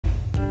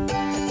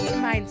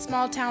combine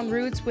small town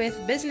roots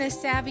with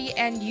business savvy,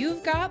 and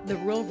you've got the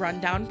Rural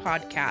Rundown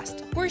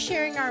podcast. We're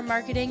sharing our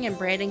marketing and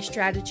branding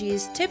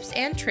strategies, tips,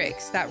 and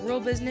tricks that rural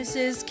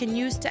businesses can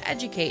use to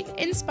educate,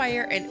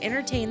 inspire, and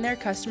entertain their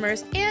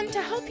customers, and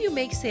to help you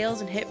make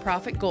sales and hit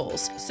profit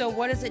goals. So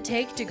what does it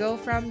take to go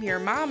from your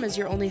mom is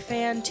your only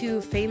fan to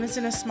famous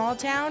in a small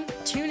town?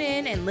 Tune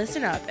in and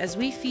listen up as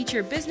we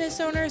feature business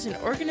owners and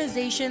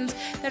organizations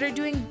that are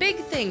doing big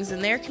things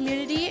in their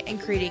community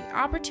and creating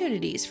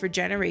opportunities for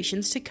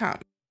generations to come.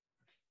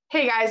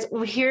 Hey guys,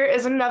 here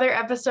is another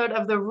episode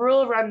of the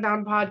Rural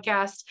Rundown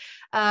podcast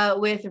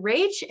with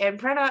Rach and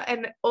Brenna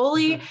and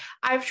Olie.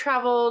 I've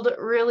traveled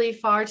really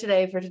far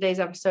today for today's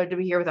episode to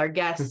be here with our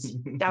guests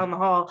down the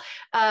hall.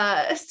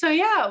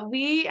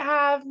 We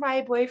have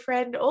my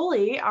boyfriend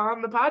Olie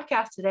on the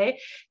podcast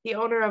today, the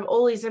owner of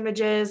Olie's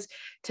Images,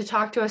 to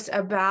talk to us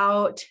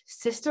about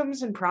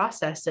systems and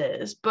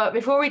processes. But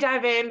before we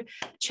dive in,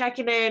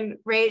 checking in,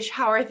 Rach,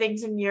 how are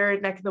things in your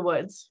neck of the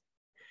woods?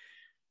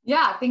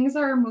 Yeah, things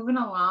are moving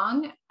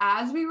along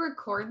as we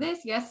record this.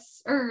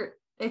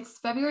 It's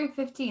February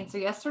 15th. So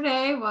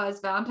yesterday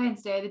was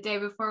Valentine's Day. The day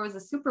before was the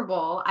Super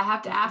Bowl. I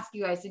have to ask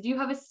you guys, did you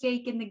have a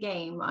stake in the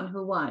game on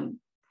who won?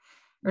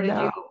 Or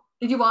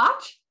did you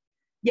watch?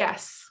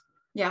 Yes.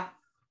 Yeah.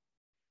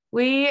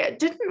 We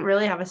didn't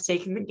really have a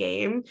stake in the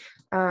game.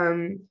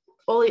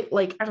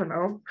 Olie, I don't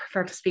know,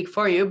 not to speak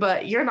for you,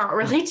 but you're not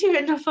really too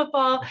into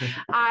football.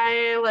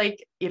 I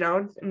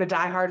am a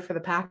diehard for the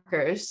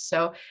Packers.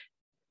 So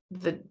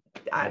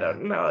I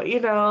don't know,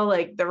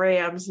 the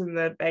Rams and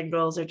the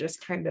Bengals are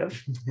just kind of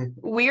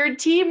weird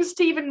teams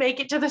to even make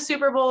it to the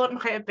Super Bowl, in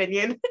my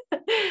opinion.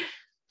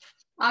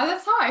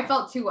 That's how I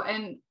felt too.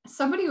 And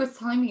somebody was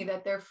telling me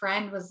that their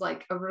friend was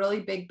like a really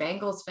big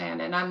Bengals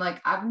fan. And I'm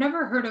like, I've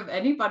never heard of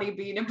anybody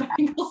being a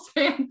Bengals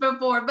fan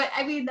before. But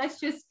I mean, that's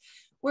just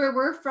where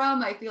we're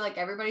from. I feel like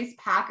everybody's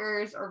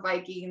Packers or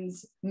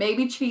Vikings,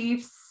 maybe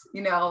Chiefs,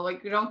 we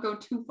don't go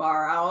too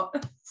far out.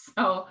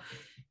 So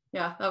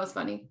yeah, that was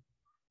funny.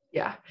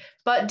 Yeah.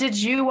 But did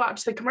you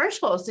watch the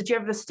commercials? Did you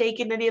have a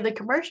stake in any of the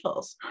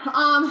commercials?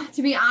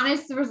 To be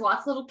honest, there was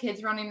lots of little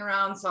kids running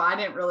around, so I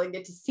didn't really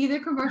get to see the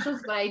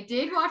commercials, but I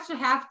did watch the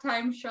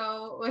halftime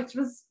show, which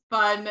was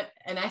fun,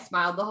 and I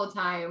smiled the whole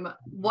time.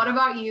 What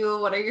about you?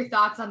 What are your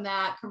thoughts on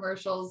that?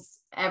 Commercials,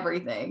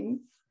 everything?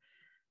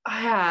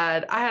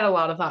 I had a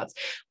lot of thoughts.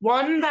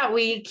 One that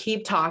we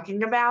keep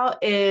talking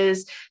about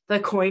is the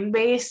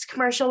Coinbase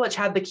commercial, which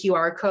had the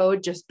QR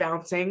code just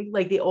bouncing,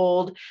 like the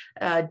old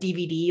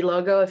DVD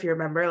logo, if you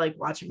remember, like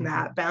watching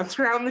that bounce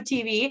around the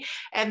TV.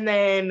 And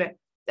then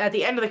at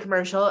the end of the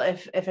commercial,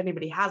 if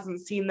anybody hasn't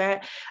seen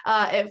that,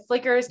 it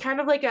flickers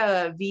kind of like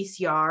a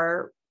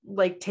VCR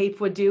like tape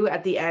would do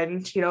at the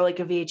end, like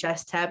a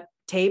VHS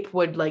tape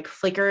would like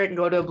flicker and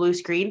go to a blue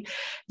screen.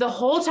 The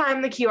whole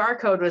time the QR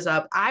code was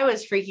up, I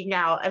was freaking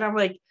out, and I'm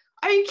like,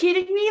 are you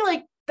kidding me?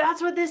 Like,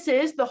 that's what this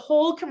is? The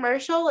whole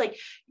commercial? Like,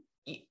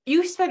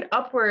 you spend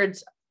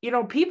upwards,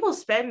 people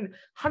spend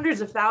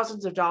hundreds of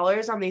thousands of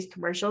dollars on these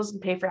commercials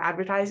and pay for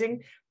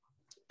advertising,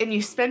 and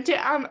you spent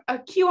it on a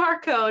QR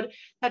code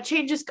that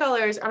changes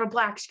colors on a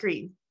black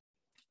screen.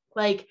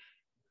 Like,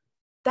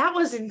 that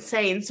was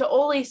insane. So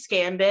Olie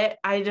scanned it.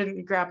 I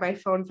didn't grab my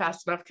phone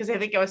fast enough because I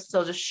think I was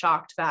still just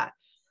shocked that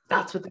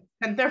that's what they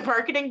spent their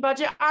marketing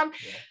budget on.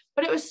 Yeah.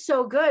 But it was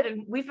so good.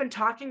 And we've been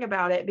talking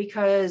about it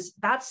because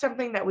that's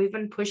something that we've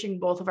been pushing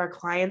both of our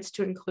clients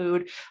to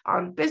include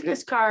on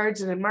business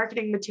cards and in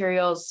marketing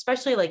materials,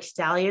 especially like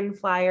stallion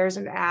flyers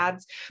and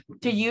ads,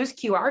 to use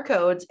QR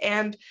codes.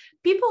 And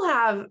people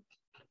have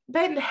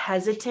been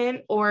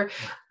hesitant or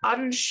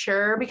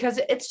unsure because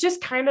it's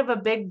just kind of a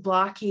big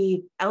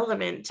blocky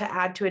element to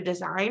add to a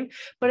design,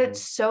 but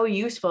it's so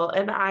useful.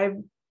 And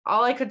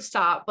all I could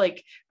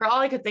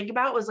think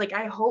about was like,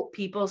 I hope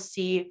people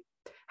see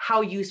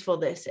how useful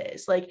this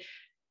is. Like,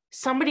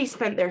 somebody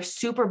spent their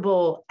Super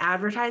Bowl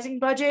advertising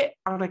budget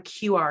on a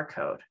QR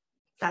code.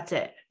 That's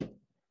it.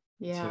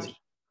 Yeah.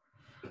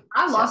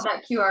 I love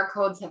that QR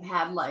codes have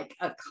had like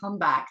a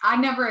comeback. I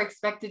never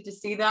expected to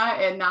see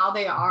that, and now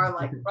they are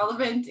like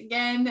relevant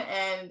again,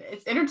 and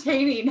it's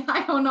entertaining.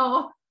 I don't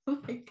know.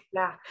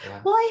 Yeah.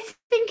 Well,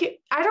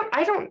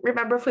 I don't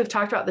remember if we've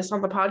talked about this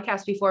on the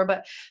podcast before,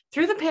 but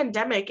through the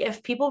pandemic,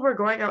 if people were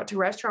going out to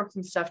restaurants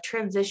and stuff,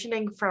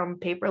 transitioning from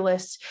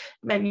paperless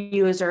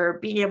menus or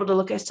being able to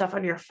look at stuff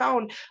on your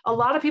phone, a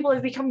lot of people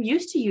have become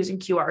used to using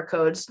QR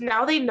codes.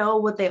 Now they know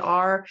what they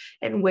are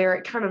and where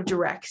it kind of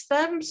directs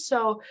them.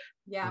 So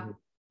yeah,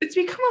 it's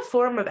become a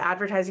form of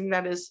advertising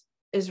that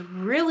is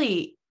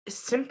really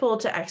simple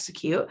to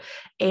execute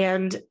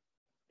and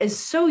is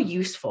so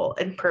useful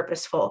and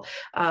purposeful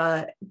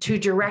to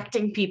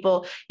directing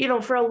people.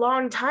 For a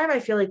long time, I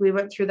feel like we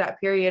went through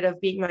that period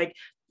of being like,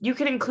 you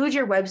can include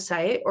your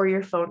website or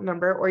your phone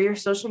number or your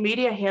social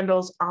media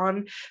handles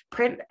on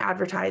print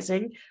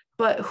advertising,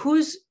 but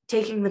who's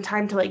taking the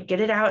time to like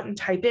get it out and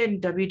type in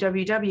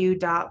www.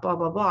 blah,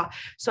 blah, blah.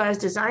 So as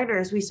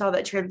designers, we saw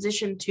that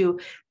transition to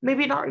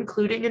maybe not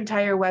including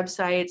entire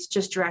websites,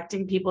 just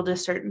directing people to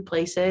certain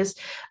places.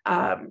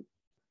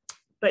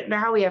 But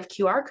now we have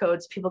QR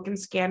codes. People can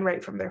scan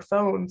right from their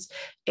phones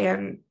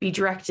and be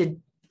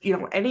directed,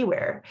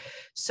 anywhere.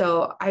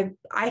 So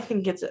I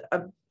think it's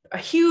a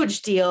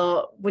huge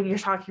deal when you're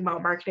talking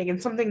about marketing,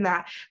 and something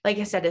that, like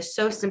I said, is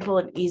so simple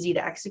and easy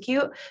to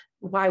execute.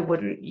 Why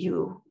wouldn't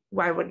you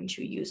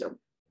use them?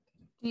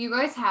 Do you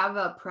guys have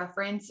a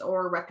preference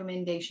or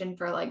recommendation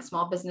for like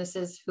small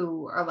businesses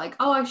who are like,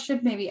 oh, I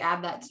should maybe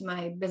add that to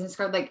my business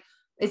card? Like,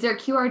 is there a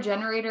QR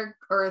generator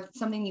or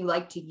something you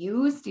like to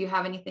use? Do you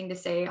have anything to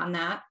say on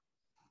that?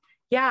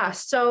 Yeah.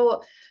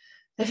 So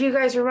if you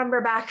guys remember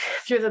back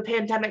through the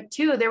pandemic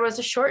too, there was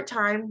a short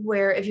time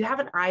where if you have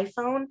an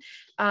iPhone,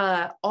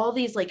 all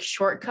these like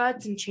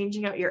shortcuts and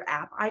changing out your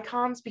app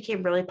icons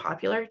became really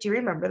popular. Do you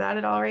remember that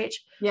at all, Rach?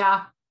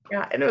 Yeah.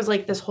 Yeah. And it was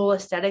like this whole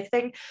aesthetic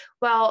thing.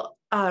 Well,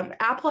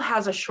 Apple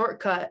has a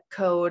shortcut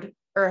code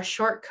or a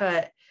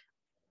shortcut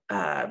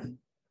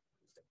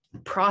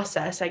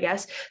process, I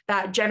guess,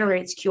 that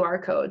generates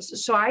QR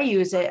codes. So I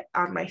use it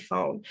on my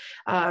phone.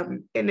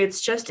 And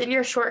it's just in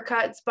your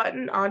shortcuts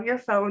button on your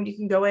phone. You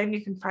can go in,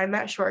 you can find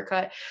that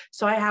shortcut.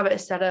 So I have it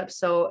set up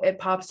so it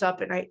pops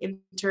up and I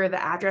enter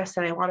the address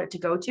that I want it to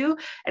go to,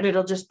 and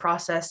it'll just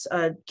process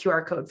a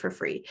QR code for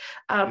free.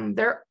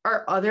 There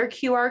are other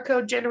QR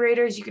code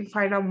generators you can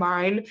find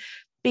online.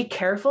 Be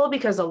careful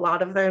because a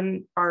lot of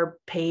them are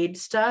paid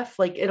stuff.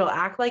 Like it'll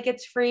act like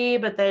it's free,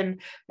 but then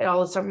it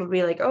all of a sudden will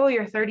be like, oh,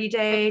 your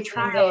 30-day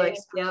trial.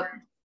 Yep.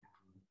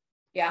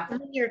 Yeah.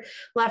 And then you're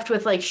left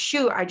with like,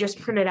 shoot, I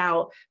just printed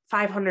out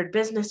 500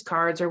 business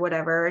cards or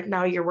whatever.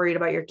 Now you're worried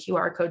about your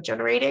QR code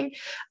generating.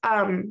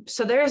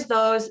 So there's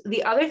those.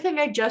 The other thing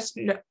I just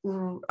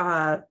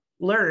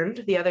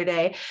learned the other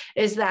day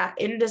is that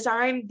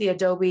InDesign, the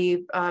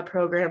Adobe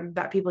program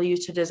that people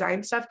use to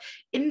design stuff,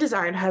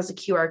 InDesign has a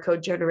QR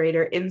code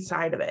generator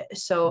inside of it.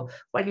 So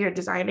when you're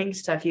designing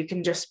stuff, you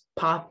can just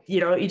pop,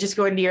 you just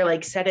go into your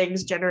like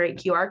settings, generate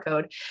QR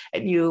code,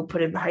 and you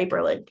put in the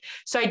hyperlink.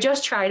 So I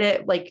just tried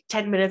it like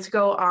 10 minutes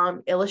ago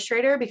on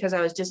Illustrator because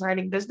I was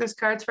designing business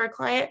cards for a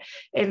client,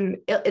 and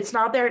it's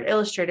not there in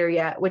Illustrator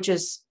yet, which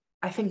is,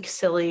 I think,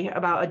 silly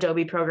about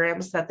Adobe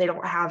programs that they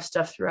don't have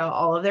stuff throughout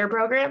all of their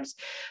programs.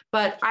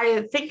 But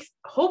I think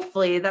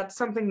hopefully that's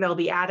something they'll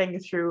be adding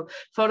through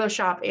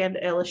Photoshop and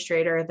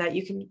Illustrator, that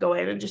you can go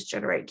in and just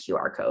generate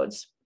QR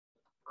codes.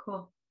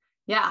 Cool.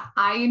 Yeah,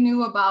 I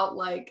knew about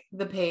like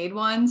the paid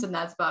ones, and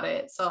that's about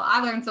it. So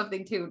I learned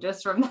something too,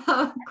 just from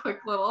the quick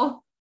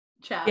little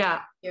chat.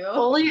 Yeah.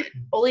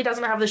 Olie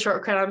doesn't have the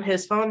shortcut on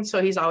his phone,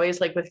 so he's always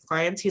like with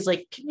clients, he's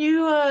like, can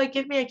you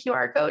give me a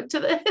QR code to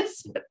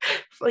this?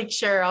 Like,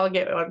 sure, I'll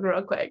get one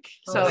real quick.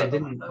 So I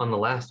didn't on the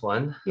last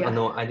one. Yeah.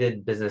 I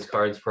did business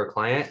cards for a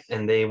client,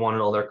 and they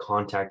wanted all their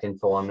contact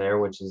info on there,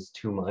 which is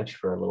too much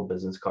for a little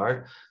business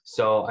card.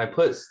 So I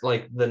put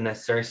like the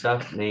necessary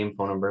stuff, name,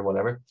 phone number,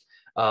 whatever.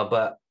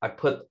 But I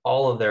put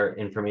all of their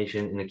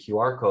information in a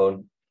QR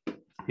code.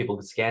 People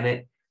can scan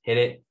it, hit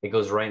it, it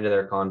goes right into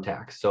their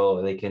contacts.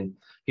 So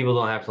people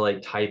don't have to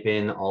like type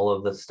in all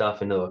of the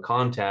stuff into a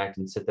contact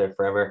and sit there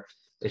forever.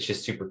 It's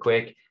just super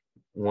quick.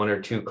 1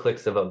 or 2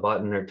 clicks of a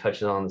button or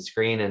touches on the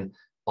screen, and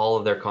all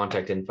of their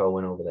contact info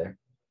went over there.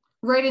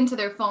 Right into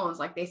their phones,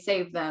 like they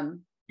save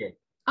them. Yeah.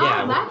 Oh,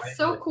 Yeah, that's right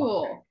so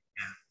cool.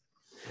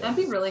 Yeah.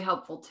 That'd be really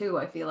helpful too,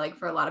 I feel like,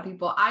 for a lot of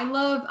people. I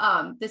love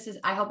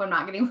I hope I'm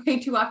not getting way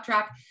too off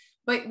track,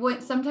 but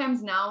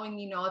sometimes now when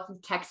if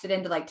you've texted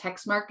into like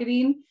text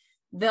marketing,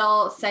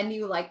 they'll send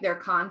you like their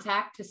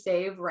contact to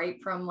save right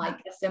from like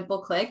a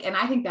simple click. And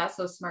I think that's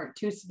so smart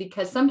too,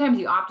 because sometimes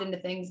you opt into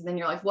things and then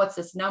you're like, what's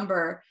this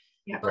number?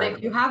 Yeah, but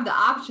if you have the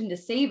option to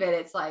save it,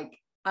 it's like,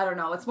 I don't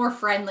know, it's more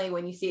friendly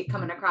when you see it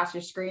coming across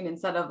your screen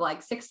instead of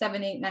like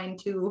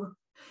 67892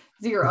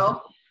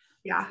 0.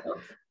 Yeah.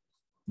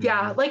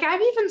 Yeah, like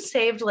I've even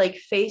saved like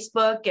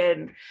Facebook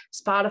and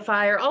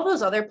Spotify or all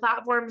those other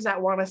platforms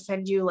that want to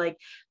send you like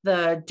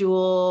the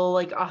dual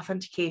like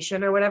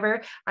authentication or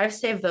whatever. I've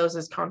saved those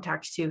as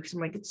contacts too, because I'm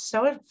like, it's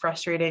so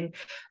frustrating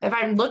if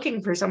I'm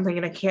looking for something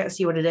and I can't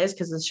see what it is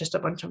because it's just a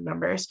bunch of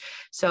numbers.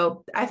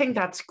 So I think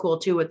that's cool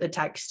too with the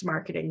text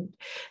marketing.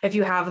 If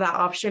you have that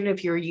option,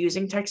 if you're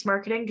using text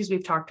marketing, because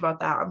we've talked about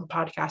that on the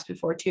podcast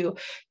before too,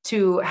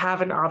 to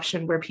have an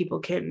option where people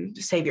can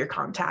save your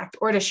contact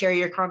or to share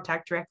your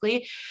contact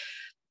directly.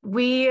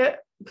 We,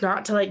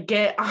 not to like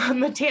get on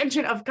the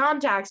tangent of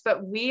contacts,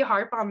 but we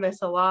harp on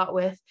this a lot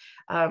with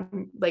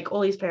like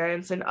Olie's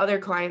parents and other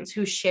clients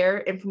who share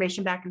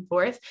information back and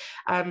forth.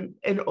 And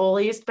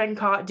Olie's been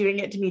caught doing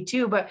it to me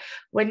too. But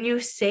when you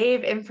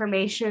save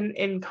information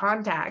in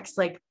contacts,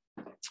 like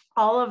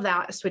all of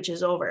that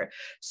switches over.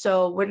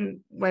 So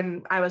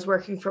when I was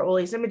working for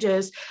Olie's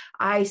Images,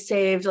 I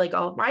saved like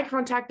all of my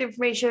contact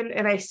information,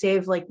 and I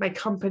saved like my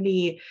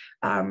company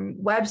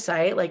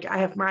website. Like I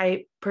have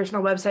my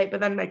personal website, but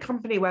then my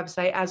company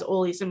website as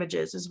Olie's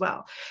Images as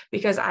well,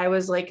 because I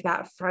was like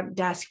that front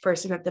desk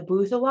person at the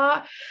booth a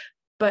lot.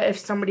 But if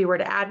somebody were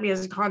to add me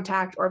as a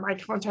contact or my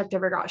contact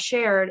ever got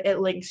shared, it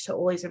links to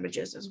Olie's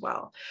images as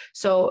well.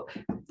 So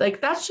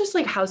like, that's just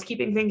like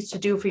housekeeping things to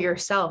do for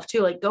yourself too.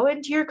 Like go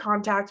into your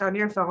contact on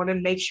your phone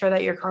and make sure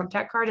that your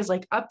contact card is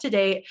like up to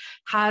date,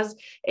 has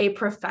a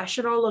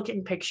professional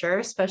looking picture,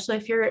 especially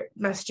if you're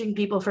messaging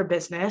people for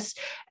business,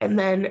 and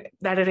then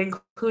that it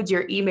includes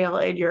your email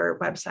and your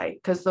website,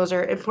 because those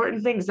are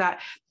important things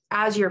that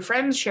as your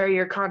friends share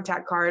your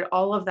contact card,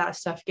 all of that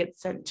stuff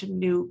gets sent to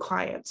new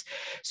clients.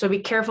 So be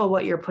careful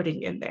what you're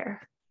putting in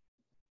there.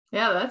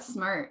 Yeah, that's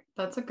smart.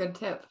 That's a good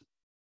tip.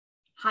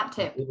 Hot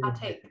tip. Hot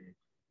take.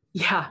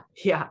 Yeah.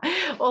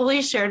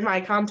 Olie shared my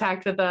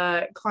contact with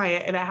a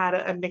client, and it had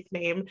a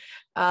nickname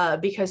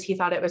because he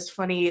thought it was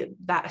funny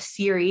that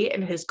Siri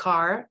in his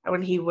car,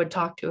 when he would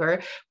talk to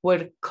her,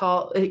 it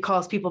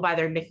calls people by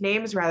their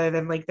nicknames rather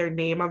than like their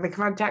name on the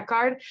contact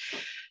card.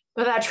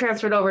 But that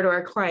transferred over to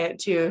our client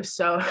too.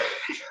 So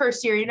her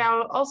Siri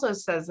now also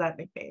says that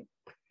nickname.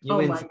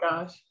 Oh my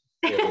gosh.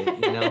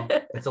 Really,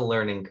 it's a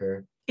learning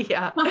curve.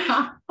 Yeah.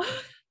 I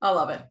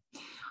love it.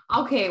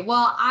 Okay.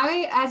 Well,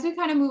 as we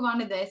kind of move on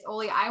to this,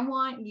 Olie, I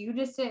want you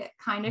just to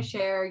kind of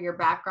share your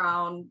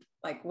background,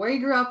 like where you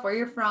grew up, where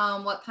you're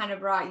from, what kind of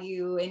brought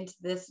you into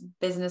this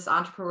business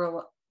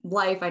entrepreneur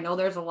life. I know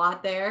there's a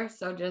lot there.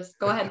 So just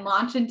go ahead and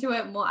launch into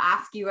it, and we'll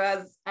ask you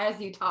as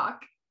you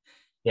talk.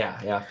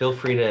 Yeah. Feel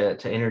free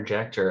to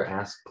interject or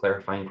ask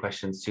clarifying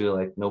questions too.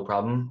 Like, no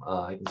problem.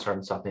 I can start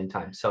and stop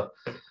anytime. So,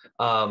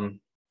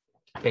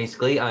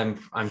 basically, I'm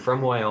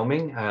from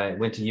Wyoming. I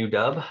went to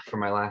UW for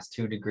my last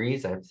 2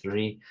 degrees. I have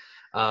 3,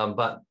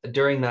 but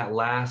during my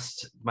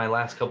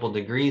last couple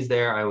degrees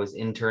there, I was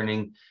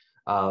interning.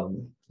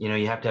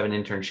 You have to have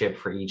an internship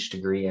for each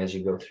degree as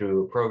you go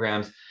through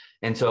programs.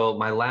 And so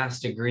my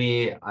last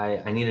degree,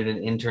 I needed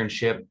an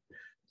internship.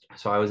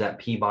 So I was at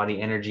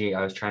Peabody Energy.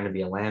 I was trying to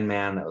be a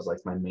landman. That was like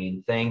my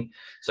main thing.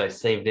 So I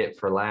saved it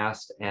for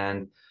last.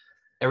 And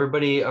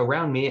everybody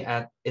around me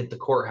at the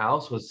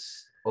courthouse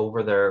was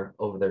over their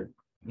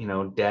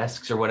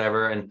desks or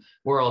whatever. And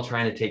we're all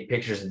trying to take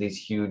pictures of these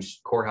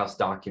huge courthouse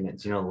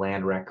documents,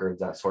 land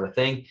records, that sort of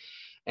thing.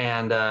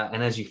 And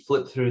as you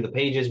flip through the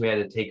pages, we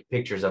had to take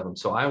pictures of them.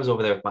 So I was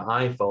over there with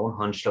my iPhone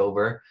hunched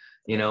over,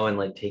 and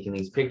like taking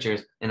these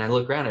pictures. And I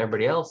look around,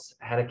 everybody else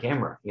had a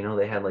camera,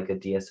 they had like a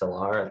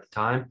DSLR at the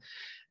time.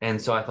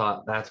 And so I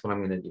thought, that's what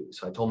I'm going to do.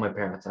 So I told my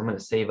parents, I'm going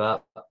to save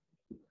up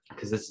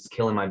because this is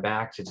killing my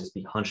back to just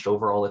be hunched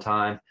over all the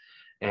time.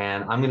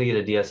 And I'm going to get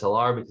a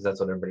DSLR because that's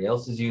what everybody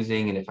else is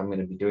using. And if I'm going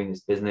to be doing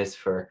this business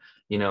for,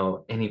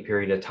 any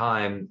period of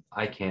time,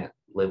 I can't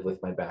live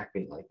with my back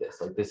being like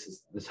this. Like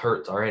this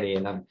hurts already.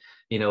 And I'm,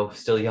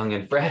 still young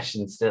and fresh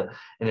and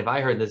if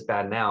I hurt this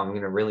bad now, I'm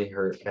going to really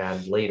hurt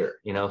bad later,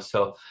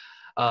 So,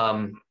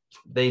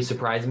 they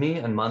surprised me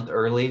a month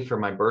early for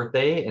my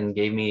birthday and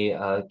gave me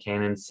a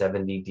Canon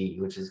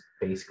 70D, which is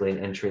basically an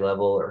entry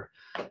level or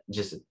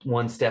just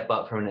one step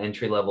up from an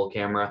entry level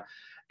camera.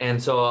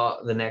 And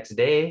so the next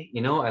day,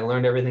 I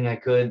learned everything I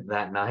could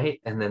that night.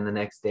 And then the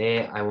next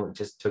day I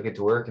just took it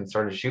to work and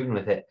started shooting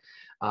with it.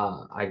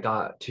 I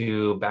got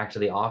back to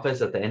the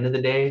office at the end of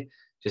the day,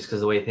 just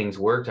because the way things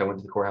worked. I went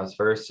to the courthouse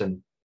first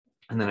and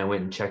then I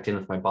went and checked in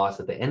with my boss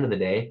at the end of the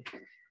day.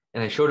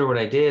 And I showed her what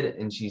I did,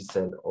 and she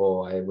said,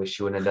 "Oh, I wish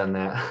you wouldn't have done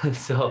that."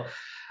 So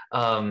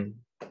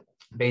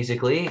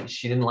basically,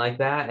 she didn't like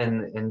that,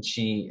 and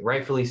she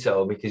rightfully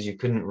so, because you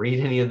couldn't read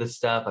any of the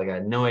stuff. Like I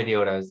had no idea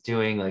what I was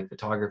doing. Like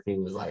photography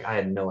was like, I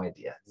had no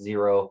idea,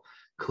 zero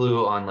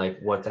clue on like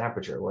what's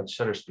aperture, what's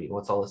shutter speed,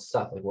 what's all this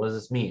stuff. Like, what does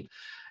this mean?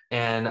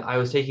 And I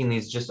was taking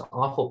these just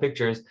awful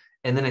pictures,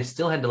 and then I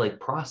still had to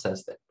like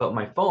process it. But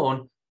my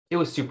phone, it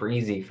was super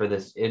easy for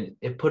this.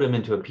 It put them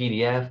into a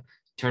PDF.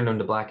 Turned them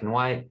to black and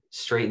white,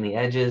 straighten the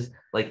edges.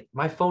 Like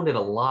my phone did a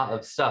lot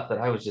of stuff that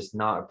I was just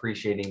not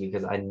appreciating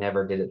because I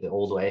never did it the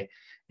old way.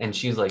 And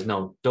she's like,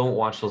 "No, don't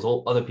watch those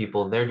old other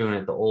people. They're doing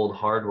it the old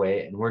hard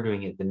way, and we're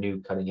doing it the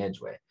new cutting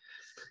edge way."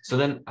 So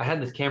then I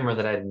had this camera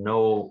that I had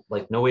no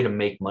way to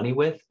make money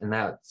with, and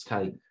that's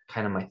kind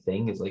of my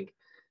thing. Is like,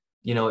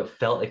 it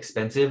felt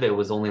expensive. It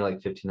was only like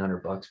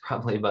 $1,500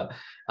 probably, but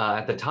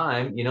at the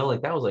time,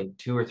 like that was like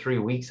 2 or 3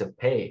 weeks of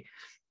pay,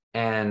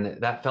 and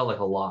that felt like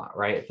a lot,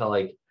 right? It felt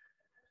like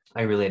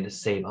I really had to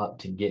save up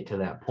to get to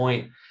that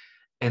point.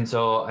 And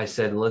so I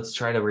said, let's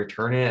try to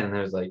return it.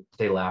 And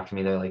they laughed at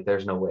me. They're like,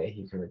 there's no way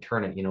you can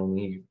return it.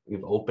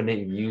 You've opened it,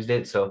 you've used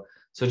it. So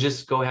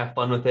just go have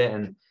fun with it.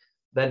 And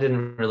that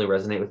didn't really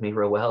resonate with me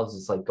real well. It's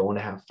just like going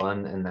to have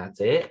fun and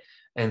that's it.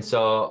 And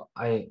so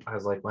I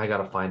was like, well, I got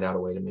to find out a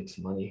way to make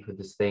some money with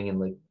this thing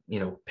and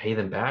pay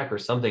them back or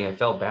something. I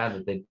felt bad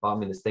that they bought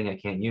me this thing I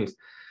can't use.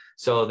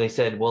 So they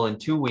said, well, in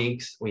 2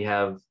 weeks, we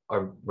have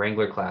our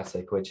Wrangler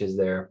Classic, which is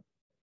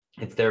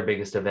it's their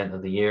biggest event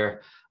of the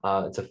year.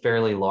 It's a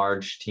fairly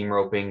large team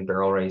roping,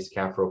 barrel race,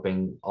 calf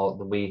roping.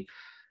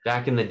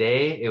 Back in the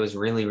day, it was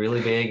really, really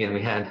big, and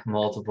we had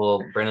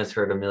multiple. Brenna's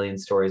heard a million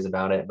stories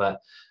about it, but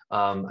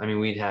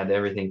we'd had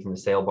everything from a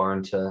sale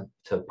barn to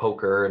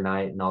poker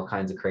night and all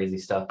kinds of crazy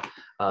stuff.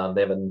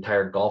 They have an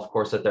entire golf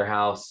course at their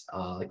house,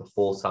 like a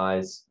full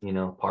size,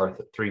 par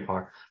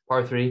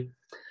par 3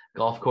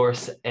 golf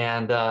course.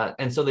 And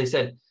so they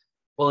said,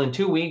 well, in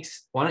 2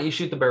 weeks, why don't you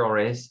shoot the barrel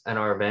race at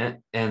our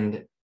event?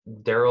 And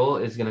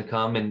Daryl is going to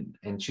come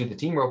and shoot the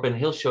team rope, and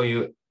he'll show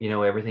you,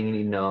 everything you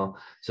need to know.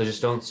 So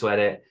just don't sweat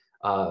it.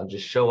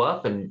 Just show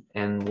up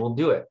and we'll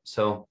do it.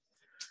 So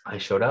I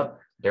showed up.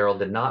 Daryl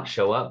did not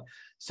show up.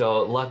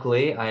 So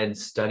luckily I had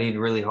studied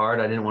really hard.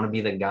 I didn't want to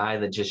be the guy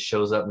that just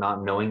shows up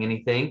not knowing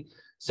anything.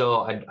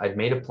 So I'd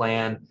made a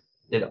plan.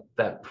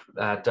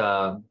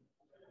 That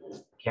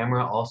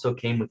camera also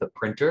came with a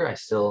printer. I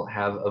still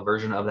have a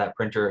version of that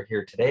printer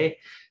here today.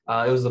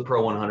 It was the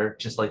Pro 100,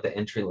 just like the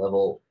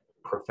entry-level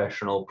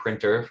professional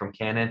printer from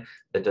Canon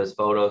that does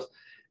photos.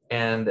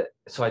 And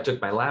so I took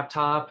my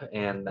laptop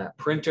and that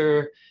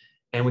printer,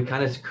 and we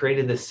kind of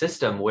created this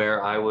system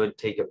where I would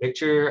take a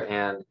picture,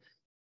 and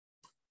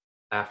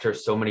after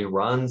so many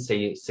runs,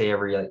 say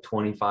every like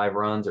 25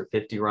 runs or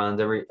 50 runs,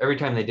 every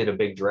time they did a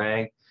big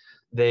drag,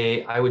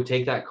 I would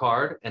take that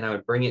card and I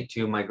would bring it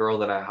to my girl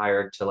that I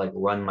hired to like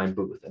run my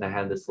booth. And I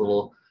had this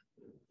little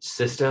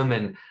system,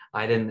 and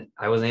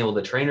I wasn't able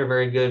to train her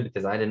very good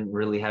because I didn't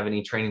really have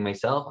any training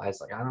myself. I was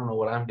like, I don't know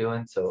what I'm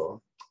doing.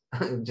 So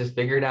just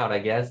figure it out, I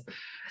guess.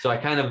 So I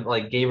kind of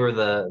like gave her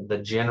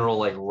the general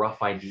like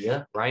rough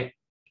idea, right?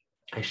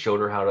 I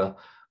showed her how to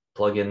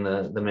plug in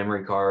the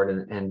memory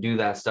card and do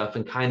that stuff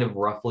and kind of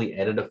roughly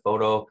edit a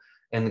photo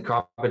and then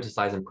crop it to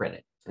size and print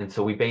it. And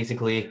so we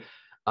basically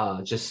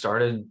just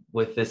started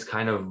with this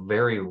kind of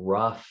very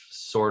rough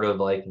sort of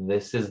like,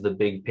 this is the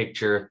big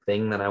picture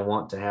thing that I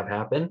want to have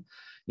happen.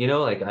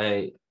 Like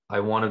I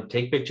want to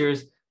take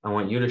pictures. I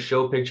want you to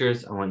show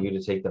pictures. I want you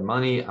to take the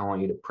money. I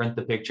want you to print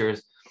the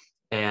pictures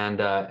and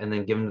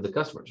then give them to the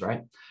customers,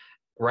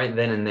 right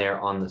then and there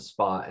on the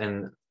spot.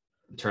 And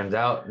it turns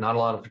out not a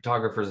lot of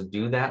photographers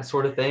do that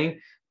sort of thing.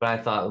 But I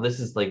thought,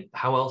 this is like,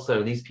 how else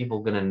are these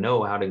people going to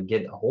know how to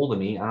get a hold of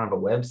me? I don't have a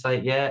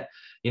website yet.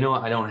 I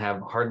don't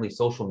have hardly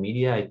social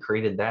media. I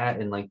created that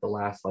in like the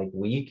last like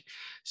week.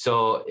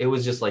 So it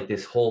was just like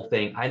this whole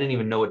thing. I didn't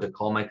even know what to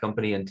call my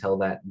company until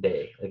that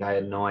day. Like I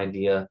had no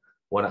idea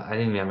I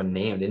didn't even have a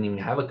name. I didn't even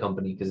have a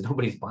company because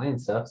nobody's buying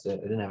stuff. So I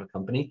didn't have a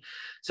company.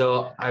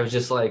 So I was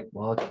just like,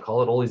 well, I could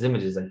call it Olie's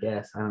Images, I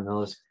guess. I don't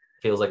know. This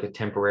feels like a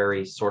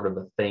temporary sort of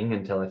a thing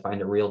until I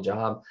find a real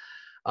job.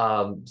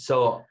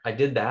 So I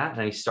did that,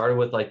 and I started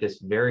with like this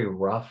very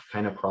rough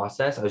kind of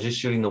process. I was just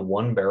shooting the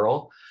one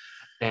barrel,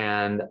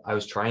 and I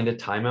was trying to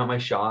time out my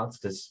shots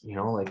because,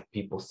 like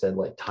people said,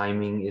 like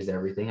timing is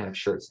everything. I have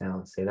shirts now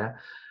that say that.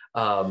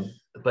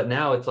 But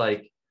now it's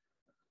like,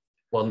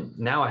 well,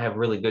 now I have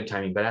really good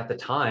timing, but at the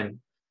time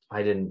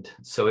I didn't.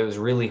 So it was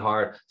really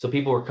hard. So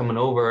people were coming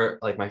over,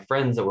 like my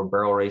friends that were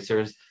barrel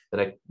racers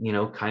that I,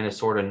 kind of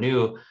sort of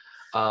knew.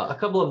 A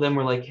couple of them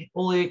were like, hey,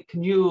 Olie,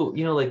 can you,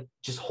 like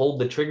just hold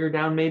the trigger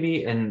down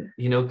maybe? And,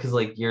 cause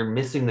like you're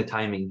missing the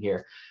timing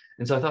here.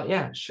 And so I thought,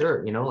 yeah,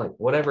 sure. Like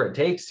whatever it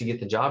takes to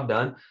get the job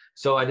done.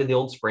 So I did the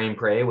old spray and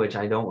pray, which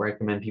I don't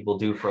recommend people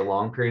do for a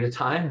long period of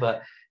time,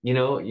 but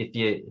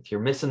if you're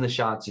missing the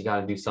shots, you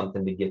got to do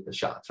something to get the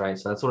shots. Right.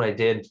 So that's what I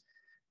did.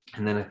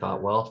 And then I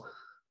thought, well,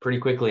 pretty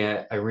quickly,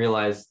 I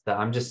realized that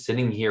I'm just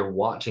sitting here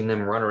watching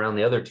them run around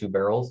the other two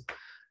barrels.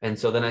 And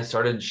so then I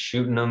started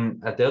shooting them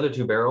at the other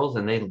two barrels,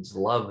 and they just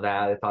loved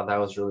that. I thought that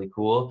was really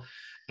cool.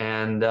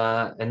 And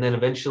then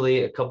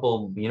eventually a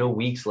couple,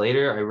 weeks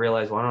later, I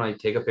realized, why don't I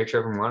take a picture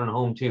of them running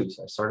home too?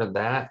 So I started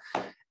that.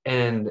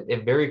 And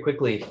it very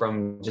quickly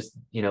from just,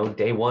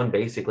 day one,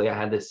 basically, I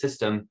had this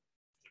system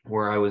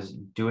where I was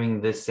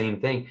doing this same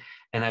thing.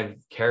 And I've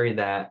carried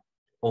that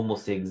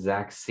almost the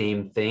exact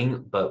same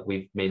thing, but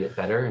we've made it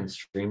better and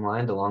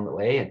streamlined along the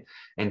way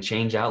and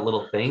change out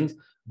little things.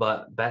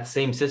 But that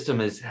same system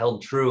is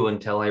held true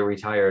until I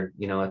retired,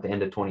 at the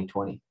end of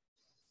 2020.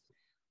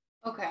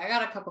 Okay, I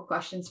got a couple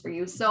questions for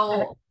you.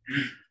 So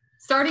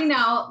starting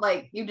out,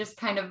 like you just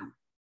kind of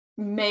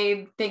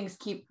made things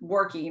keep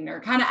working or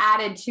kind of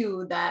added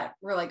to that.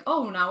 We're like,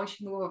 oh, now we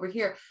should move over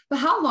here. But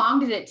how long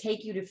did it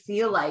take you to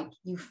feel like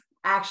you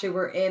actually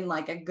were in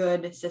like a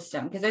good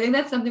system? Because I think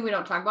that's something we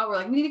don't talk about. We're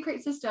like, we need to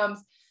create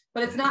systems,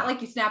 but it's not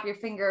like you snap your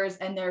fingers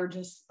and they're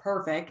just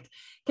perfect.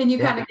 Can you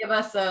kind of give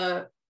us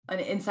an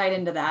insight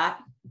into that?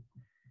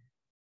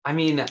 I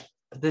mean,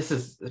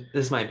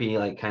 this might be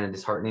like kind of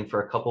disheartening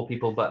for a couple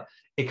people, but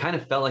it kind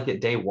of felt like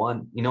at day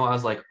one, I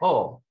was like,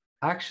 oh,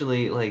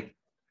 actually, like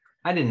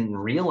I didn't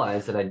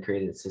realize that I'd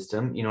created a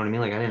system. You know what I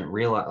mean? Like I didn't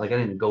realize, like I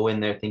didn't go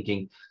in there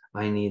thinking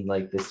I need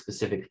like this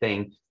specific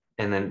thing,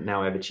 and then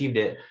now I've achieved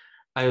it.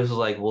 I was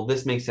like, well,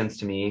 this makes sense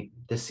to me.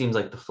 This seems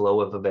like the flow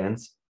of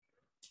events.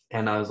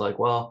 And I was like,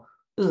 well,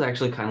 this is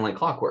actually kind of like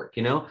clockwork,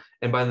 and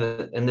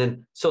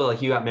then, so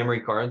like you got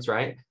memory cards,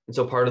 right? And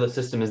so part of the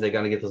system is they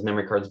got to get those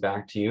memory cards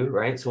back to you,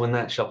 right? So when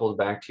that shuffles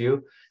back to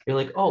you, you're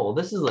like, oh, well,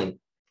 this is like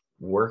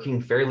working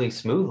fairly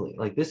smoothly.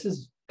 Like this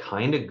is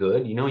kind of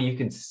good. You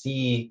can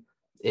see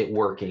it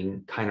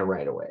working kind of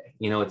right away.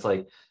 It's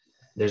like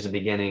there's a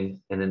beginning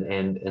and an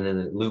end, and then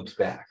it loops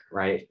back,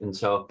 right? And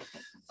so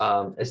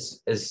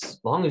as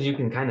long as you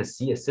can kind of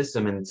see a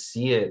system and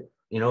see it,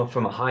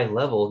 from a high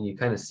level, you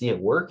kind of see it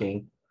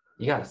working,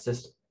 you got a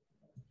system.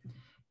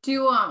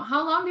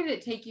 How long did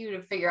it take you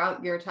to figure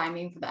out your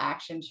timing for the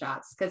action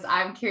shots? Because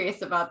I'm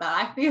curious about that.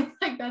 I feel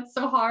like that's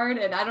so hard,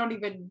 and I don't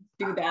even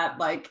do that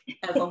like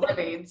as a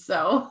living.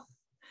 So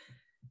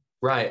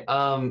Right.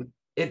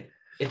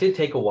 It did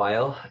take a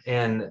while,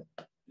 and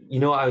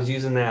I was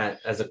using that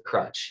as a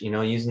crutch,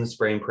 using the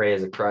spray and pray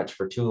as a crutch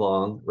for too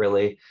long,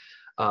 really.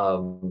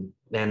 And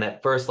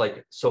at first,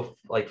 like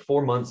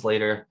 4 months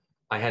later,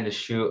 I had to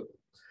shoot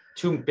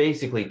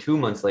basically 2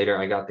 months later,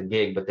 I got the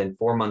gig, but then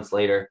 4 months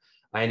later,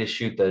 I had to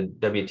shoot the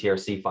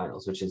WTRC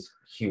finals, which is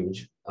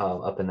huge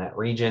up in that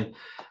region.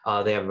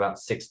 They have about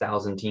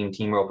 6,000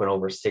 team roping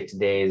over 6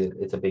 days.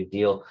 It's a big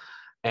deal.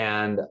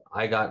 And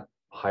I got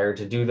hired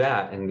to do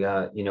that and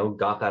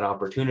got that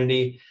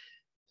opportunity.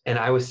 And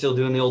I was still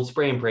doing the old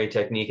spray and pray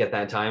technique at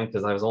that time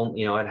because I was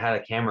only, I'd had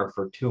a camera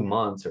for 2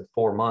 months or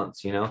 4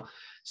 months,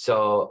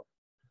 So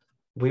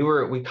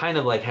we kind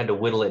of like had to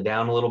whittle it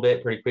down a little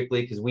bit pretty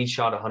quickly because we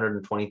shot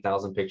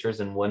 120,000 pictures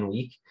in 1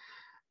 week.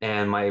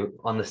 And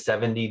on the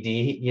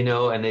 70D,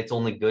 and it's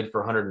only good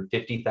for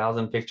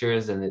 150,000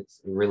 pictures, and it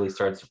really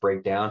starts to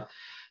break down.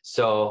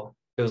 So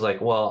it was like,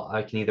 well,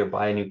 I can either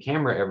buy a new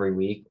camera every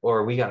week,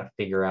 or we got to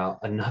figure out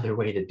another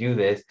way to do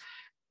this.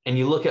 And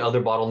you look at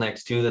other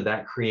bottlenecks too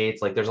that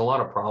creates, like there's a lot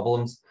of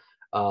problems,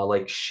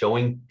 like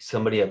showing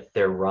somebody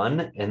their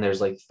run, and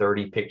there's like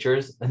 30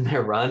 pictures in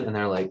their run, and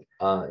they're like,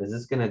 is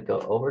this gonna go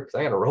over? Because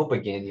I got a rope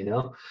again,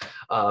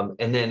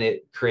 and then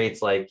it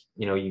creates like,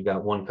 you've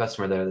got one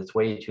customer there that's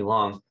way too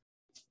long.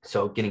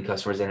 So getting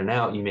customers in and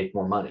out, you make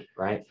more money,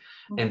 right?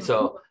 Mm-hmm. And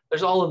so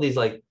there's all of these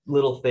like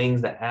little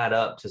things that add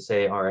up to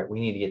say, all right,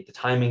 we need to get the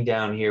timing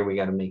down here. We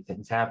got to make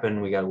things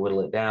happen. We got to whittle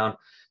it down.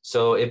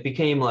 So it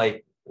became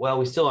like, well,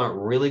 we still aren't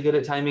really good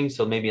at timing.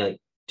 So maybe like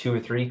 2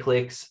 or 3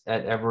 clicks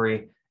at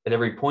every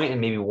point,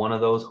 and maybe one of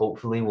those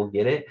hopefully will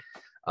get it.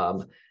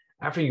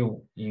 After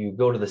you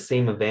go to the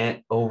same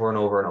event over and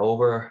over and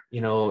over,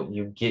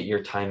 you get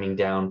your timing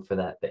down for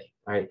that thing,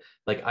 right?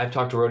 Like I've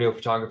talked to rodeo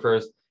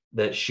photographers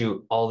that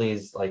shoot all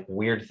these like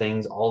weird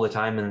things all the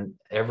time, and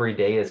every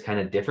day is kind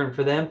of different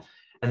for them.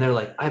 And they're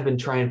like, I've been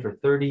trying for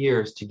 30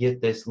 years to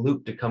get this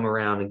loop to come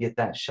around and get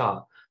that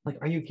shot. I'm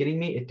like, are you kidding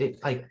me?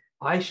 Like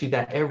I shoot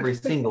that every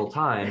single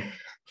time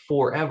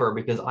forever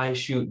because I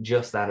shoot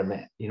just that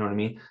event. You know what I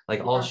mean?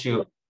 Like I'll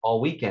shoot all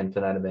weekend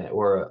for that event,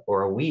 or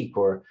a week,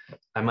 or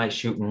I might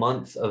shoot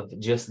months of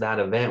just that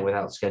event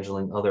without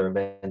scheduling other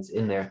events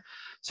in there.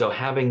 So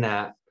having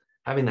that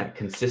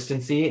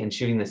consistency and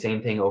shooting the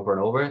same thing over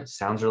and over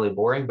sounds really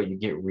boring, but you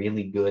get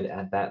really good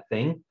at that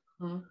thing.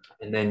 Mm-hmm.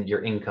 And then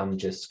your income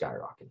just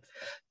skyrockets.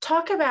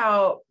 Talk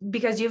about,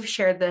 because you've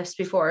shared this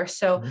before.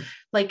 So mm-hmm.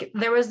 like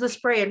there was the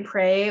spray and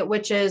pray,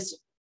 which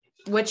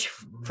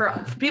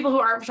for people who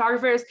aren't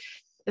photographers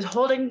is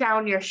holding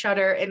down your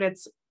shutter, and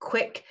it's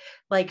quick,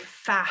 like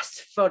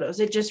fast photos.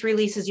 It just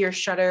releases your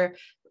shutter,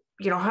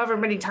 however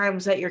many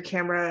times that your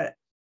camera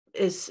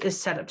is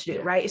set up to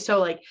do, right? So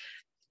like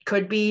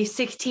could be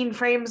 16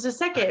 frames a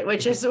second,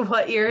 which is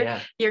what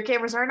your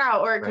cameras are now,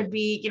 or it could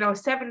be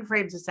 7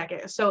 frames a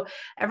second. So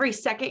every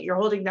second you're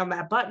holding down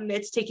that button,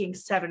 it's taking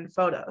 7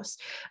 photos.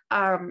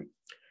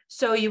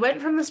 So you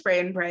went from the spray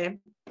and pray,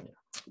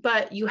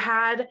 but you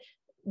had,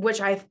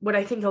 what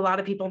I think a lot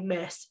of people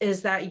miss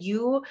is that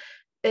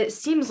it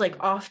seems like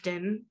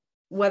often,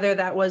 whether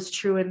that was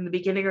true in the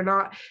beginning or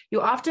not,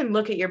 you often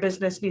look at your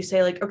business and you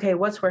say like, okay,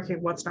 what's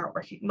working, what's not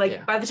working.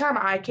 Like by the time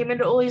I came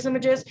into Olie's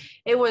Images,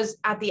 it was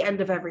at the end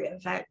of every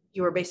event.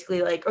 You were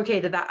basically like, okay,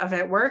 did that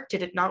event work?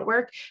 Did it not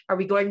work? Are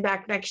we going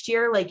back next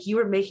year? Like you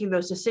were making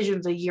those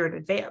decisions a year in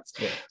advance.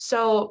 Yeah.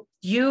 So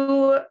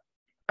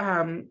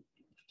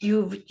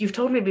you've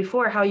told me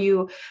before how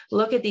you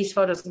look at these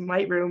photos in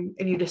Lightroom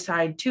and you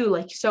decide too,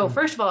 like, so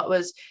first of all,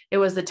 it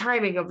was the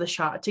timing of the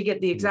shot to get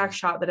the exact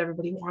shot that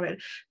everybody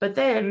wanted. But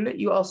then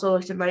you also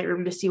looked in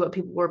Lightroom to see what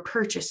people were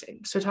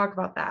purchasing. So talk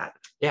about that.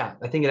 Yeah,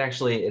 I think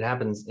it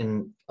happens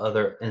in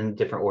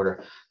different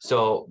order.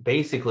 So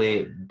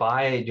basically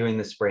by doing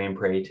the spray and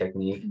pray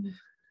technique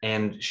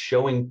and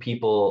showing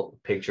people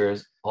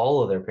pictures,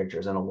 all of their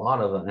pictures and a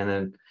lot of them, and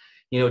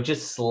then,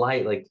 just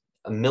slight, like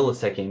a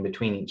millisecond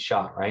between each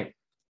shot, right?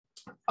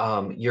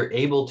 You're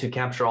able to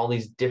capture all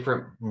these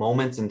different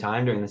moments in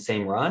time during the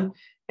same run.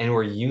 And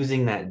we're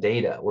using that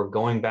data. We're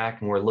going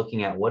back and we're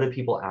looking at what do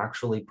people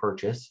actually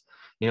purchase.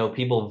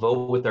 People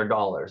vote with their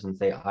dollars and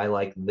say, I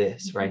like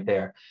this right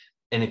there.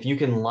 And if you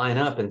can line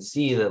up and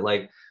see that,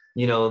 like,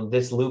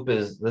 this loop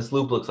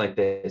looks like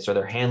this, or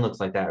their hand looks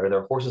like that, or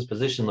their horse's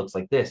position looks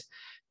like this,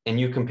 and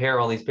you compare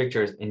all these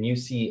pictures and you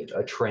see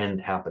a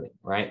trend happening,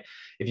 right?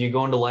 If you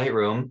go into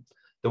Lightroom,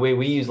 the way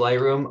we use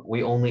Lightroom,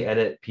 we only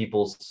edit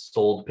people's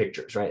sold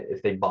pictures, right?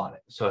 If they bought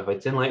it. So if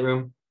it's in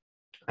Lightroom,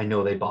 I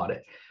know they bought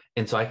it.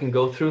 And so I can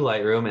go through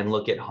Lightroom and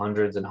look at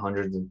hundreds and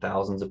hundreds and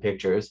thousands of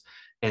pictures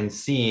and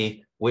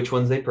see which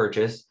ones they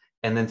purchased,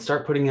 and then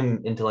start putting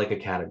them into like a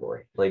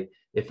category. Like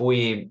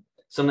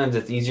sometimes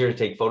it's easier to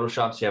take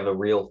Photoshop, so you have a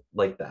real,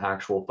 like the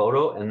actual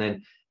photo. And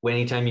then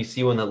anytime you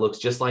see one that looks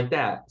just like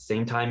that,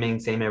 same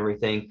timing, same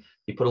everything,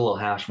 you put a little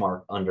hash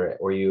mark under it,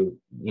 or you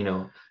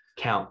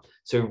count.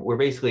 So we're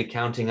basically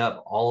counting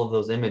up all of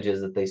those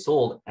images that they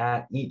sold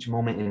at each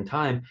moment in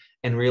time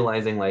and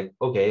realizing like,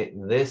 okay,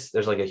 there's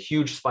like a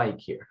huge spike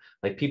here.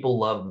 Like people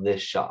love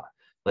this shot.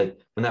 Like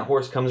when that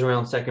horse comes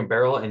around second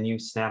barrel and you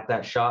snap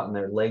that shot and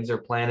their legs are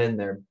planted and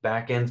their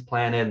back end's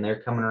planted and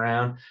they're coming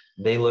around,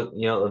 they look,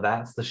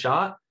 that's the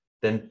shot,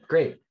 then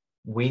great.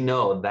 We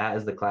know that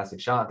is the classic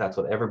shot. That's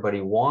what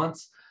everybody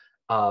wants,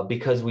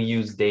 because we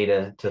use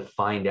data to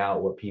find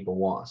out what people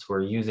want. So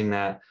we're using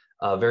that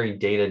very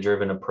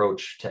data-driven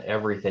approach to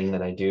everything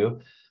that I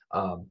do.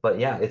 But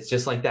yeah, it's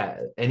just like that.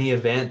 Any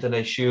event that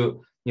I shoot,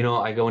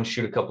 I go and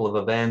shoot a couple of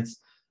events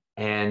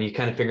and you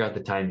kind of figure out the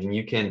timing.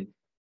 You can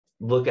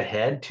look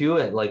ahead to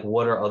it, like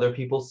what are other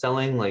people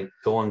selling? Like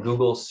go on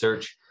Google,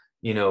 search,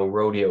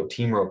 rodeo,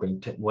 team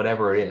roping,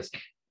 whatever it is,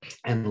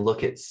 and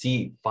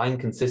find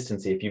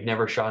consistency. If you've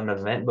never shot an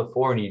event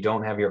before and you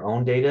don't have your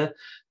own data,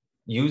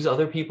 use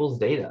other people's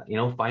data,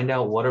 find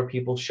out what are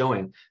people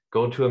showing,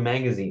 go to a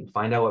magazine,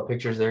 find out what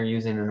pictures they're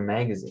using in a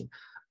magazine.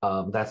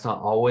 That's not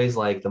always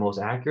like the most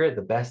accurate.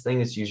 The best thing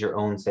is use your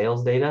own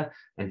sales data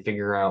and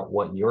figure out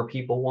what your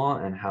people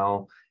want and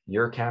how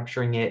you're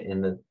capturing it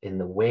in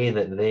the way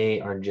that they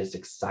are just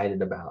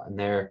excited about.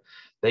 And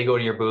they go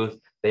to your booth,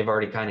 they've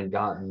already kind of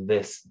gotten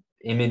this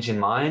image in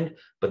mind,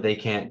 but they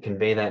can't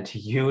convey that to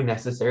you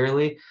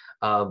necessarily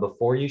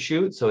before you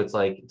shoot. So it's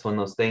one of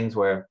those things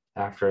where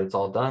after it's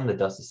all done, the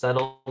dust is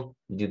settled,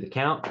 you do the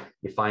count,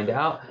 you find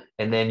out,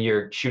 and then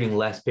you're shooting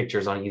less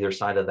pictures on either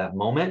side of that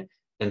moment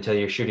until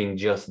you're shooting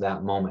just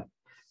that moment.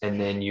 And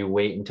then you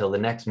wait until the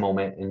next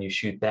moment and you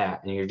shoot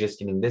that, and you're just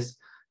getting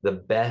the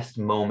best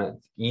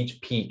moment,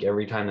 each peak,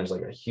 every time there's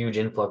like a huge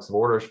influx of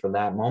orders for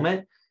that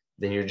moment,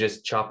 then you're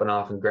just chopping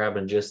off and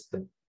grabbing just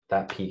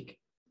that peak.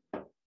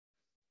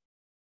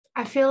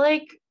 I feel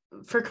like,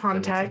 for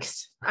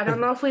context, I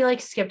don't know if we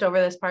skipped over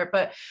this part,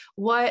 but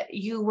what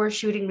you were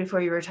shooting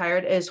before you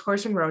retired is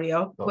horse and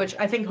rodeo, which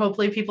I think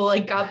hopefully people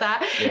got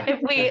that. Yeah.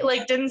 If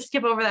we didn't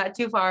skip over that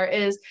too far,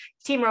 is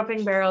team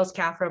roping, barrels,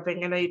 calf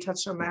roping. I know you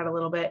touched on that a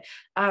little bit.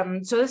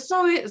 So this is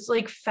always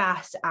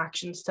fast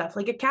action stuff,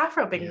 like a calf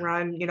roping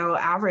run,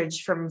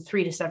 average from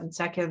 3 to 7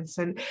 seconds,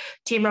 and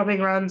team roping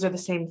runs are the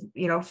same,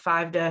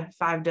 5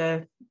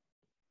 to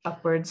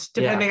upwards,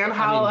 depending on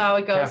how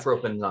it goes. Calf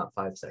roping, not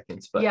 5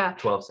 seconds, but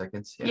 12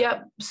 seconds.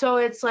 Yep. So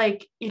it's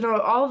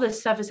all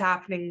this stuff is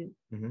happening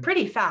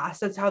pretty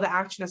fast. That's how the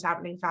action is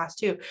happening fast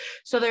too.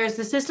 So there's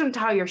the system to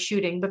how you're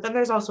shooting, but then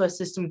there's also a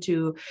system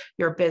to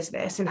your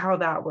business and how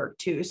that worked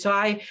too. So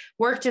I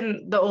worked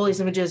in the Olie's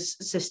Images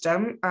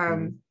system.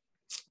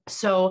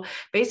 So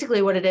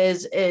basically what it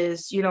is,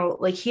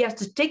 he has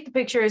to take the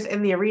pictures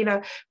in the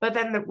arena, but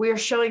then we're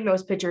showing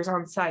those pictures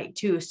on site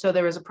too. So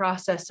there was a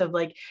process of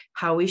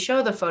how we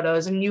show the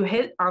photos, and you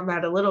hit on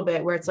that a little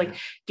bit, where it's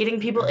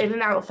getting people in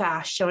and out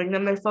fast, showing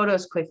them their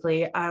photos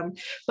quickly.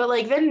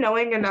 But then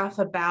knowing enough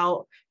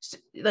about,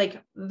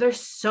 there's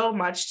so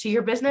much to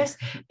your business,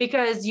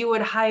 because you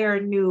would hire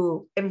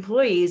new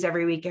employees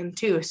every weekend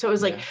too. So it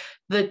was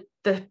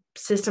the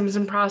systems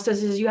and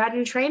processes you had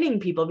in training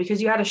people, because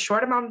you had a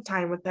short amount of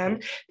time with them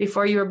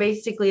before you were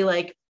basically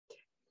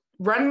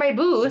run my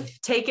booth,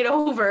 take it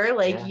over,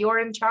 you're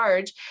in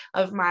charge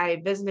of my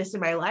business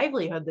and my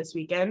livelihood this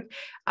weekend.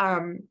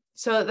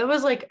 So that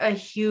was a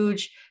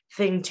huge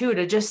thing too,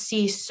 to just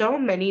see so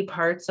many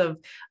parts of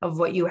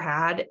what you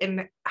had,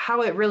 and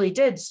how it really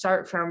did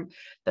start from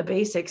the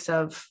basics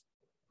of,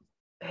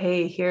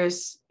 hey,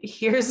 here's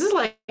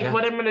what I'm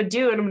going to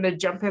do, and I'm going to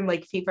jump in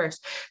feet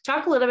first.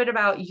 Talk a little bit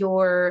about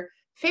your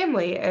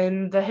family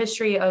and the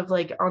history of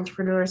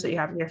entrepreneurs that you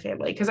have in your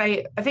family, because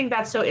I think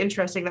that's so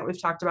interesting that we've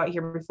talked about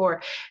here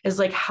before,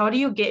 is how do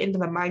you get into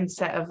the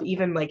mindset of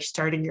even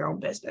starting your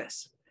own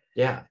business?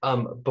 Yeah.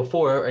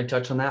 Before I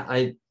touch on that,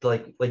 I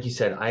like you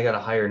said, I got to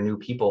hire new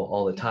people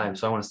all the time.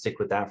 So I want to stick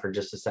with that for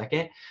just a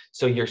second.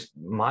 So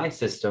my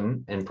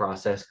system and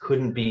process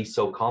couldn't be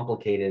so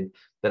complicated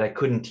that I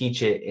couldn't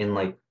teach it in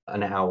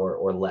an hour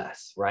or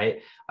less,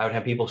 right? I would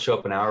have people show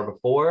up an hour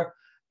before,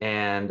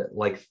 and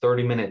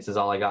 30 minutes is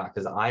all I got,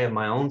 because I have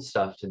my own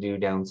stuff to do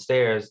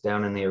downstairs,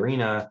 down in the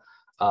arena.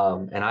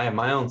 And I have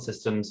my own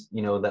systems,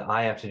 that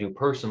I have to do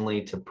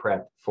personally to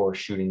prep for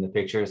shooting the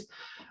pictures.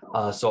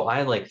 So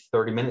I had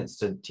 30 minutes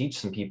to teach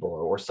some people,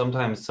 or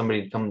sometimes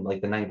somebody would come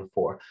the night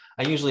before.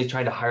 I usually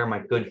try to hire my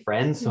good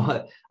friends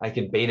so I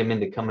could bait them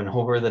into coming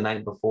over the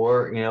night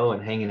before,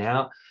 and hanging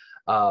out.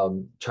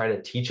 Try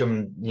to teach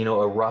them,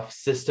 a rough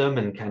system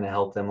and kind of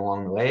help them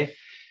along the way.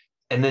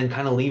 And then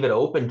kind of leave it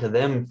open to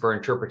them for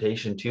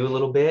interpretation too, a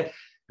little bit,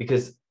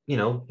 because,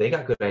 they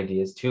got good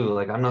ideas too.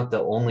 I'm not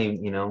the only,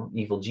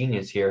 evil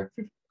genius here.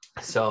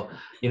 So,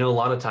 a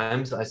lot of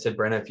times I said,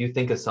 Brenna, if you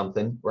think of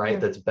something, right,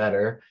 that's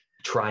better,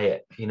 try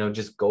it,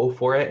 just go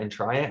for it and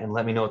try it and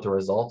let me know what the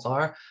results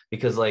are,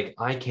 because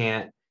I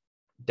can't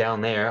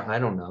down there, I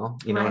don't know,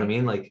 you know what I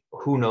mean?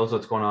 Who knows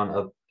what's going on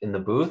up in the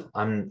booth?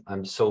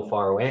 I'm so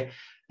far away.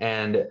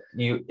 And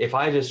if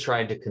I just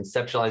tried to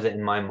conceptualize it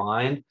in my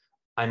mind,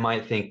 I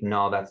might think,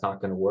 no, that's not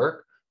going to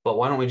work. But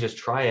why don't we just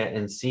try it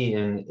and see?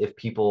 And if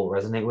people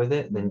resonate with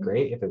it, then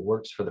great. If it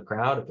works for the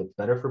crowd, if it's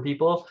better for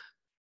people,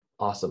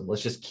 Awesome.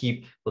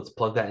 Let's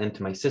plug that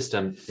into my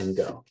system and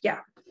go. Yeah.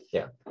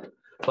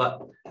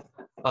 But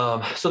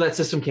so that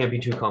system can't be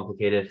too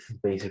complicated,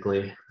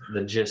 basically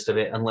the gist of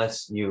it,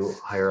 unless you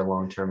hire a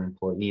long-term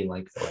employee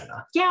like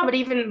Brenna. Yeah, but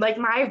even like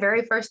my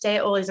very first day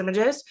at Olie's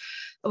Images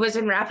was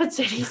in Rapid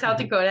City, South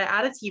Dakota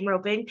at a team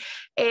roping.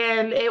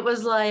 And it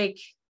was like,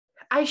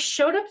 I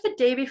showed up the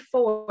day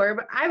before,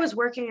 but I was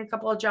working a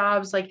couple of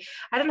jobs. Like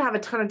I didn't have a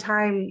ton of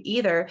time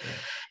either.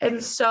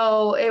 And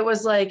so it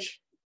was like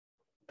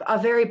a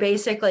very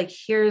basic, like,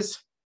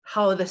 here's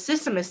how the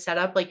system is set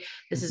up. Like,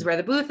 this is where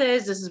the booth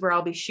is. This is where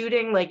I'll be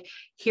shooting. Like,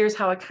 here's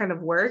how it kind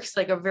of works.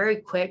 Like a very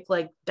quick,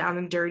 like down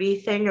and dirty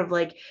thing of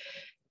like,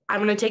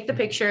 I'm going to take the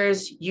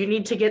pictures. You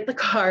need to get the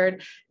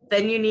card.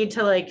 Then you need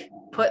to like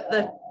put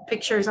the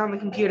pictures on the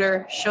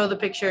computer, show the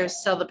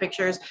pictures, sell the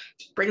pictures,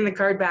 bring the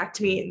card back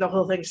to me. And the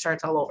whole thing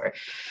starts all over.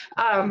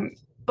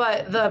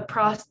 But the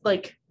process,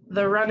 like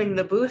the running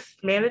the booth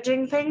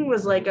managing thing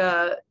was like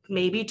a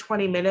maybe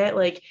 20-minute,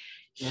 like,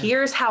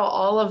 here's how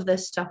all of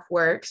this stuff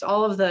works,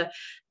 all of the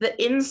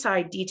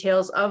inside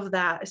details of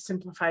that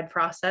simplified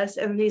process.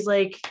 And he's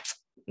like,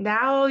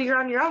 now you're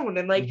on your own.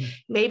 And like,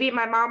 maybe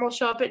my mom will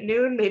show up at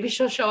noon, maybe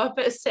she'll show up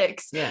at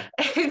 6. Yeah.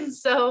 And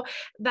so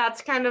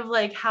that's kind of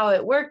like how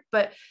it worked.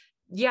 But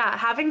yeah,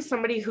 having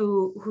somebody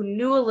who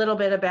knew a little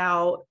bit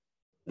about,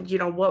 you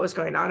know, what was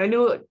going on. I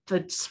knew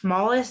the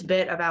smallest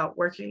bit about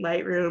working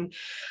Lightroom.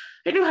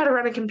 I knew how to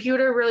run a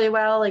computer really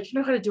well. Like, I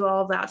knew how to do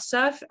all of that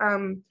stuff.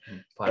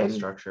 File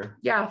structure.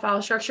 Yeah,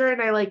 file structure.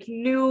 And I like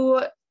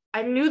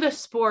I knew the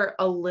sport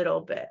a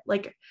little bit.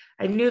 Like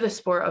I knew the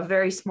sport a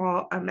very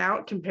small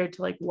amount compared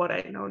to like what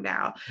I know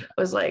now.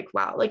 I was like,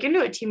 wow, like I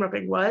knew what team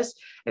roping was.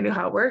 I knew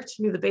how it worked,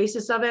 knew the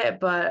basis of it,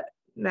 but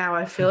now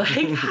I feel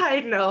like I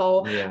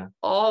know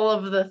all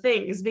of the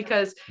things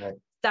because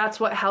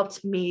that's what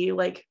helped me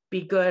like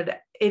be good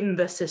in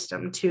the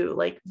system too,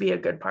 like be a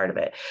good part of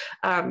it.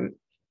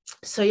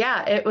 So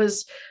yeah, it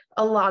was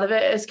a lot of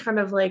it is kind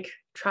of like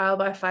trial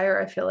by fire,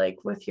 I feel like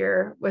with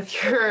your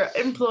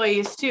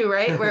employees too,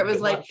 right? Where it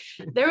was like,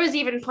 there was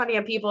even plenty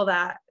of people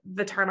that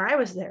the time I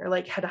was there,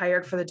 like had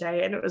hired for the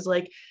day. And it was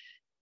like,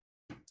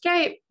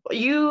 okay,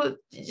 you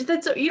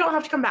don't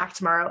have to come back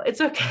tomorrow.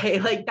 It's okay.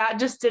 Like that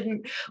just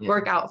didn't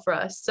work out for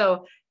us.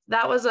 So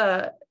that was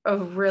a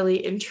really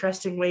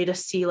interesting way to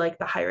see like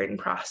the hiring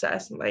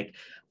process and like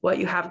what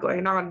you have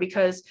going on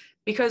because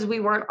we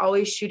weren't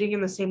always shooting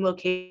in the same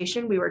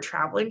location, we were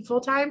traveling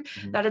full time,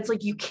 that it's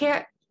like, you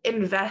can't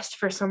invest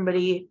for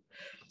somebody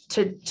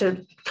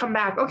to come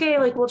back. Okay,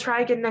 like we'll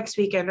try again next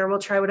weekend or we'll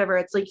try whatever.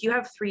 It's like, you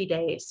have 3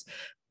 days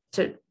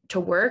to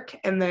work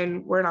and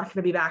then we're not going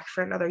to be back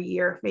for another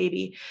year,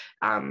 maybe.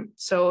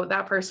 So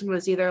that person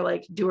was either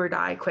like do or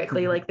die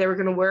quickly, like they were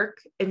going to work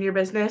in your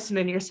business and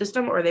in your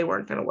system or they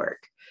weren't going to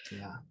work.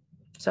 Yeah.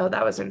 So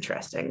that was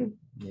interesting.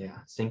 Yeah.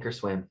 Sink or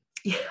swim.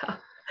 Yeah.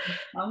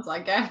 Sounds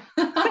like it.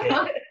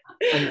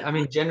 And I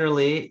mean,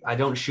 generally, I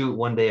don't shoot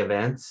one-day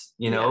events,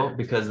 you know,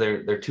 because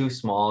they're too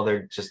small.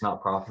 They're just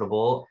not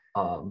profitable.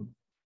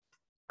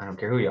 I don't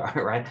care who you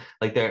are, right?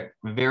 Like there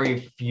very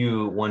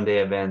few one-day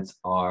events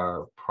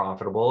are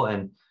profitable.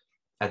 And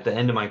at the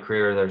end of my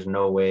career, there's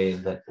no way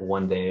that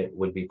one day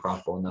would be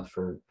profitable enough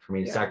for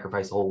me to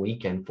sacrifice a whole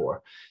weekend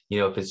for, you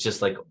know, if it's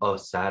just like a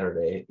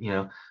Saturday, you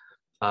know.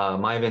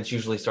 My events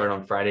usually start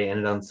on Friday,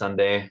 ended on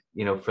Sunday,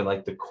 you know, for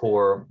like the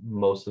core,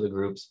 most of the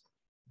groups.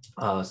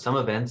 Some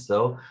events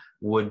though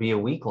would be a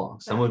week long,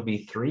 some would be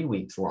 3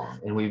 weeks long,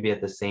 and we'd be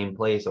at the same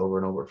place over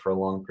and over for a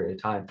long period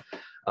of time.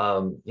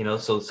 You know,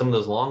 so some of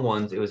those long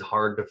ones, it was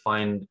hard to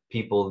find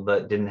people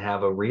that didn't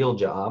have a real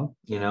job,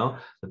 you know,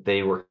 that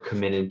they were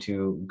committed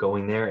to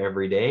going there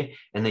every day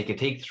and they could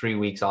take 3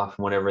 weeks off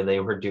from whatever they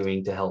were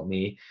doing to help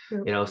me,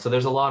 you know. So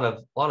there's a lot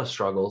of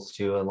struggles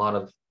too, a lot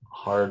of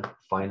hard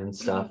finding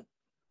stuff.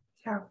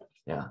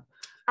 Yeah.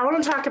 I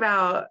want to talk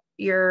about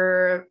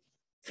your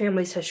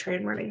family's history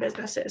in running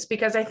businesses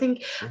because I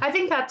think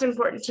that's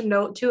important to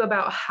note too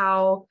about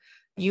how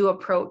you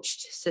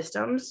approached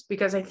systems,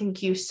 because I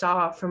think you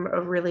saw from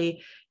a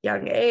really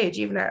young age,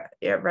 even at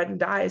Red and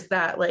Dyes,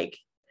 that like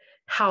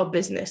how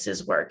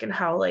businesses work and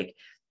how like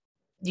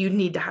you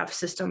need to have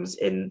systems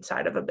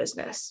inside of a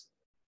business.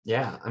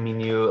 Yeah. I mean,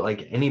 you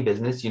like any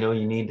business, you know,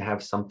 you need to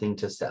have something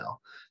to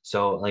sell.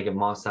 So like at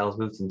Moss Saddles,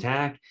 Boots and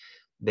Tack,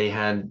 they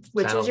had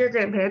is your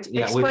grandparents?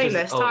 Explain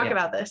this. Talk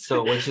about this.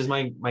 So which is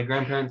my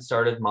grandparents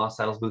started Moss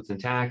Saddles, Boots and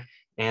Tack,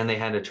 and they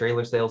had a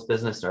trailer sales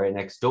business right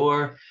next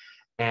door.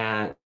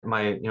 And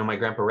my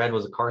grandpa Red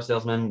was a car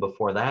salesman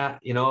before that,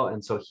 you know,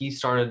 and so he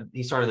started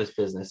this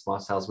business,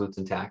 Moss Saddles, Boots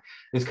and Tack.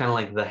 It was kind of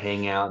like the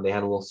hangout. They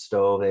had a little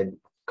stove, they had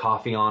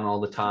coffee on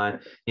all the time,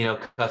 you know,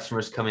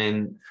 customers come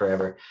in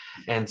forever.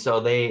 And so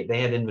they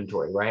had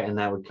inventory, right? And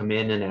that would come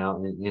in and out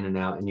and in and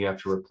out, and you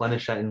have to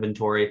replenish that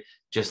inventory,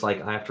 just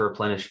like I have to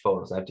replenish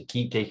photos. I have to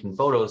keep taking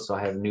photos so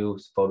I have new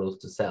photos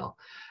to sell.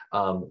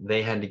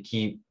 They had to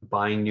keep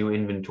buying new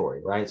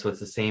inventory, right? So it's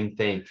the same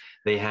thing.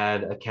 They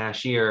had a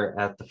cashier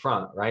at the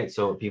front, right?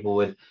 So people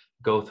would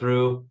go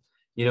through,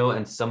 you know,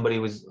 and somebody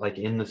was like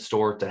in the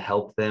store to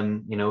help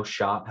them, you know,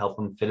 shop, help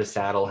them fit a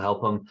saddle,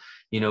 help them,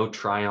 you know,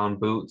 try on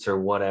boots or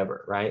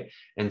whatever, right?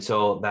 And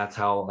so that's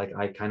how, like,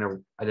 I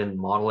didn't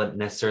model it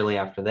necessarily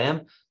after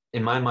them.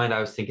 In my mind, I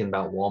was thinking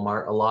about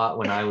Walmart a lot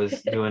when I was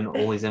doing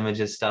Olie's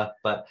Images stuff,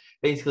 but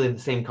basically the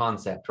same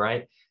concept,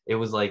 right? It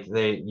was like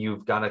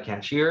you've got a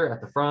cashier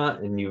at the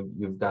front and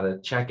you've got a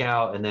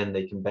checkout, and then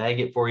they can bag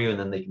it for you, and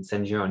then they can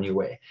send you on your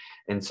way.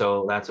 And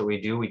so that's what we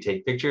do. We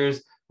take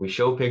pictures, we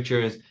show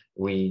pictures,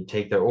 we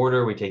take their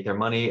order, we take their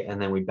money, and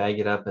then we bag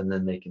it up, and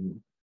then they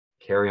can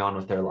carry on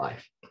with their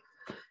life.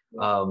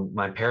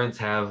 My parents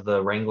have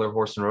the Wrangler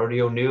Horse and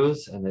Rodeo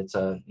News, and it's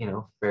a, you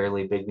know,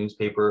 fairly big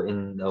newspaper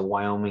in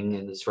Wyoming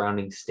and the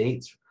surrounding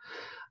states.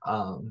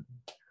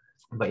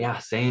 But yeah,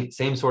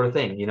 same sort of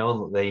thing. You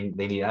know, they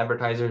need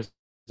advertisers,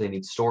 they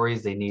need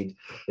stories, they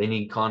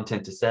need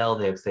content to sell.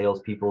 They have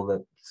salespeople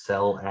that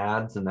sell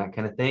ads and that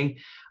kind of thing.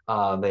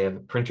 They have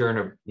a printer and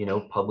a, you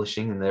know,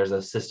 publishing, and there's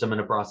a system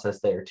and a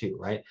process there too,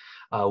 right?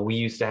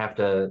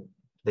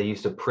 They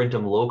used to print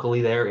them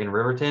locally there in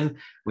Riverton.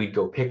 We'd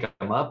go pick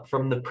them up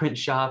from the print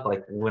shop,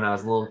 like when I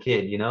was a little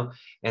kid, you know,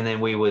 and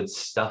then we would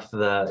stuff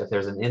if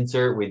there's an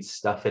insert, we'd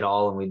stuff it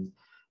all, and we'd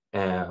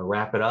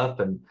wrap it up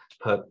and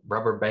put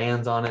rubber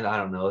bands on it. I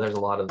don't know. There's a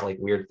lot of like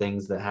weird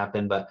things that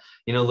happen, but,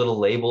 you know, little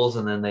labels,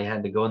 and then they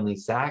had to go in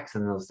these sacks,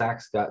 and those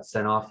sacks got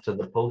sent off to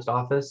the post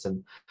office.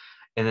 And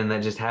then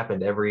that just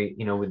happened every,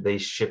 you know, they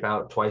ship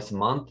out twice a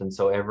month. And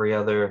so every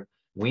other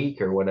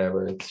week or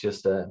whatever, it's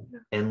just a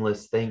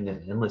endless thing,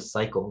 an endless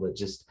cycle that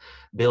just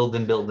builds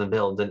and builds and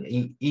builds. And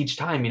each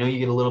time, you know, you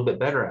get a little bit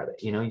better at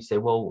it. You know, you say,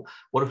 well,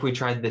 what if we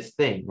tried this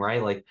thing,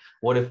 right? Like,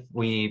 what if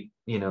we,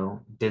 you know,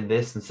 did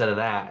this instead of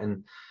that?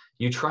 And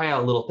you try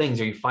out little things,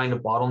 or you find a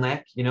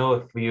bottleneck. You know,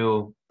 if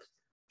you,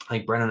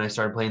 like Brenna and I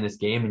started playing this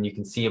game, and you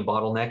can see a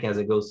bottleneck as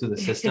it goes through the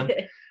system.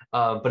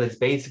 But it's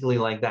basically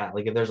like that.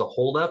 Like if there's a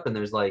holdup and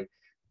there's like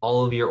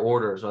all of your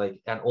orders, like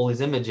at Olie's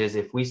Images,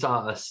 if we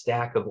saw a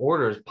stack of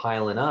orders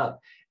piling up,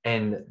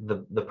 and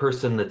the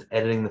person that's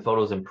editing the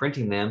photos and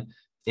printing them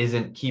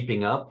isn't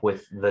keeping up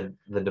with the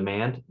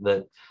demand,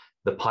 that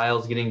the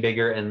pile's getting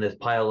bigger and this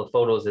pile of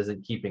photos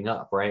isn't keeping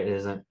up, right? It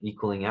isn't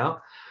equaling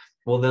out.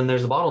 Well, then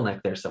there's a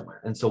bottleneck there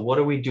somewhere. And so what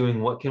are we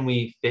doing? What can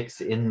we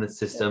fix in the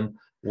system?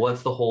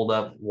 What's the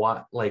holdup?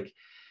 What, like,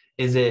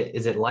 is it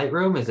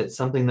Lightroom? Is it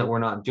something that we're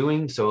not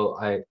doing? So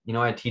I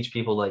teach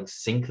people like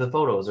sync the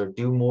photos or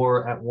do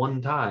more at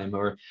one time.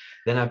 Or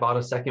then I bought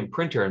a second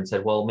printer and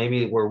said, well,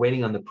 maybe we're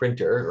waiting on the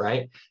printer,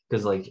 right?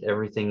 Because like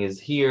everything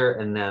is here,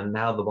 and then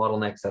now the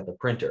bottleneck's at the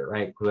printer,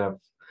 right?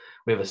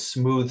 We have a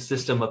smooth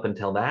system up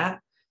until that.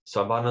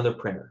 So I bought another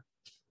printer.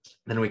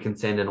 Then we can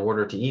send an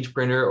order to each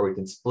printer, or we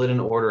can split an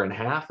order in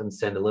half and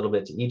send a little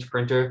bit to each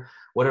printer,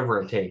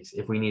 whatever it takes.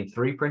 If we need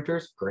 3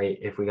 printers, great.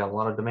 If we got a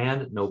lot of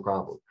demand, no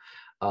problem.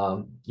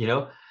 You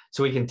know,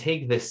 so we can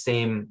take the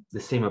same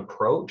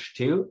approach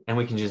too, and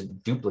we can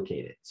just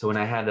duplicate it. So when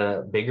I had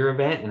a bigger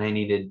event and I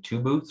needed 2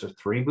 booths or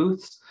 3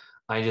 booths,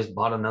 I just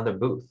bought another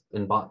booth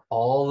and bought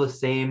all the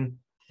same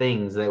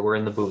things that were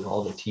in the booth,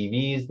 all the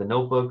TVs, the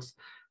notebooks,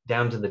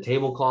 down to the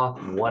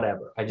tablecloth,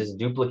 whatever. I just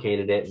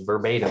duplicated it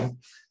verbatim,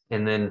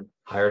 and then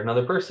hired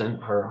another person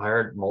or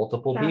hired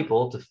multiple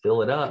people to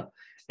fill it up.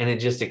 And it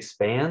just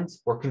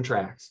expands or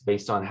contracts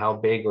based on how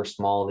big or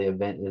small the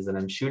event is that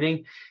I'm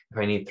shooting. If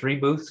I need 3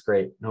 booths,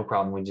 great, no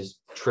problem. We just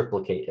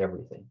triplicate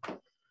everything.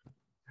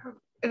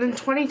 And in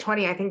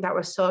 2020, I think that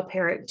was so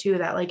apparent too,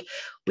 that like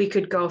we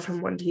could go from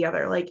one to the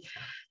other. Like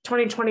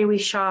 2020, we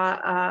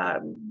shot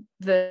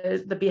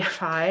the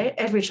BFI,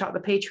 and we shot the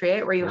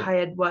Patriot, where you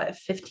hired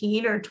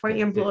 15 or 20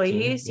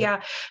 employees. 15,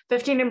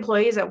 15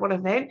 employees at one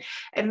event.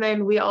 And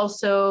then we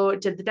also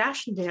did the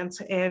Dash and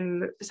Dance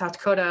in South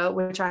Dakota,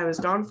 which I was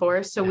gone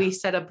for. So we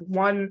set up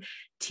one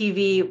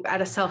TV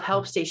at a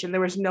self-help station.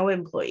 There was no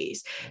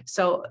employees.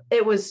 So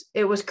it was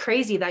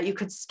crazy that you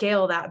could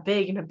scale that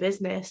big in a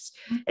business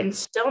and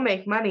still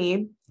make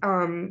money,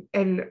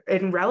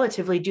 and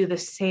relatively do the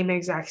same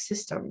exact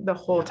system the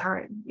whole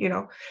time. You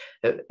know,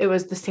 it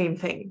was the same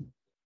thing.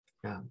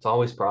 Yeah, it's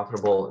always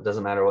profitable. It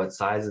doesn't matter what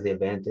size of the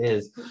event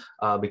is,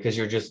 because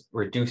you're just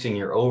reducing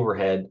your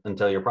overhead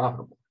until you're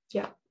profitable.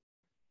 Yeah.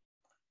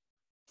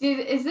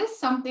 Is this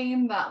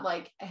something that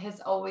like has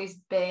always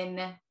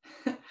been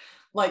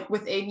like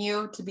within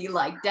you, to be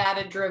like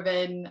data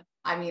driven?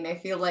 I mean, I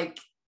feel like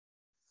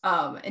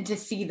and to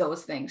see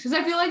those things, because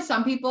I feel like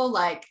some people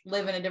like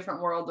live in a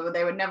different world where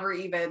they would never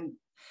even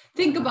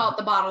think about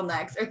the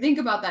bottlenecks or think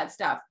about that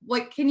stuff.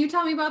 Like, can you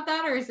tell me about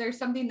that? Or is there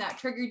something that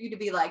triggered you to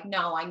be like,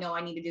 no, I know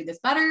I need to do this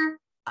better?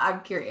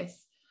 I'm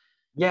curious.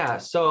 Yeah.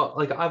 So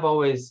like, I've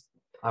always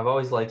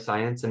liked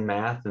science and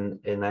math and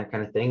that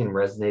kind of thing, and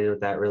resonated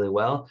with that really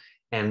well,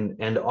 and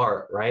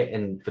art, right?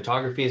 And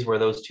photography is where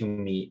those two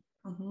meet.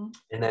 Mm-hmm.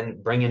 And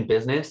then bring in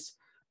business,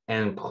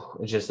 and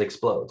it just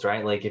explodes,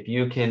 right? Like if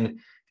you can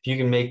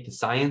make the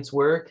science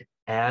work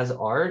as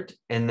art,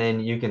 and then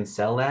you can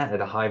sell that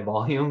at a high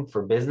volume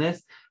for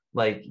business,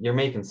 like you're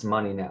making some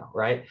money now,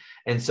 right?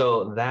 And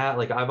so that,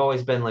 like, I've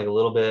always been like a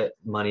little bit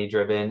money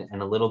driven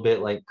and a little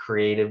bit like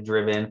creative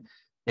driven.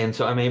 And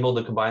so I'm able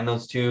to combine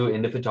those two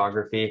into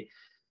photography.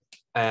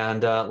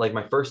 And like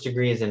my first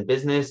degree is in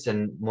business,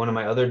 and one of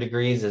my other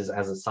degrees is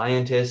as a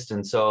scientist.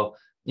 And so,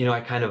 you know,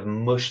 I kind of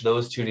mush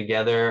those two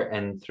together,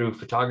 and through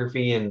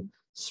photography, and,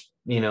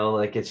 you know,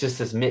 like it's just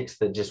this mix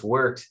that just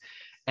works.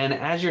 And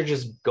as you're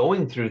just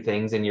going through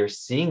things and you're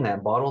seeing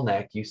that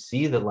bottleneck, you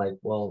see that like,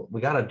 well,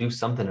 we got to do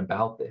something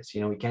about this.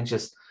 You know, I can't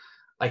just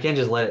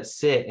let it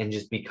sit and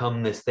just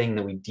become this thing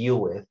that we deal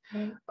with.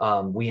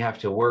 We have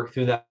to work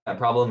through that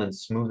problem and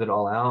smooth it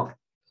all out.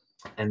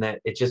 And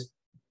that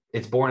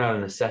it's born out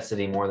of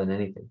necessity more than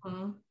anything.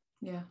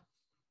 Yeah.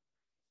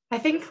 I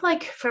think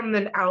like from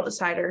an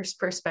outsider's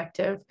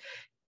perspective,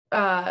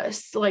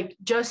 like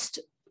just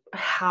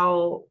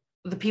how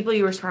the people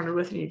you were surrounded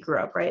with when you grew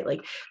up, right?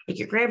 Like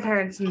your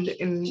grandparents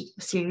and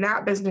seeing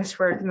that business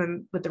work, and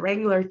then with the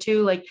Wrangler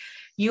too, like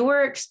you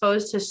were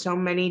exposed to so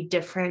many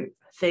different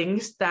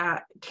things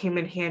that came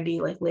in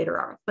handy like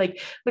later on.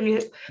 Like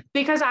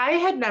because I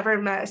had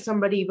never met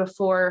somebody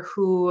before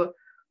who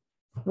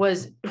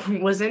was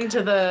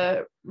into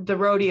the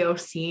rodeo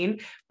scene,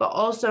 but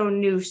also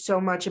knew so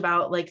much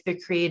about like the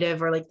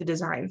creative or like the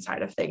design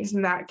side of things.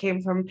 And that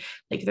came from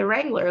like the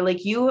Wrangler.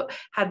 Like you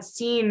had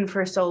seen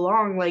for so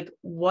long, like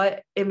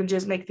what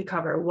images make the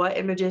cover, what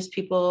images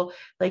people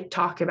like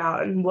talk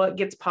about, and what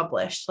gets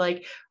published.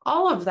 Like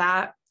all of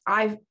that,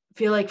 I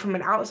feel like from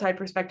an outside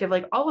perspective,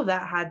 like all of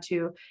that had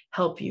to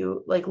help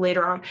you like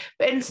later on.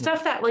 But and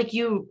stuff that like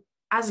you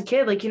as a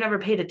kid, like you never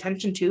paid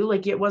attention to,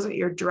 like it wasn't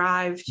your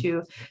drive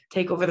to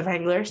take over the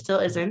Wrangler, still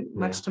isn't,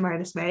 much to my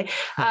dismay.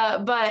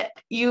 But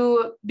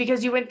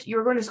because you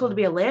were going to school to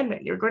be a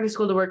landman, you were going to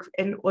school to work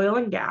in oil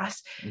and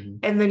gas.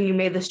 And then you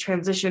made this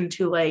transition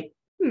to like,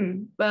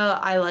 well,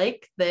 I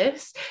like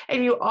this.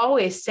 And you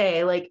always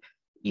say like,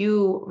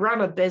 you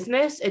run a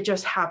business, it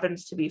just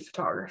happens to be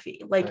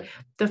photography. Like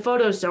the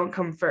photos don't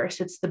come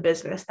first, it's the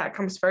business that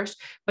comes first,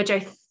 which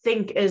I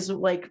think is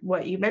like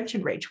what you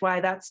mentioned, Rach, why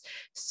that's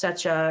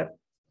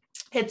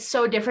it's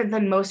so different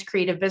than most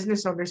creative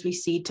business owners we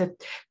see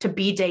to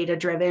be data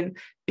driven,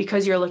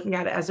 because you're looking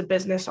at it as a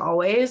business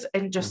always,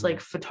 and just like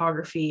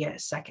photography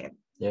as second.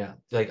 Yeah.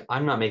 Like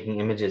I'm not making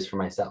images for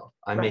myself.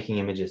 I'm making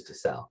images to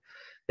sell.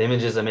 The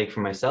images I make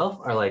for myself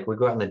are like, we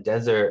go out in the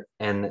desert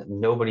and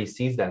nobody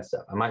sees that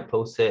stuff. I might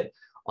post it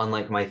on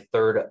like my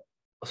third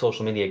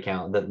social media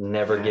account that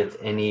never gets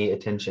any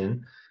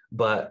attention.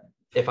 But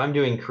if I'm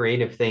doing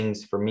creative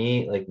things for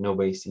me, like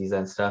nobody sees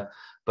that stuff.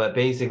 But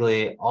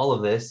basically all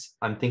of this,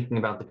 I'm thinking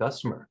about the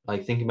customer,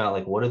 like thinking about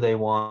like, what do they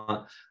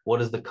want? What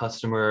does the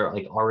customer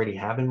like already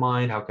have in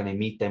mind? How can I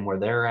meet them where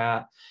they're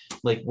at?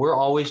 Like we're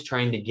always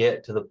trying to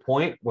get to the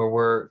point where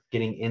we're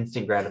getting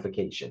instant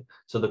gratification.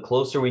 So the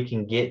closer we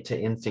can get to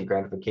instant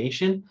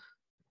gratification,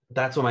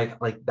 that's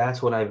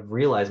what I've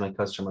realized my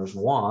customers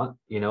want,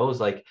 you know, is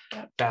like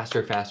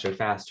faster, faster,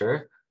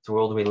 faster. It's the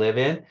world we live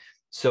in.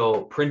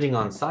 So printing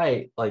on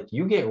site, like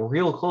you get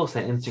real close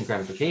to instant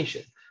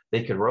gratification.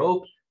 They could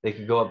rope, they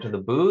could go up to the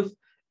booth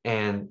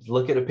and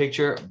look at a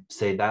picture,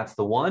 say that's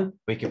the one.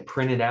 We could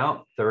print it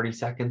out 30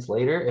 seconds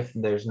later if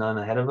there's none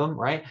ahead of them,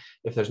 right?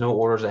 If there's no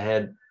orders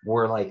ahead,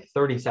 we're like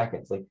 30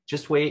 seconds, like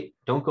just wait,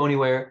 don't go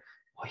anywhere.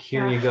 Well,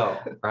 here you go,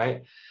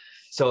 right?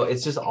 So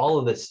it's just all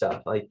of this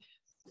stuff, like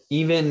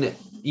even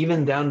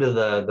down to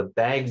the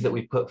bags that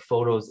we put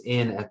photos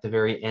in at the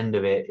very end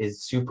of it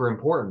is super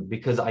important,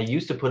 because I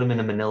used to put them in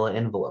a manila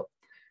envelope.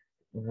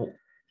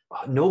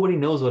 Nobody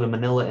knows what a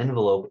manila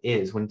envelope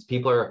is. When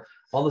people are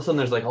all of a sudden,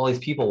 there's like all these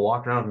people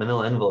walking around with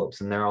manila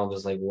envelopes and they're all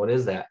just like, what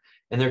is that?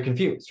 And they're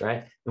confused,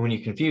 right? And when you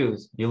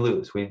confuse, you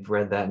lose. We've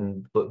read that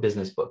in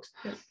business books.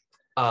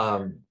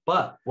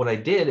 But what I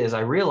did is I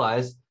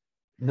realized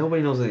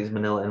nobody knows what these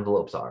manila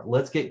envelopes are.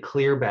 Let's get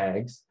clear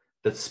bags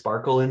that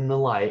sparkle in the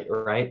light,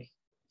 right?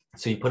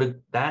 So you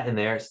put that in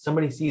there,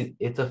 somebody sees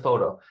it's a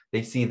photo.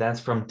 They see that's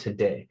from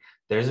today.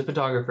 There's a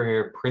photographer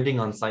here printing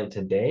on site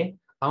today.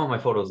 I want my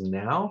photos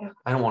now.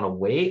 I don't want to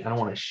wait. I don't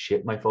want to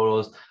ship my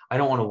photos. I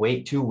don't want to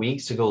wait 2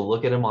 weeks to go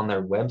look at them on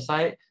their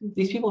website.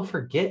 These people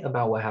forget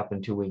about what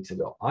happened 2 weeks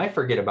ago. I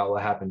forget about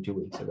what happened 2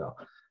 weeks ago.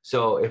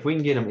 So if we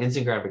can get them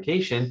instant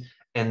gratification,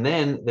 and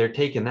then they're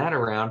taking that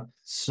around,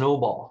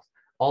 snowball.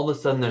 All of a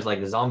sudden there's like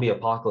a zombie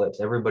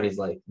apocalypse. Everybody's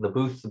like, the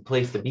booth's the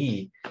place to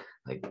be.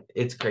 Like,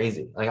 it's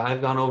crazy. Like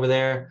I've gone over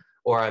there,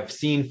 or I've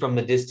seen from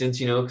the distance,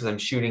 you know, because I'm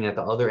shooting at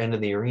the other end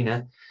of the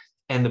arena.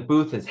 And the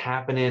booth is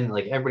happening,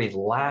 like everybody's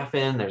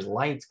laughing, there's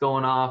lights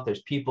going off,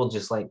 there's people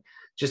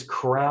just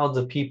crowds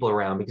of people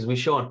around, because we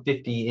show on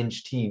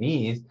 50-inch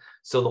TVs.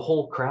 So the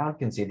whole crowd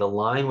can see the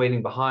line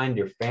waiting behind,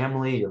 your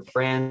family, your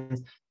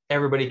friends,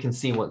 everybody can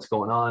see what's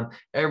going on.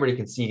 Everybody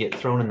can see you get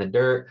thrown in the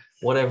dirt,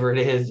 whatever it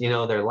is, you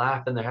know, they're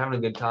laughing, they're having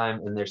a good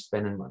time, and they're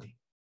spending money.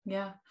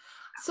 Yeah.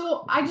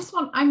 So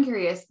I'm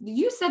curious,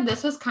 you said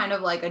this was kind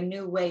of like a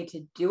new way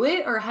to do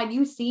it, or had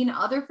you seen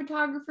other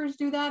photographers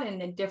do that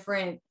in a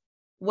different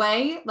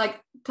way?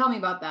 Like, tell me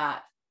about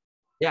that.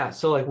 Yeah.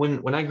 So like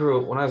when I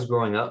was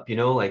growing up, you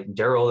know, like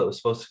Daryl that was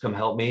supposed to come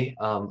help me.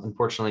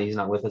 Unfortunately, he's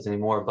not with us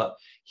anymore, but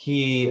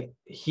he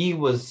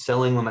was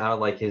selling them out of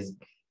like his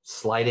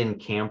slide-in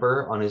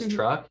camper on his Mhm.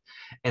 truck,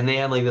 and they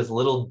had like this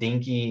little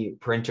dinky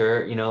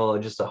printer, you know,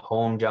 just a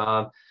home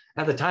job.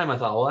 At the time I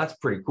thought, well, that's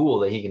pretty cool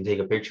that he can take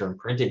a picture and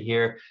print it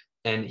here.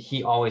 And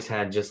he always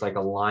had just like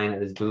a line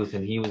at his booth,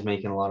 and he was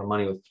making a lot of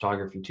money with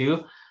photography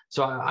too.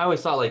 So I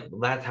always thought like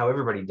that's how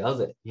everybody does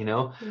it, you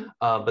know.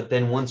 But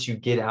then once you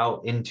get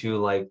out into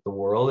like the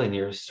world and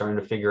you're starting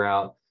to figure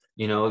out,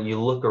 you know, you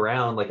look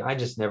around, like I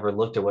just never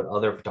looked at what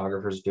other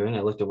photographers are doing.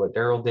 I looked at what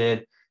Daryl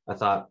did. I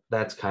thought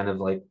that's kind of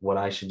like what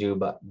I should do,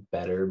 but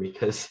better,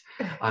 because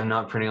I'm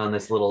not printing on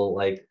this little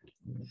like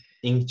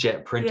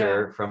inkjet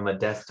printer from a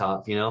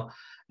desktop, you know.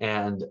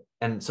 And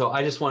so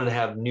I just wanted to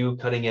have new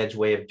cutting edge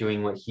way of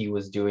doing what he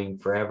was doing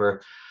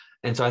forever.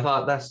 And so I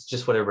thought that's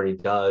just what everybody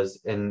does.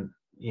 And,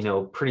 you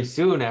know, pretty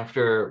soon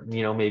after,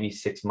 you know, maybe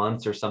 6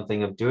 months or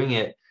something of doing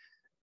it,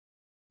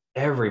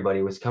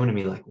 everybody was coming to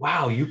me like,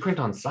 wow, you print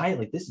on site?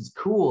 Like, this is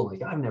cool.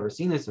 Like, I've never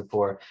seen this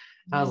before.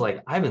 I was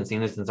like, I've been seeing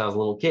this since I was a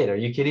little kid. Are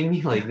you kidding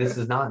me? Like, this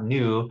is not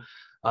new.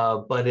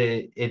 But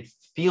it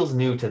feels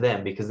new to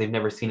them because they've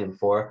never seen it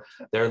before.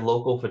 Their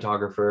local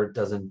photographer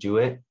doesn't do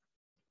it.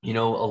 You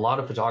know, a lot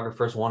of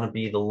photographers want to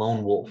be the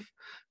lone wolf.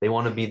 They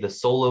want to be the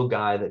solo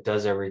guy that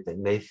does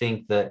everything. They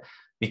think that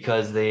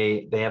because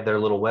they have their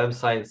little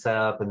website set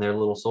up and their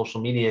little social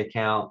media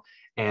account,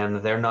 and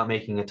they're not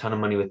making a ton of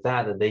money with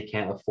that they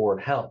can't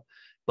afford help.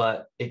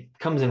 But it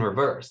comes in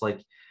reverse.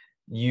 Like,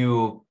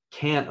 you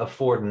can't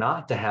afford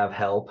not to have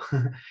help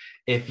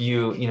if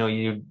you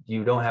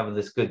don't have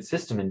this good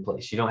system in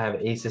place. You don't have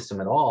a system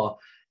at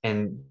all,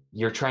 and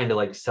you're trying to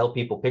like sell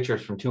people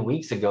pictures from 2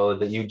 weeks ago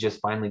that you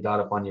just finally got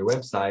up on your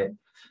website,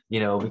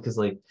 you know, because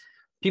like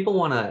people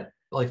want to,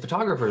 like,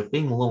 photographers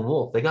being a lone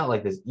wolf, they got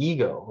like this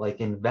ego like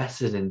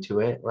invested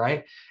into it,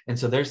 right? And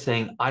so they're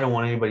saying, I don't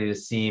want anybody to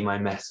see my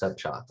messed up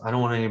shots. I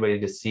don't want anybody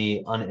to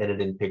see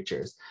unedited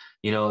pictures.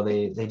 You know,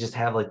 they just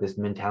have like this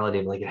mentality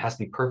of like, it has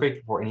to be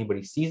perfect before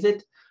anybody sees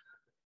it.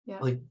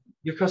 Like,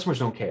 your customers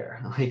don't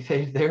care.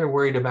 Like, they're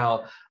worried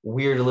about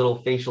weird little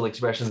facial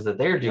expressions that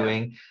they're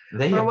doing.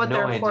 They or have what no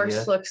their idea.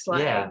 horse looks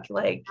like. Yeah.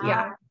 Like,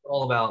 It's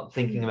all about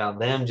thinking about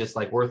them, just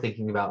like we're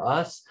thinking about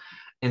us.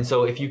 And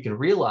so if you can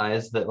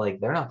realize that like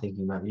they're not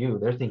thinking about you,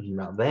 they're thinking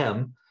about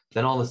them,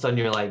 then all of a sudden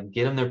you're like,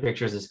 get them their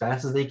pictures as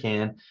fast as they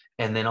can,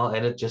 and then I'll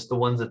edit just the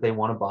ones that they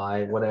want to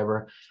buy,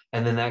 whatever.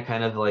 And then that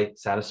kind of like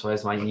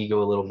satisfies my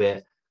ego a little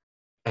bit.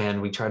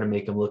 And we try to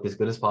make them look as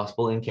good as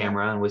possible in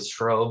camera, and with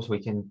strobes we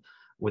can,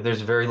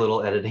 there's very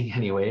little editing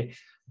anyway,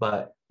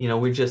 but you know,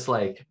 we just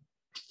like,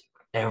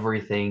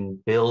 everything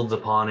builds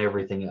upon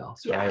everything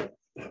else, right?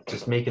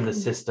 Just making the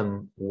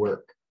system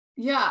work.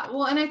 Yeah,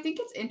 well, and I think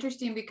it's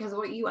interesting because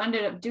what you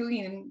ended up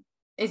doing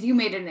is you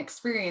made an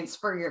experience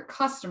for your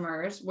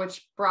customers,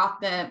 which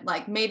brought them,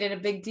 like, made it a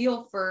big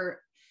deal for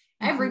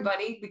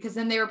everybody, because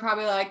then they were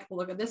probably like,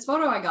 look at this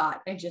photo I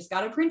got. I just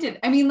got it printed.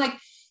 I mean, like,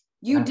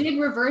 you did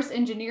reverse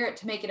engineer it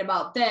to make it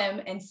about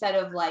them instead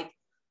of like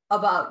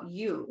about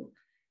you.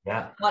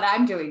 What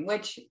I'm doing,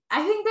 which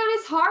I think that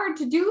is hard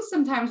to do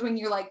sometimes when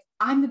you're like,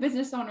 I'm the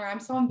business owner, I'm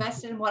so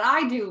invested in what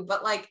I do,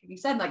 but like you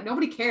said, like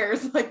nobody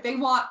cares. Like, they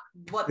want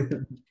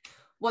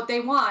what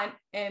they want,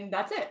 and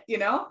that's it, you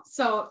know?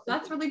 So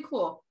that's really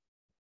cool.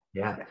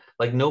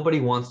 Like, nobody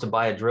wants to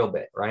buy a drill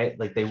bit, right?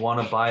 Like, they want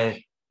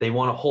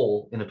a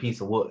hole in a piece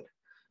of wood,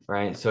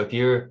 right? So if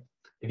you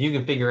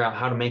can figure out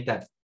how to make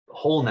that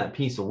hole in that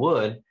piece of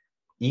wood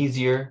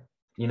easier,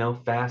 you know,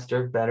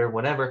 faster, better,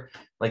 whatever,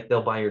 like,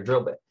 they'll buy your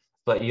drill bit.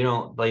 But you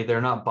don't, like, they're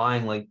not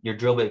buying like your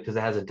drill bit because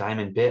it has a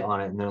diamond bit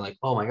on it and they're like,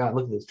 oh my God,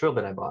 look at this drill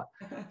bit I bought.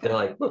 They're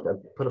like, look, I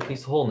put a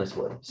piece of hole in this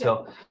wood.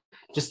 So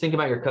just think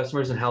about your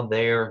customers and how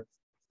they're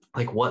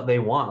like, what they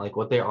want, like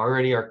what they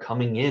already are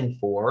coming in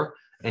for,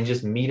 and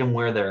just meet them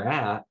where they're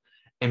at.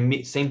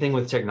 And same thing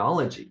with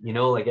technology, you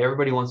know, like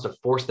everybody wants to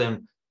force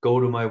them, go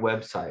to my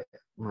website.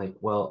 I'm like,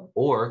 well,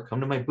 or come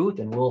to my booth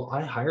and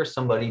I hire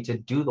somebody to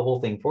do the whole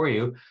thing for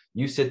you.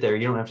 You sit there,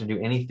 you don't have to do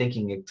any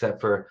thinking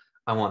except for,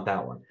 I want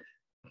that one.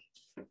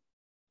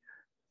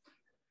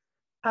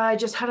 I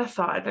just had a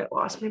thought and it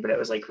lost me, but it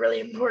was like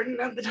really important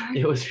at the time.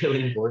 It was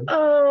really important.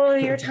 Oh,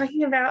 you're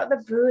talking about the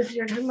booth,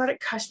 you're talking about it,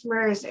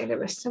 customers, and it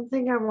was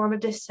something I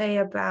wanted to say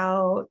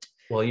about.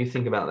 Well, you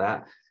think about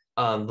that.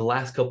 The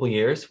last couple of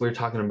years, we were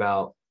talking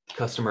about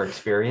customer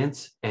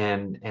experience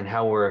and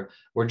how we're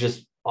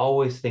just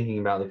always thinking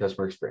about the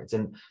customer experience.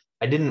 And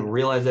I didn't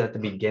realize that at the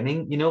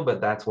beginning, you know,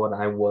 but that's what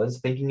I was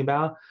thinking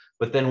about.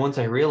 But then once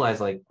I realized,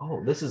 like,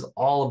 oh, this is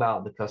all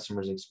about the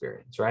customer's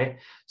experience, right?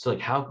 So like,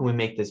 how can we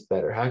make this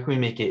better? How can we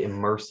make it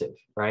immersive,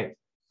 right?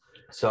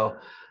 So,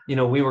 you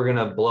know, we were going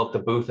to blow up the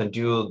booth and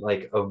do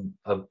like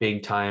a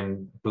big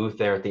time booth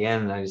there at the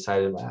end. And I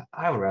decided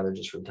I would rather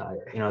just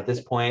retire. You know, at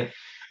this point,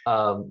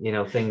 you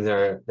know, things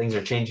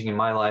are changing in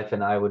my life,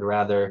 and I would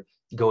rather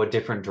go a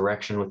different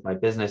direction with my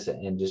business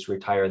and just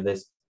retire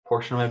this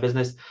portion of my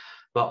business.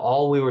 But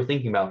all we were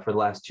thinking about for the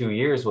last 2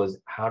 years was,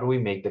 how do we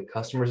make the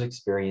customer's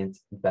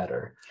experience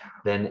better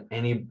than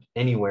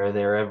anywhere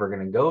they're ever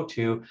going to go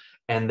to?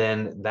 And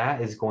then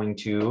that is going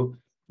to,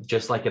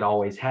 just like it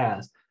always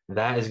has,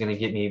 that is going to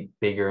get me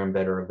bigger and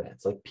better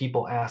events. Like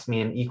people ask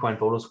me in equine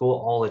photo school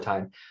all the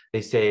time,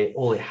 they say,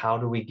 Olie, how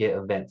do we get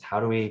events? How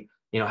do we,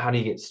 how do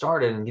you get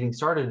started? And getting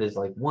started is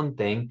like one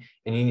thing,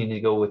 and you need to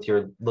go with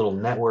your little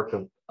network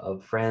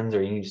of friends,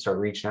 or you need to start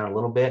reaching out a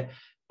little bit.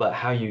 But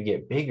how you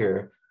get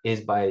bigger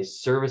is by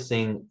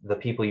servicing the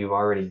people you've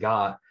already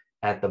got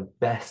at the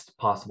best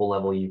possible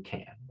level you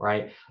can,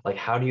 right? Like,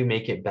 how do you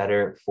make it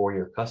better for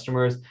your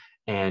customers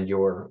and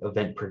your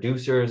event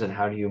producers? And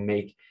how do you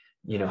make,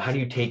 how do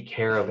you take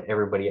care of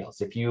everybody else?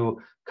 If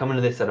you come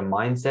into this at a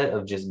mindset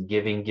of just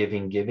giving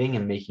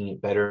and making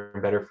it better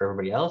and better for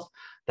everybody else,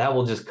 that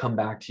will just come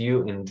back to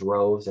you in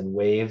droves and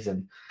waves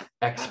and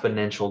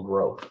exponential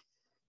growth.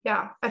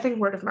 Yeah, I think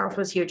word of mouth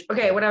was huge.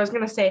 Okay, what I was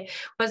going to say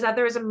was that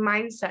there was a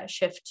mindset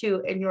shift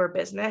too in your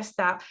business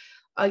that,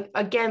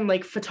 again,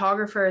 like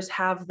photographers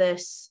have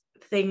this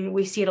thing,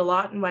 we see it a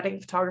lot in wedding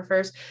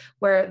photographers,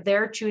 where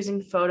they're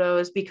choosing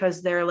photos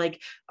because they're like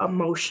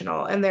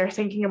emotional and they're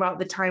thinking about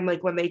the time,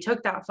 like when they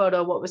took that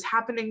photo, what was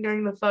happening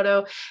during the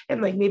photo,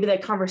 and like maybe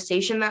that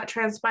conversation that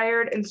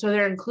transpired. And so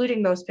they're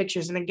including those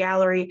pictures in a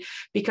gallery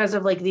because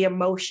of like the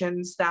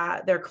emotions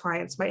that their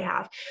clients might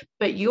have.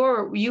 But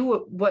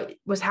what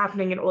was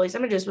happening in Olie's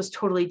images was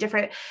totally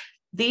different.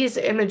 These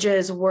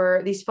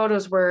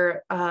photos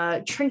were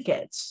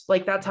trinkets.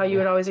 Like that's how you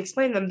would always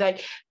explain them,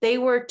 that they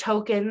were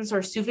tokens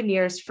or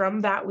souvenirs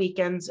from that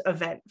weekend's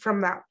event,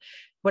 from that,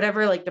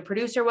 whatever like the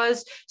producer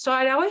was. So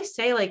I'd always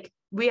say like,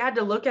 we had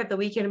to look at the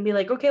weekend and be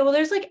like, okay, well,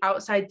 there's like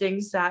outside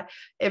things that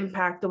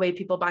impact the way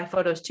people buy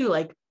photos too.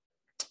 Like,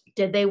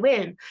 did they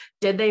win?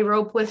 Did they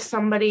rope with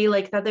somebody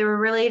like that they were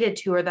related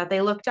to or that they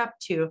looked up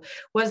to?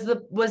 Was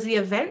the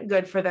event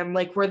good for them?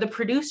 Like, were the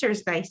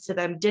producers nice to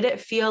them? Did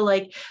it feel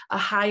like a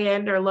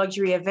high-end or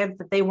luxury event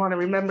that they want to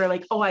remember,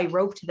 like, oh, I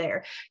roped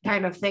there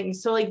kind of thing?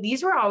 So like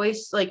these were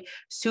always like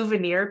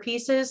souvenir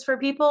pieces for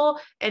people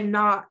and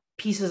not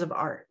pieces of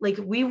art. Like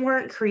we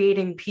weren't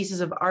creating pieces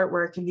of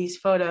artwork in these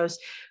photos,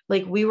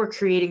 like we were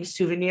creating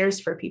souvenirs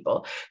for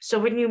people. So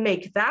when you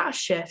make that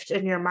shift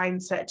in your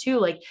mindset too,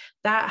 like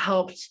that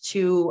helped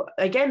to,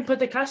 again, put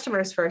the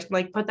customers first,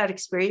 like put that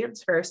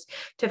experience first,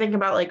 to think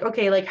about like,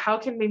 okay, like how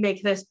can we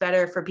make this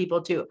better for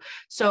people too?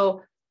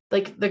 So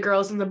like the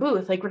girls in the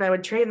booth, like when I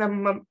would train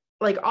them,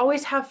 like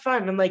always have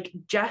fun and like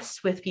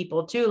jest with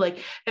people too. Like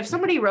if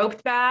somebody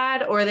roped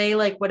bad or they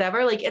like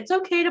whatever, like it's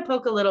okay to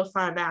poke a little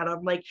fun at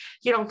them, like,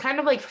 kind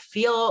of like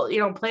feel,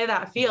 play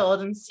that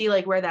field and see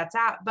like where that's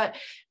at, but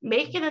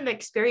make it an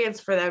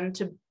experience for them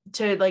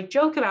to like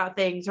joke about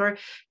things or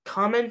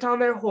comment on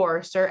their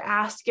horse or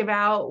ask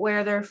about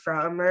where they're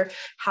from or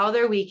how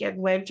their weekend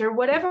went or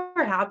whatever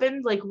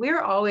happened. Like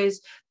we're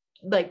always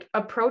like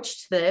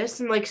approached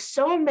this, and like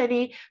so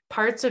many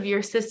parts of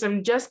your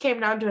system just came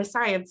down to a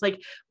science.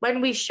 Like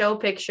when we show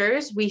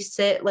pictures, we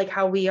sit like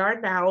how we are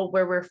now,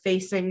 where we're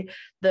facing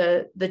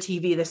the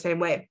TV the same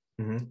way.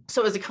 Mm-hmm. So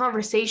it was a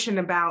conversation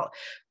about,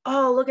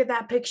 oh, look at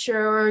that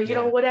picture, or you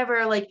know,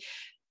 whatever, like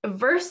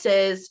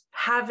versus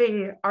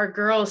having our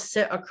girls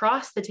sit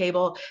across the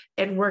table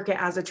and work it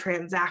as a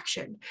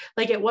transaction.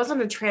 Like it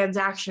wasn't a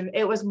transaction,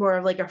 it was more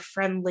of like a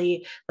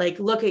friendly, like,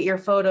 look at your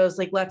photos,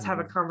 like let's have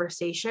a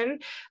conversation,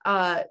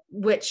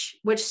 which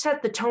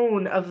set the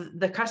tone of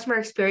the customer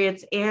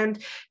experience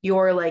and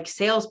your like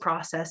sales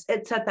process.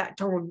 It set that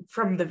tone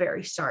from the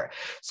very start.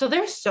 So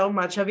there's so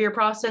much of your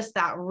process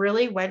that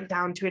really went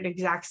down to an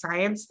exact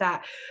science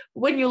that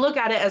when you look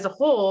at it as a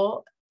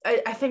whole,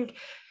 I think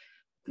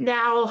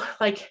now,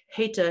 like,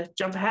 hate to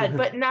jump ahead,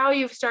 but now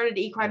you've started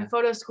Equine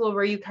Photo School,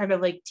 where you kind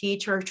of like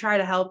teach or try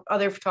to help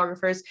other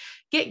photographers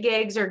get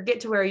gigs or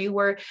get to where you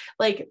were.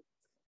 Like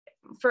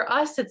for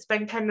us, it's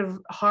been kind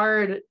of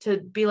hard to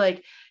be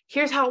like,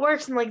 here's how it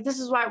works, and like this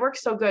is why it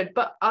works so good.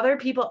 But other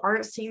people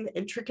aren't seeing the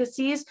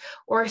intricacies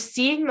or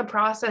seeing the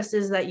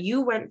processes that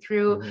you went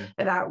through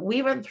and that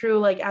we went through,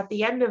 like at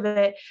the end of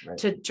it,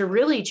 to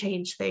really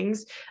change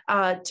things,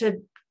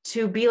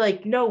 to be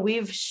like, no,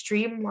 we've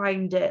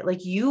streamlined it.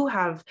 Like you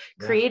have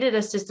created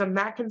a system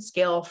that can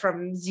scale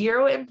from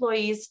 0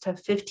 employees to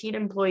 15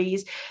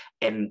 employees,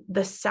 and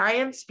the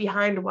science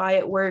behind why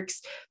it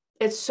works.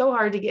 It's so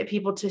hard to get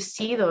people to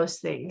see those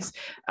things,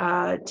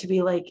 to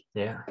be like,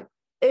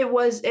 it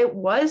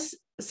was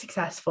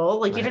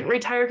successful. Like you didn't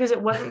retire because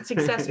it wasn't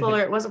successful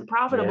or it wasn't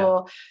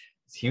profitable.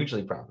 It's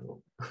hugely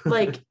profitable.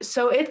 Like,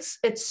 so it's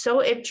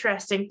so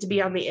interesting to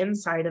be on the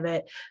inside of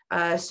it.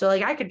 So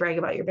like I could brag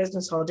about your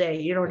business all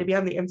day, to be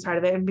on the inside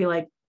of it and be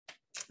like,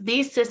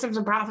 these systems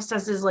and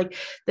processes, like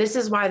this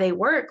is why they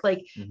work,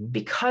 like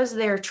because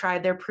they're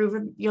tried, they're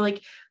proven. You're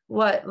like,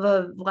 what,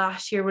 the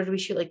last year, what did we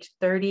shoot, like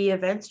 30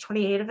 events,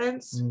 28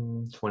 events,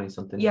 20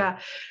 something. Yeah.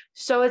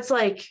 So it's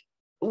like,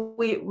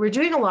 we're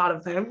doing a lot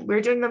of them.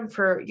 We're doing them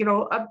for,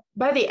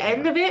 by the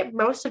end of it,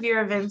 most of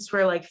your events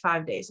were like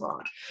 5 days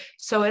long.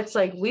 So it's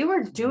like, we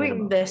were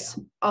doing this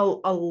a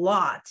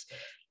lot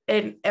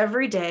and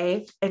every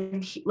day.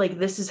 And like,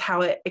 this is how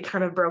it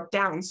kind of broke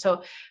down.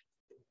 So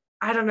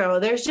I don't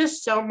know, there's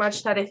just so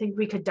much that I think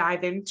we could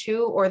dive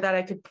into, or that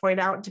I could point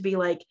out to be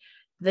like,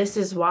 this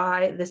is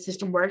why the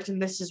system worked.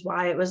 And this is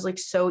why it was like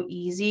so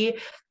easy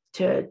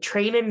to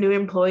train in new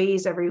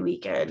employees every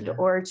weekend,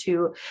 or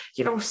to,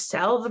 you know,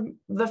 sell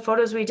the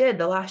photos we did.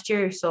 The last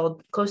year we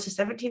sold close to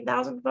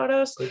 17,000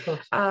 photos.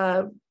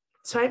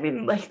 So I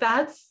mean, like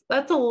that's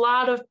a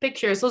lot of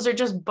pictures. Those are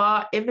just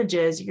bought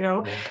images, you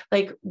know,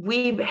 like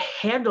we've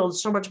handled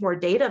so much more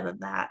data than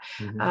that.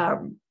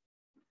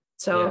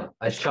 So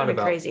I it's shot kind of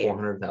about crazy.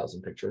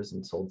 400,000 pictures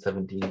and sold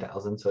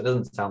 17,000. So it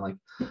doesn't sound like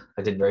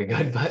I did very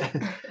good, but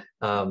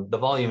the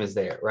volume is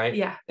there, right?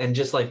 Yeah. And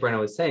just like Brenna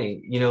was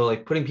saying, you know,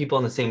 like putting people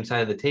on the same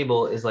side of the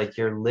table is like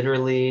you're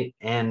literally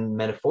and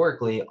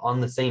metaphorically on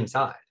the same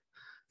side.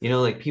 You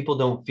know, like people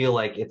don't feel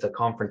like it's a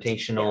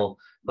confrontational,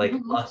 like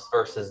us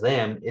versus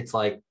them. It's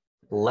like,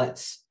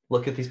 let's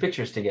look at these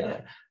pictures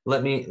together.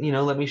 Let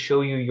me show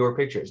you your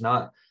pictures.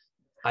 I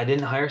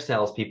didn't hire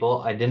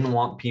salespeople. I didn't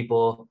want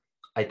people.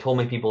 I told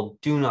my people,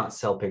 do not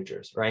sell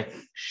pictures, right?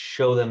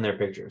 Show them their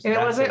pictures. And it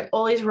wasn't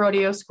Olie's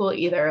rodeo school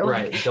either.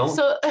 Right. Don't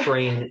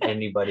train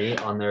anybody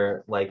on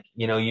their, like,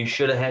 you know, you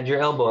should have had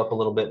your elbow up a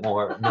little bit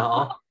more.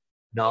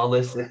 No,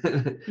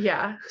 listen.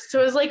 Yeah.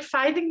 So it's like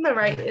finding the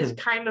right is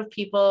kind of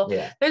people.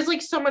 Yeah. There's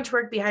like so much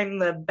work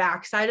behind the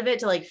backside of it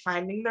to like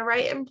finding the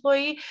right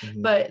employee.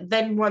 But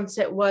then once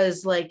it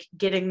was like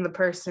getting the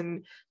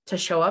person to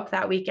show up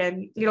that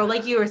weekend, you know,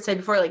 like you were saying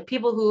before, like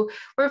people who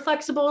were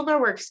flexible in their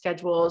work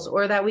schedules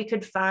or that we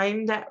could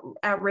find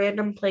at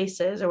random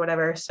places or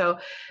whatever. So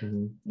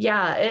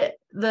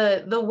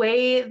the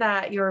way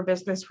that your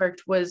business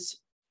worked was,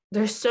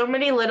 there's so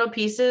many little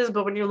pieces,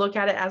 but when you look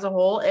at it as a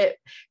whole, it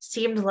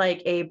seemed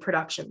like a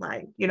production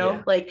line, you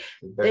know, like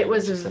it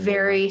was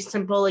very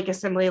simple, like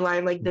assembly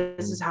line, like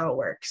this is how it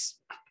works.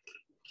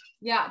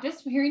 Yeah,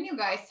 just hearing you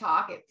guys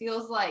talk, it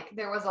feels like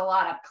there was a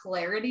lot of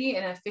clarity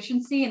and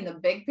efficiency in the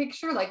big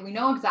picture. Like we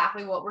know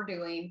exactly what we're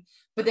doing,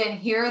 but then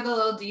here are the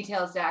little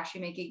details to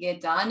actually make it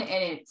get done.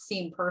 And it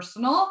seemed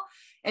personal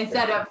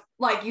instead of,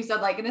 like you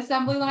said, like an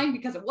assembly line,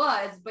 because it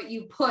was, but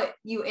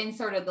you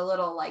inserted the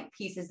little like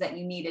pieces that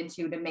you needed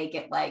to make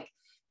it like,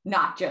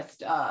 not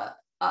just,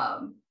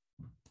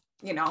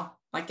 you know,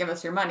 like give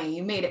us your money.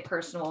 You made it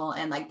personal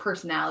and like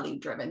personality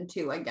driven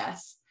too, I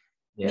guess.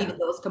 Needed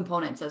those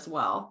components as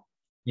well.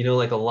 You know,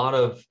 like a lot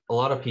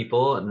of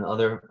people and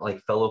other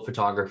like fellow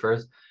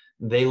photographers,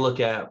 they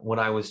look at what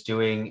I was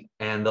doing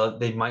and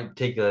they might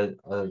take a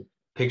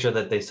picture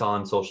that they saw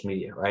on social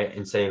media, right?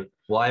 And say,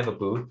 well, I have a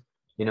booth,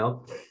 you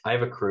know, I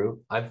have a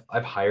crew,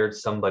 I've hired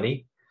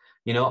somebody,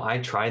 you know, I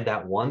tried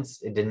that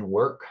once, it didn't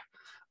work.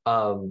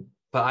 But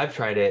I've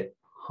tried it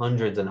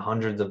hundreds and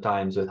hundreds of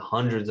times with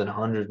hundreds and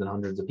hundreds and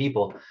hundreds of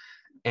people.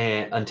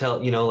 And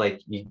until, you know,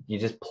 like you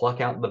just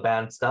pluck out the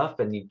bad stuff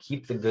and you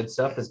keep the good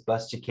stuff as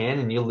best you can,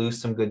 and you lose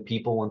some good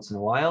people once in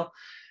a while,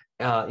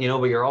 you know,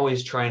 but you're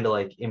always trying to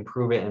like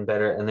improve it and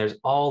better. And there's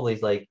all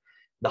these like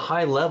the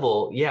high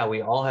level. Yeah,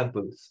 we all have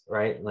booths,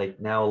 right? Like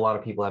now a lot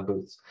of people have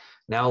booths.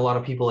 Now a lot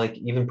of people like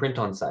even print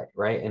on site,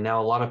 right? And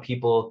now a lot of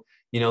people,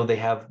 you know, they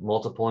have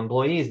multiple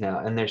employees now,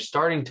 and they're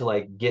starting to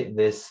like get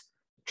this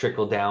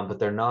trickle down, but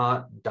they're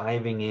not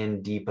diving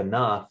in deep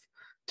enough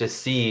to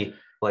see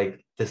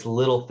like this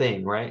little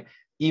thing, right?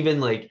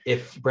 Even like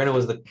if Brenna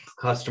was the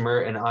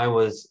customer and I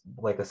was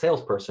like a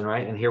salesperson,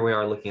 right? And here we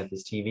are looking at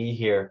this TV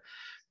here,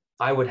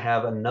 I would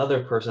have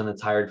another person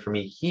that's hired for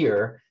me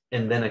here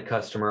and then a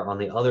customer on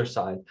the other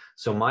side.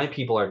 So my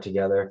people are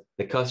together,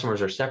 the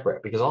customers are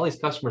separate, because all these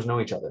customers know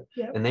each other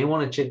and they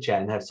want to chit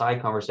chat and have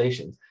side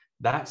conversations.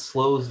 That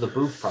slows the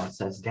booth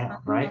process down,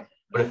 right?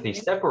 But if they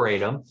separate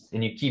them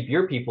and you keep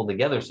your people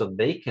together so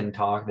they can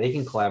talk, they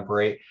can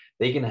collaborate,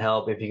 they can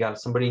help. If you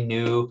got somebody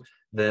new,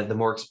 the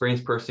more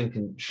experienced person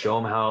can show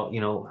them how,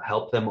 you know,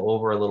 help them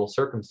over a little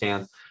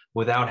circumstance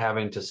without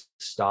having to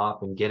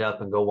stop and get up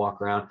and go walk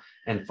around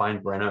and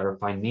find Brenna or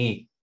find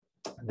me.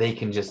 They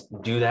can just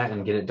do that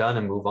and get it done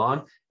and move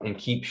on and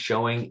keep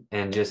showing.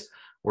 And just,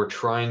 we're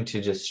trying to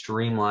just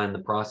streamline the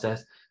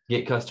process,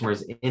 get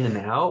customers in and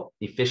out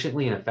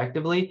efficiently and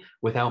effectively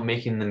without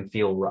making them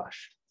feel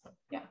rushed.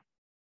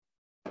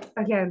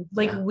 Again,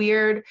 like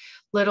weird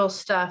little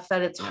stuff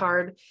that it's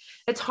hard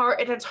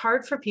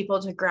for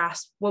people to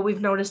grasp. What we've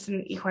noticed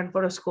in Equine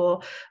Photo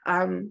School,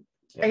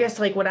 I guess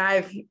like what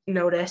I've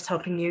noticed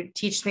helping you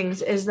teach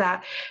things is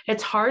that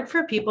it's hard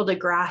for people to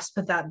grasp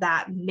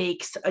that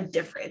makes a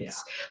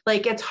difference.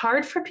 Like it's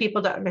hard for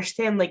people to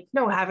understand, like,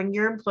 no, having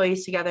your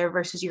employees together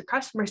versus your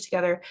customers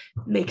together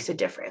makes a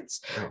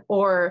difference.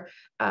 Or,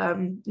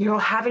 you know,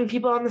 having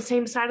people on the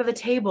same side of the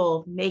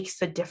table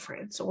makes a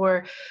difference.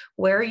 Or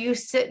where you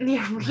sit in the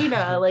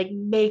arena, like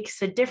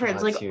makes a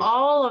difference. Like huge.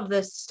 All of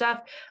this stuff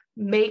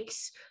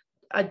makes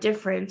a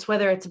difference,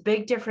 whether it's a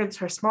big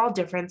difference or a small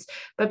difference,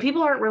 but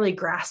people aren't really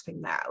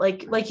grasping that.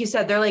 Like you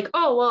said, they're like,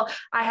 oh, well,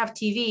 I have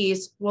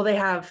TVs. Well, they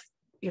have,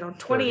 you know,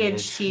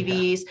 20-inch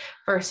TVs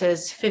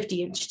versus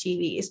 50-inch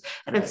TVs.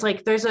 And it's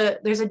like, there's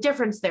a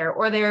difference there.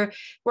 Or they're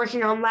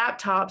working on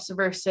laptops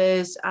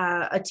versus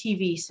a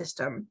TV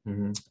system,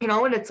 you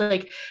know, and it's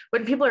like,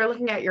 when people are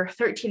looking at your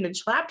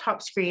 13-inch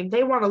laptop screen,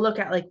 they want to look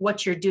at like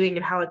what you're doing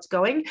and how it's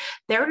going.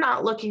 They're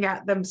not looking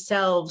at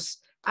themselves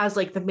as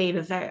like the main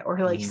event or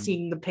like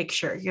seeing the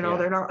picture, you know,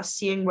 they're not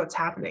seeing what's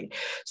happening.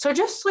 So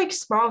just like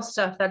small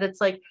stuff that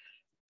it's like,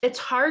 it's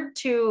hard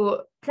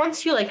to,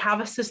 once you like have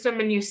a system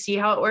and you see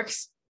how it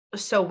works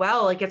so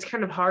well, like it's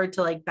kind of hard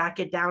to like back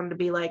it down to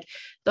be like,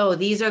 though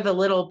these are the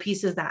little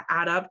pieces that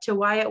add up to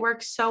why it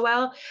works so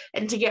well,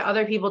 and to get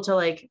other people to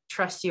like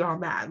trust you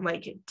on that and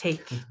like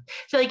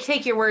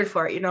take your word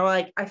for it, you know.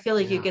 Like I feel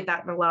like you get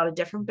that in a lot of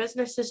different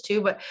businesses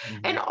too, but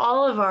and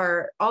all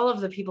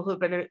of the people who've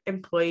been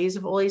employees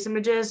of Olie's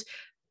Images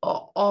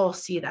all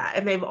see that,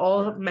 and they've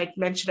all like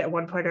mentioned at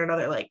one point or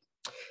another like,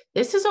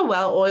 this is a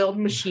well-oiled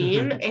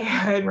machine,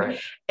 and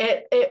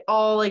it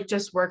all like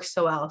just works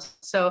so well.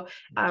 So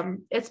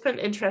it's been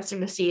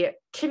interesting to see.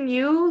 Can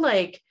you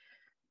like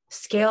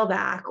scale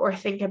back or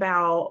think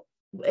about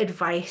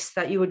advice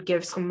that you would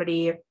give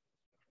somebody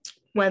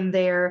when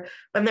they're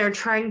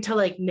trying to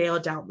like nail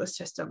down the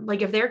system?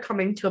 Like if they're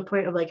coming to a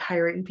point of like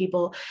hiring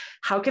people,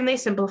 how can they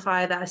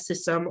simplify that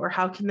system, or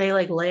how can they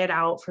like lay it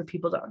out for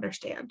people to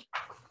understand?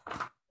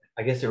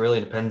 I guess it really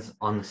depends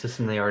on the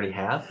system they already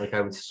have. Like I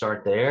would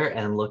start there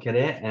and look at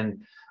it,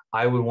 and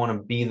I would want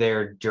to be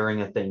there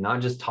during a thing,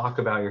 not just talk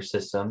about your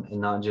system and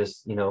not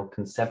just, you know,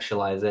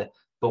 conceptualize it,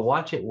 but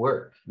watch it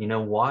work, you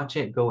know, watch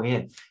it go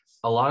in.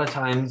 A lot of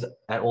times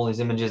at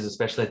Olie's Images,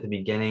 especially at the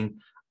beginning,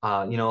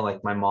 you know,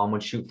 like my mom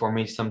would shoot for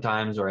me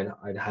sometimes, or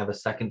I'd have a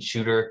second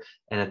shooter.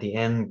 And at the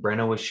end,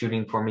 Brenna was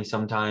shooting for me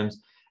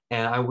sometimes.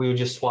 And we would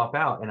just swap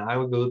out, and I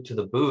would go to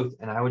the booth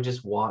and I would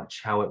just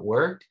watch how it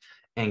worked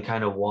and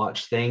kind of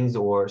watch things,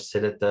 or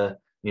sit at the,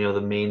 you know, the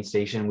main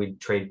station.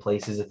 We'd trade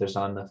places if there's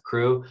not enough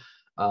crew.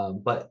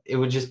 But it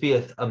would just be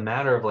a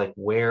matter of like,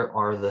 where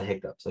are the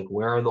hiccups? Like,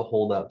 where are the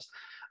holdups?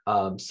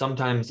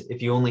 Sometimes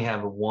if you only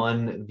have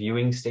one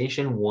viewing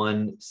station,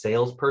 one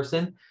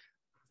salesperson,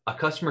 a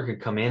customer could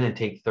come in and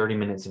take 30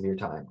 minutes of your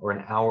time or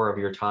an hour of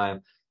your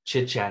time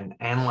chit chatting,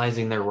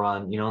 analyzing their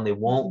run, you know, and they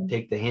won't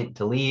take the hint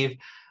to leave.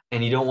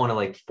 And you don't want to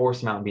like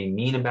force them out and be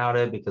mean about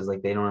it, because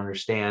like they don't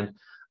understand.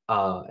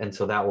 And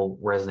so that will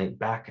resonate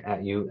back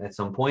at you at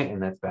some point,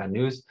 and that's bad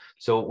news.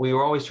 So we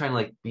were always trying to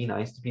like be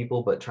nice to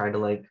people, but try to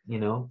like, you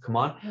know, come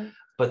on.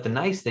 But the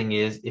nice thing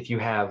is, if you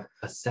have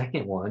a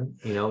second one,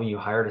 you know, you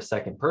hired a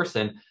second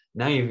person,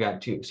 now you've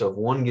got two. So if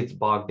one gets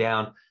bogged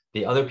down,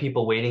 the other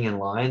people waiting in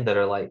line that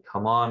are like,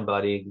 come on,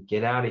 buddy,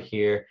 get out of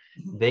here.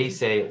 They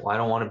say, well, I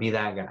don't want to be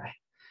that guy.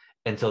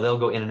 And so they'll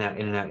go in and out,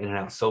 in and out, in and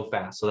out so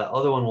fast. So that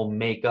other one will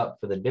make up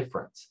for the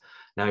difference.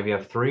 Now, if you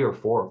have 3 or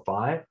 4 or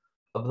 5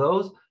 of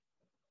those,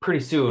 pretty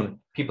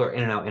soon people are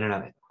in and out, in and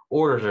out.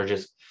 Orders are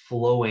just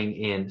flowing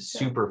in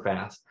super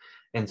fast.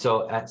 And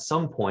so at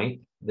some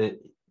point, the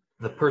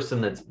person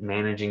that's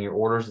managing your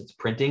orders, that's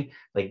printing,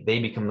 like they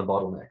become the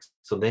bottlenecks.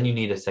 So then you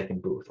need a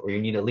second booth, or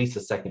you need at least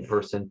a second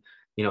person,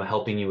 you know,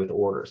 helping you with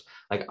orders.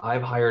 Like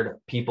I've hired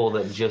people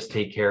that just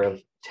take care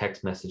of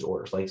text message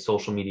orders, like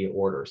social media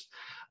orders.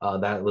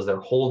 That was their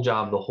whole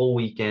job the whole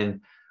weekend.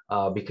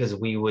 Because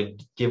we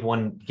would give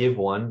one,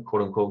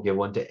 quote unquote, give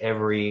one to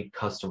every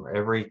customer.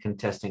 Every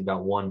contestant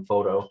got one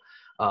photo.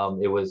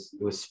 It was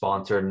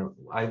sponsored,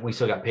 and we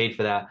still got paid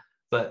for that.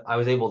 But I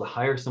was able to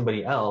hire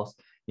somebody else,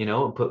 you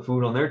know, and put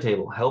food on their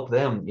table, help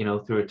them, you know,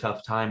 through a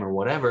tough time or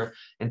whatever,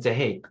 and say,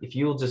 hey, if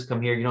you'll just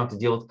come here, you don't have to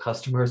deal with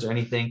customers or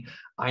anything.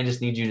 I just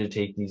need you to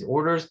take these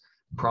orders,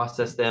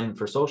 process them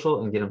for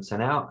social, and get them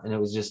sent out. And it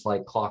was just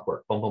like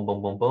clockwork, boom, boom,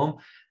 boom, boom, boom.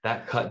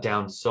 That cut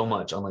down so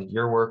much on like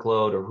your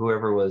workload, or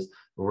whoever was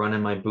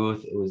running my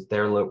booth, it was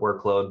their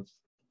workload,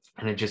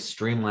 and it just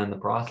streamlined the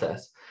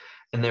process.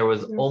 And there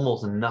was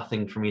almost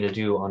nothing for me to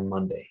do on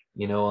Monday,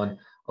 you know. And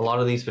a lot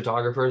of these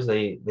photographers,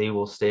 they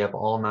will stay up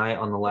all night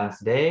on the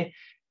last day,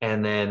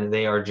 and then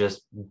they are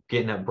just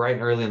getting up bright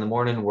and early in the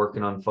morning,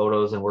 working on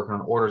photos and working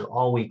on orders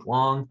all week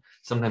long.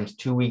 Sometimes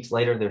 2 weeks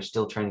later, they're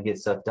still trying to get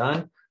stuff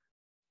done.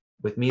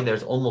 With me,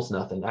 there's almost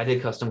nothing. I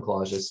did custom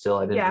collages still.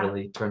 I didn't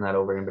really turn that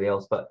over to anybody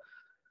else, but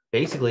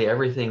basically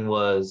everything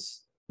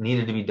was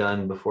needed to be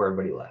done before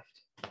everybody left.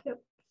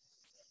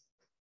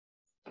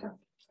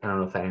 I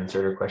don't know if that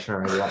answered your question,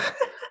 or I got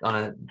on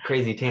a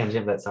crazy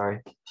tangent, but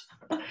sorry.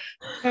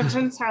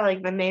 Tangents are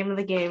like the name of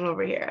the game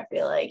over here, I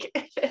feel like.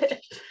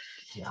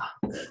 Yeah.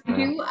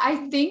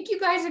 I think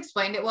you guys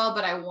explained it well,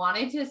 but I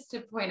wanted just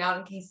to point out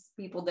in case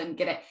people didn't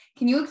get it.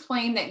 Can you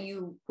explain that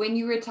when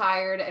you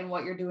retired and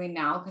what you're doing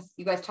now? Because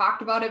you guys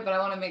talked about it, but I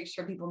want to make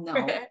sure people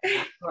know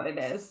what it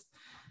is.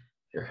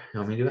 Sure. You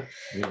want me to do it?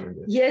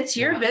 Yeah, it's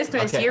your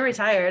business. Okay. You're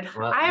retired.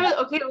 Well,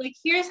 like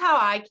here's how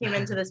I came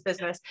into this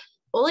business.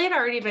 Olie had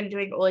already been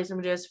doing Olie's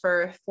Images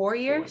for 4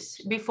 years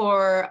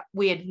before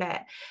we had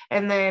met.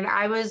 And then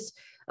I was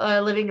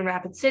living in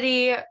Rapid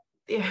City.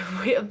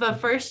 The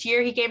first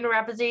year he came to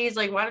Rapid City, he's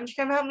like, why don't you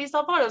come help me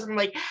sell photos? I'm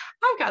like,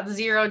 I've got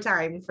zero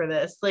time for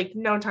this, like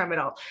no time at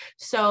all.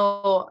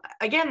 So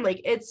again, like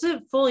it's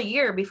a full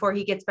year before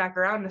he gets back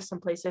around to some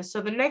places.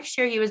 So the next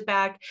year he was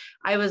back,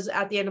 I was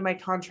at the end of my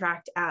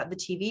contract at the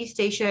TV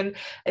station.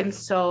 And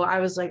so I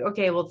was like,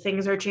 okay, well,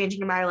 things are changing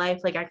in my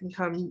life. Like I can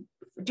come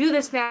do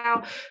this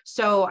now.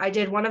 So I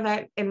did one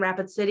event in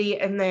Rapid City,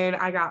 and then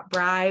I got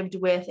bribed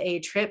with a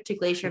trip to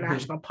Glacier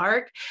National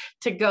Park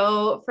to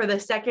go for the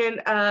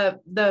second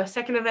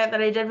event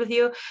that I did with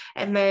you.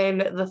 And then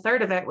the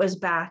third event was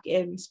back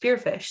in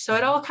Spearfish. So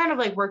it all kind of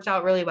like worked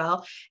out really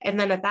well. And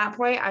then at that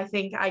point, I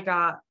think I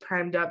got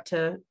primed up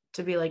to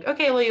be like,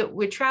 okay, well,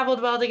 we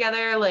traveled well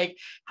together. Like,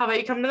 how about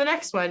you come to the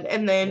next one?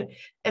 And then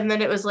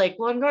it was like,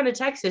 well, I'm going to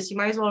Texas. You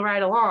might as well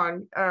ride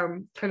along,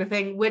 kind of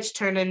thing, which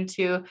turned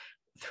into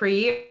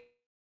 3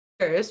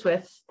 years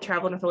with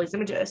traveling with Olie's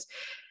Images.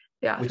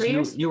 Yeah, which 3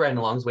 years. You riding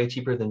along is way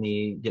cheaper than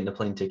me getting a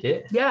plane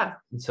ticket. Yeah.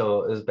 And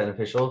so it was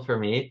beneficial for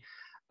me.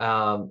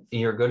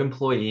 You're a good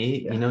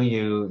employee. Yeah. You know,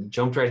 you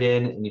jumped right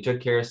in and you took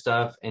care of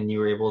stuff, and you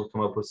were able to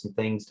come up with some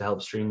things to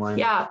help streamline.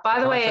 Yeah. By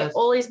the way,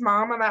 Olie's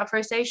mom on that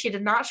first day, she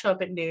did not show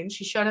up at noon.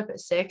 She showed up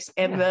at 6,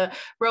 and the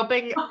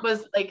roping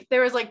was like,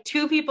 there was like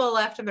 2 people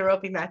left in the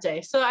roping that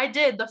day. So I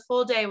did, the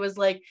full day was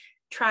like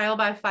trial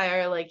by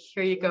fire. Like,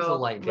 here you go. It was a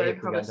light day.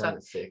 We got done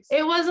at 6.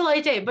 It was a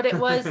light day, but it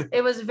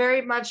was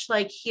very much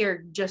like,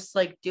 here, just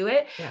like do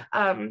it.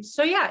 Yeah.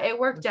 So yeah, it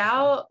worked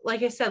out.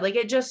 Like I said, like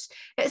it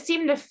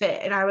seemed to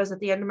fit, and I was at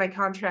the end of my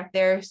contract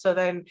there. So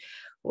then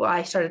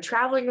I started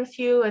traveling with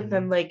you, and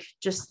then like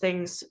just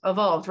things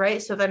evolved,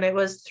 right? So then it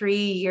was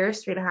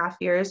 3.5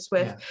 years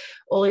with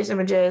Olie's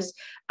Images.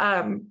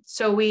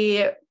 So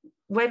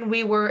when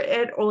we were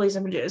at Olie's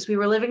Images, we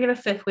were living in a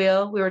fifth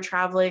wheel. We were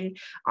traveling.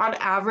 On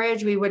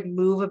average, we would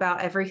move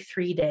about every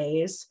 3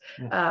 days,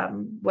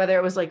 whether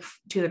it was like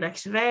to the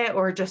next event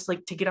or just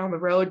like to get on the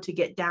road to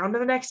get down to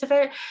the next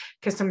event,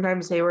 because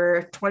sometimes they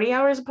were 20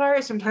 hours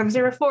apart, sometimes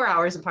they were 4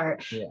 hours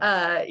apart,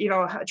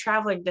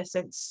 traveling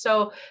distance.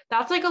 So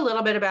that's like a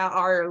little bit about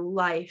our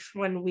life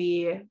when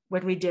we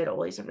did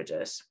Olie's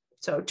Images.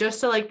 So just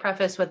to like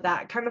preface with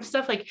that kind of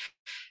stuff, like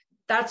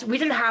we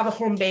didn't have a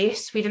home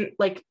base. We didn't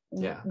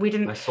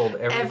I sold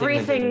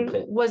everything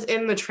was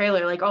in the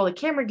trailer, like all the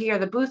camera gear,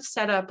 the booth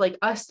setup, like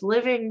us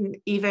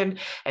living even.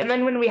 And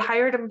then when we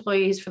hired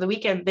employees for the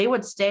weekend, they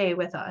would stay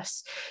with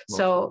us.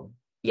 Most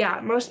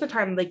of the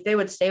time, like they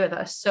would stay with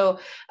us. So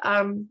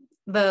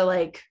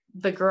the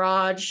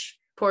garage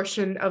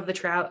portion of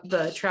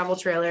the travel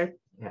trailer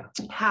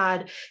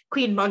had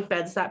queen bunk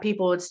beds that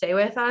people would stay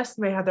with us,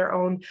 and they had their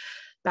own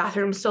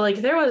bathrooms. So like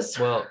there was,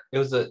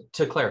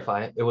 to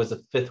clarify, it was a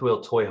fifth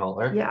wheel toy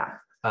hauler. Yeah.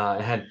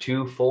 It had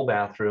 2 full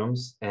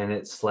bathrooms, and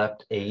it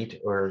slept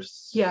 8 or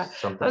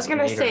something. I was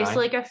gonna say, so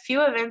like a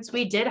few events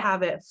we did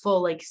have it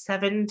full, like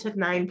 7 to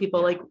 9 people.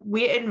 Yeah. Like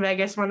we in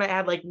Vegas one, I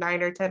had like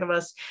 9 or 10 of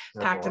us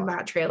packed in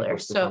that trailer.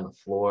 So on the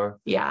floor.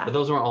 Yeah. But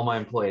those weren't all my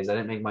employees. I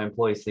didn't make my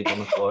employees sleep on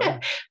the floor.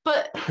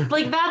 But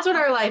like that's what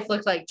our life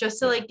looked like, just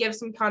to like give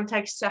some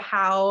context to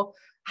how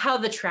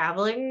the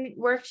traveling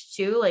worked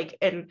too, like,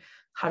 and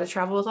how to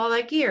travel with all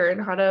that gear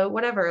and how to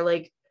whatever,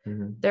 like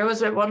there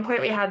was at one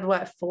point we had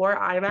 4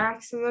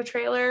 IMAX in the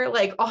trailer,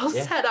 like all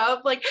set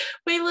up. Like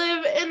we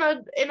live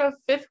in a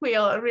fifth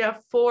wheel and we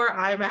have 4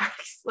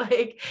 IMAX,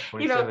 like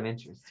 27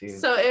 inches too.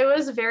 So it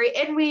was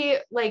and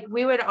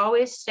we would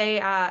always stay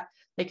at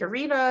like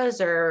arenas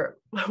or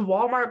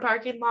Walmart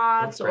parking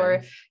lots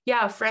or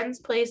friends'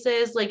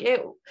 places. Like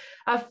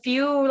a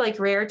few like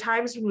rare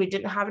times when we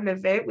didn't have an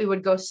event, we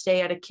would go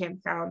stay at a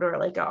campground or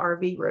like a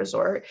RV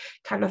resort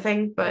kind of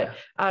thing. But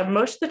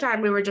most of the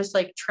time we were just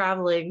like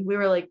traveling. We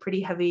were like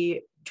pretty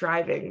heavy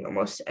driving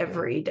almost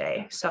every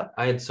day. So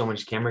I had so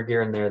much camera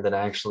gear in there that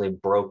I actually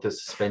broke the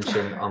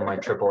suspension on my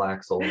triple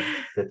axle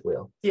fifth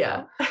wheel.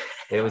 So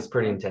it was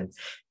pretty intense.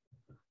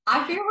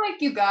 I feel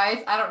like you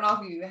guys, I don't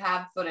know if you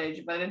have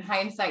footage, but in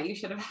hindsight, you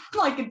should have had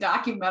like a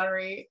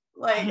documentary,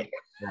 like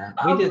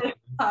we did.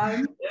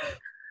 Time.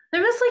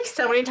 There was like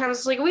so many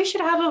times like we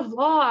should have a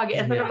vlog,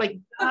 and then I'm like,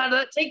 God,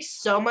 that takes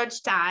so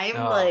much time.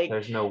 Like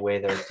there's no way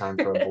there's time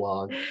for a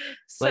vlog.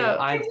 So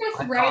I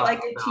just write like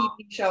a TV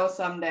show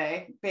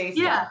someday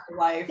based on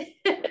life.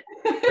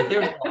 But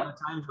there was a lot of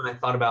times when I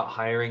thought about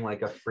hiring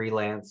like a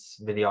freelance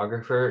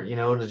videographer,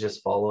 to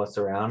just follow us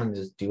around and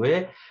just do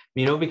it,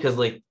 because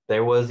like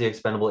there was the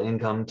expendable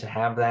income to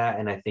have that.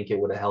 And I think it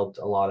would have helped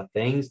a lot of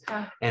things,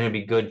 and it'd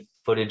be good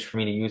footage for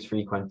me to use for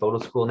Equine Photo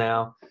School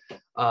now.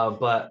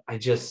 But I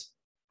just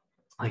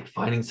like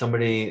finding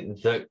somebody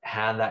that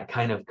had that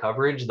kind of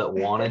coverage that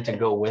wanted to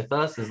go with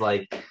us is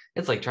like,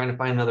 it's like trying to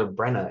find another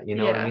Brenna,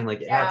 what I mean? Like,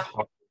 it's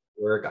hard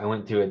work. I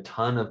went through a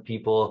ton of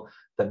people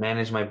that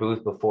managed my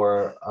booth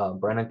before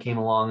Brenna came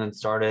along and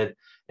started.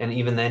 And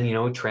even then,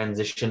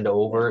 transitioned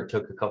over. It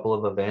took a couple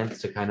of events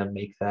to kind of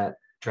make that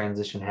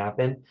transition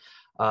happen.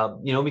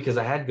 Because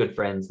I had good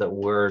friends that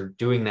were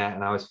doing that,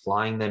 and I was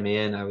flying them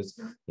in. I was,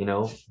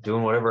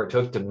 doing whatever it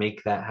took to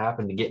make that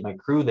happen, to get my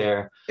crew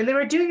there. And they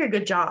were doing a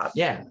good job.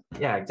 Yeah,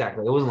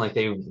 exactly. It wasn't like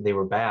they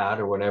were bad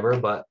or whatever,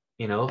 but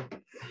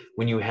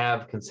when you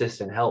have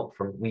consistent help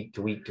from week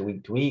to week to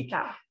week to week,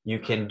 you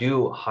can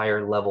do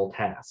higher level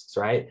tasks,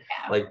 right?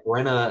 Yeah. Like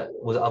Brenna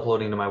was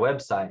uploading to my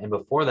website, and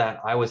before that,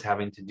 I was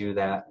having to do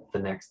that the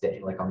next day,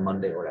 like on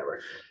Monday or whatever.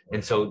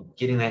 And so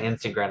getting that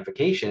instant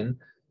gratification,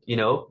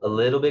 a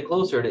little bit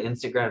closer to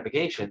instant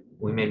gratification,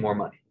 we made more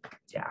money.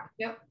 Yeah.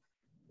 Yep.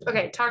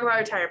 Okay, talk about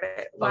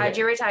retirement. Why did Okay.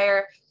 you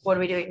retire? What are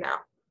we doing now?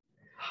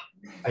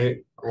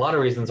 A lot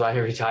of reasons why I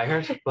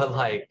retired, but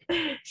like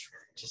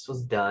just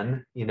was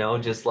done,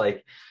 just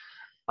like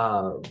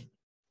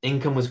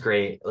income was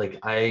great. Like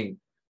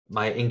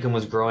my income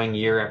was growing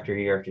year after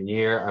year after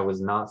year. I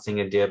was not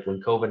seeing a dip.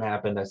 When COVID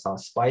happened, I saw a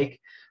spike.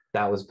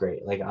 That was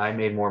great. Like I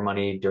made more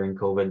money during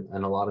COVID,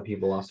 and a lot of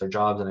people lost their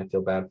jobs, and I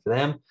feel bad for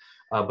them.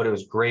 But it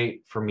was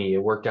great for me.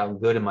 It worked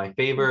out good in my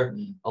favor.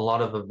 A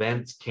lot of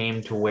events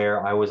came to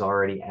where I was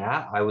already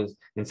at.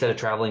 Instead of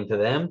traveling to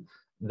them,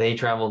 they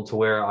traveled to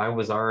where I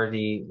was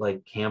already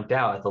like camped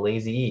out at the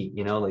Lazy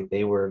E, like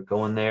they were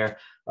going there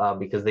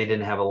because they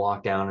didn't have a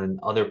lockdown, and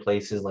other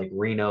places like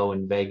Reno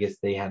and Vegas,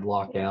 they had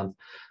lockdowns.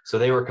 So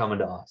they were coming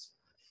to us.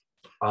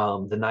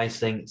 The nice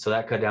thing, so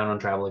that cut down on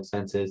travel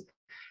expenses,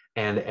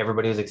 and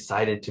everybody was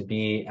excited to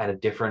be at a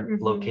different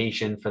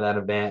location for that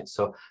event.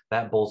 So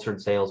that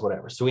bolstered sales,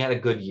 whatever. So we had a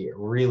good year,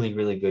 really,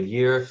 really good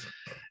year.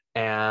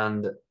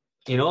 And,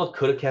 it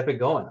could have kept it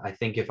going. I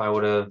think if I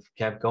would have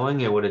kept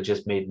going, it would have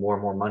just made more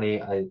and more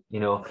money. I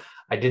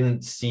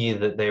didn't see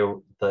that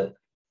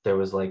there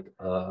was like,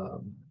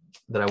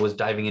 that I was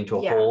diving into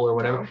a hole or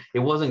whatever. No. It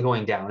wasn't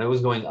going down. It was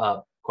going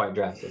up quite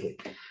drastically.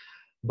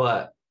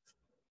 But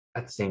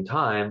at the same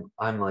time,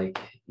 I'm like,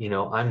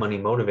 I'm money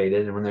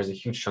motivated. And when there's a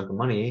huge chunk of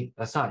money,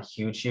 that's not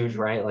huge,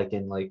 right? Like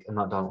I'm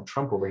not Donald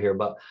Trump over here,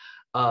 but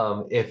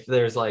if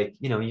there's like,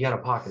 you got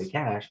a pocket of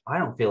cash, I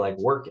don't feel like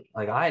working.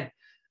 Like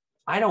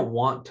I don't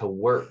want to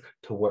work,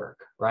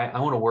 right? I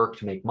want to work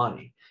to make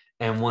money.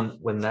 And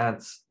when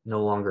that's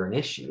no longer an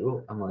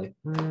issue, I'm like,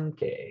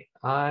 okay,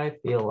 I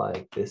feel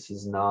like this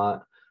is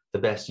not the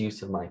best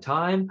use of my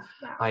time.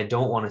 I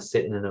don't want to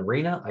sit in an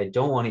arena. I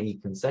don't want to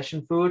eat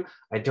concession food.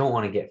 I don't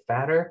want to get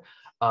fatter.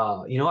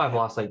 I've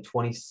lost like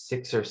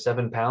 26 or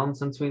 7 pounds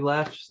since we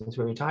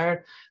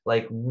retired,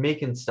 like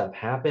making stuff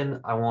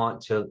happen.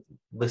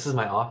 This is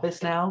my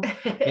office now.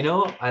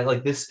 I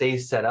like this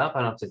stays set up.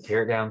 I don't have to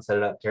tear it down, set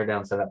it up, tear it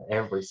down, set it up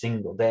every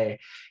single day.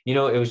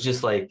 It was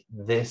just like,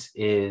 this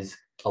is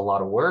a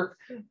lot of work.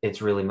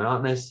 It's really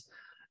monotonous.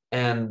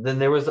 And then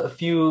there was a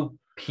few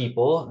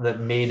people that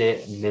made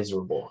it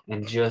miserable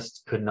and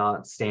just could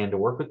not stand to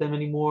work with them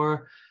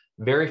anymore.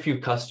 Very few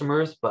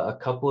customers, but a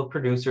couple of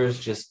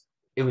producers,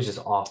 it was just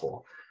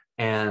awful.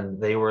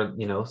 And they were,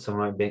 some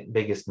of my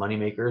biggest money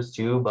makers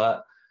too.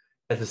 But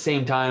at the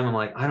same time, I'm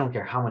like, I don't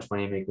care how much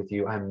money I make with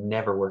you. I'm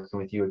never working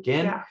with you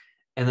again. Yeah.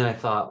 And then I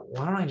thought,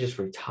 why don't I just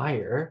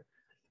retire?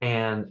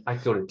 And I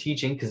could go to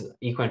teaching, because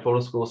Equine Photo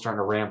School was starting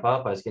to ramp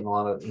up. I was getting a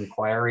lot of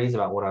inquiries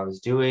about what I was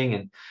doing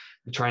and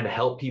trying to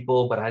help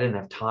people, but I didn't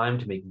have time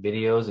to make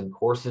videos and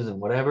courses and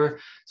whatever.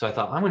 So I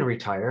thought, I'm going to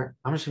retire.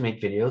 I'm just going to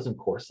make videos and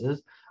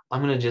courses.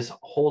 I'm going to just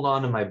hold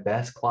on to my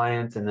best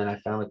clients. And then I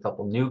found a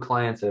couple new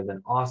clients that have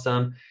been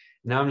awesome.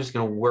 Now I'm just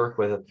going to work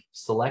with a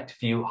select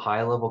few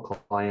high-level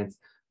clients,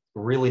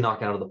 really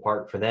knock it out of the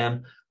park for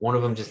them. One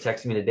of them just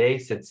texted me today,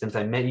 said, since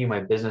I met you,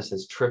 my business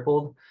has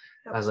tripled.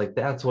 I was like,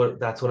 that's what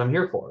I'm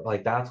here for.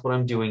 Like, that's what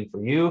I'm doing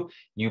for you.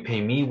 You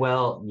pay me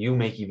well, you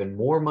make even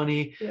more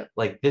money. Yep.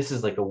 Like, this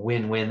is like a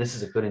win-win. This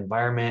is a good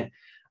environment.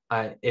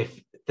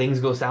 If things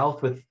go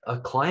south with a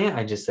client,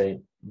 I just say,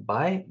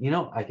 bye.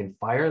 I can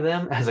fire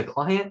them as a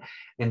client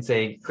and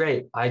say,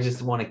 great, I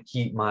just want to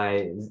keep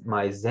my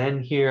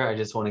zen here. I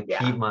just want to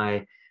keep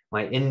my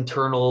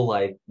internal,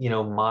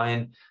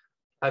 mind.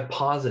 I'm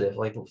positive,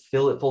 like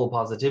fill it full of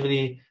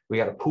positivity. We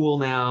got a pool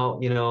now,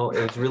 it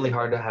was really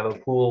hard to have a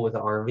pool with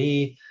an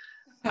RV.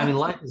 I mean,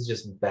 life is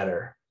just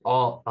better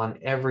all on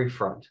every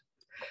front.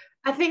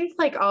 I think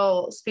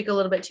I'll speak a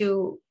little bit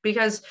too,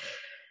 because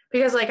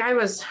I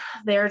was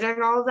there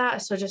during all of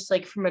that. So just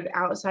from an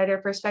outsider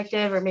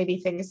perspective, or maybe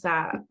things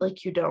that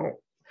you don't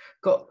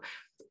go.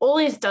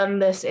 Olie's done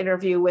this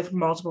interview with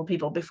multiple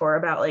people before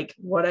about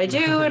what I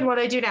do and what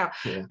I do now.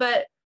 Yeah.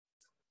 But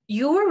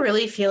you were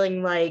really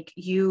feeling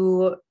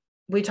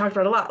we talked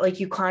about a lot,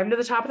 you climbed to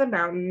the top of the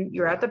mountain,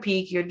 you're at the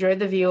peak, you enjoyed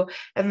the view,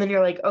 and then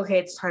you're like, okay,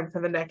 it's time for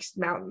the next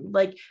mountain.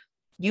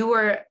 You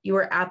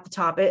were at the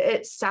top.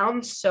 It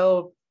sounds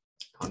so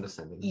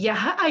condescending.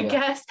 Yeah, I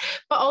guess,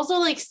 but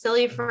also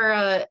silly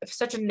for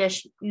such a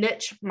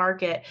niche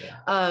market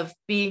of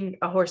being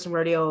a horse and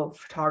rodeo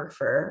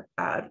photographer,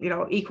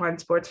 equine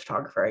sports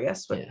photographer, I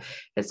guess, but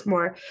it's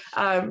more,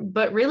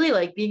 but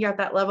really being at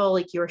that level,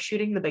 you were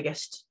shooting the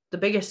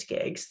biggest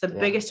gigs, the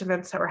biggest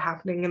events that were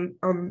happening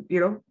in,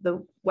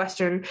 the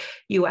Western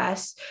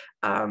US.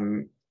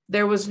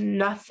 There was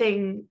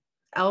nothing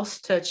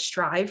else to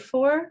strive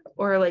for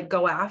or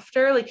go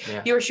after.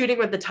 You were shooting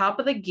with the top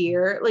of the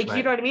gear, right.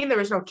 You know what I mean? There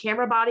was no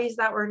camera bodies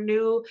that were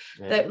new,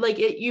 that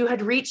you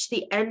had reached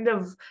the end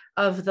of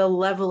the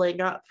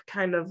leveling up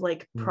kind of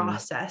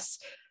process.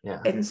 Yeah.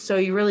 And so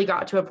you really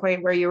got to a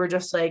point where you were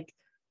just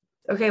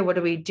okay, what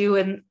do we do?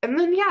 And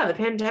then, yeah, the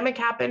pandemic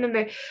happened, and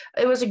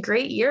it was a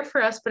great year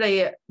for us.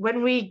 But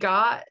when we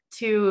got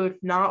to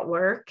not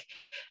work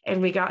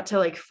and we got to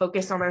like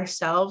focus on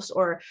ourselves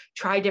or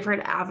try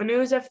different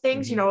avenues of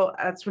things, you know,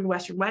 that's when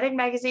Western Wedding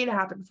Magazine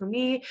happened for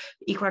me.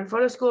 Equine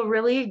Photo School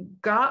really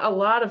got a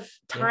lot of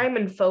time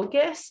and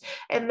focus.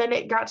 And then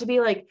it got to be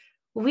like,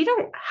 we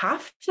don't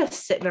have to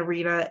sit in an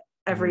arena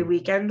every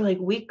weekend. Like,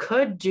 we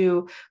could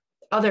do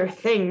other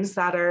things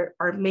that are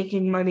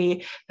making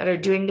money, that are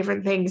doing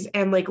different things,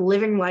 and like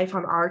living life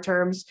on our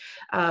terms,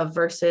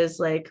 versus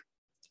like,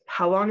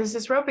 how long is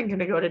this roping going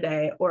to go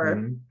today,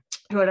 or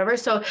whatever.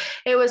 So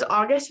it was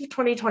August of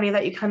 2020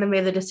 that you kind of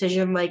made the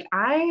decision, like,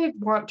 I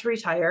want to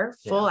retire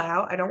full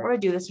out. I don't want to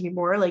do this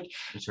anymore. Like,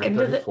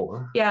 end of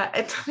 34.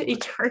 You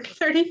turned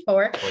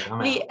 34.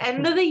 The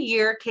end of the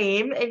year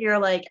came and you're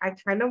like, I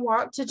kind of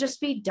want to just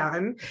be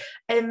done.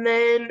 And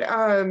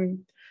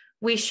then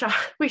we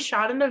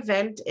shot an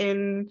event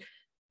in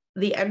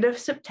the end of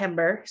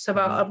September, so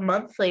about a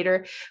month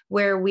later,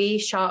 where we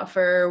shot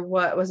for,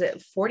 what was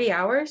it, 40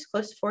 hours,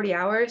 close to 40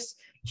 hours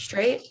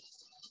straight,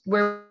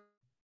 where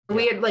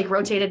we had like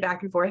rotated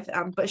back and forth,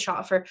 but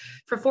shot for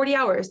 40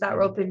 hours. That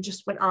roping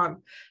just went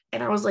on.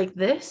 And I was like,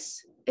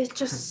 it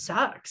just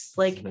sucks.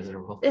 Like,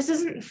 this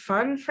isn't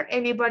fun for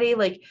anybody.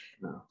 Like,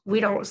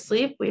 we don't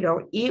sleep, we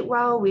don't eat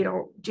well, we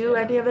don't do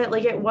any of it.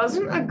 Like, it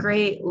wasn't a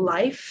great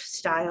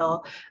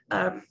lifestyle.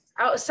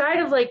 Outside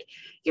of like,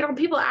 you know,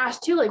 people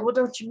ask too, like, well,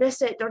 don't you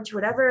miss it? Don't you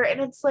whatever?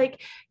 And it's like,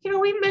 you know,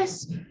 we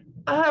miss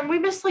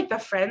like the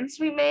friends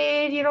we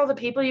made, you know, the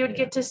people you would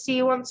get to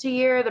see once a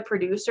year, the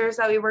producers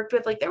that we worked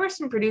with. Like, there were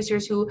some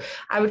producers who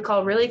I would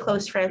call really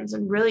close friends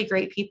and really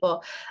great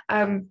people.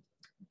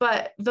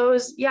 But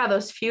those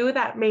few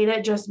that made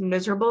it just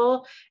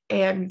miserable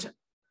and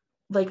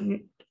like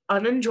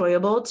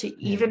unenjoyable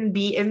to even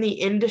be in the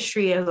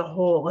industry as a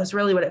whole is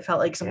really what it felt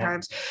like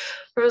sometimes.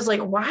 Where it was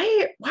like,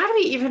 why do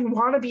we even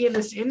want to be in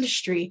this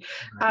industry?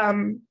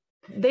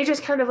 They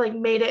just kind of like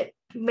made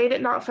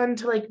it not fun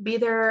to like be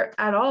there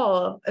at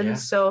all. And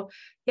so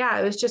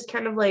it was just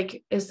kind of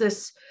like, is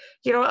this,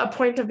 you know, a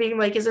point of being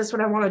like, is this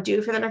what I want to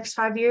do for the next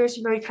 5 years?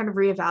 You know, you kind of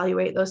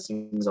reevaluate those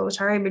things all the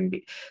time and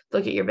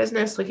look at your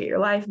business, look at your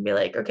life, and be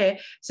like,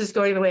 okay, is this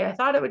going the way I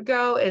thought it would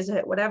go? Is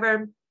it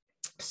whatever?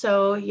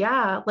 So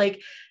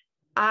like,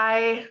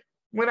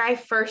 when I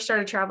first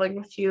started traveling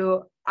with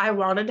you, I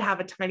wanted to have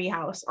a tiny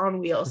house on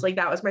wheels. Like,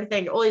 that was my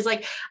thing. Olie's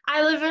like,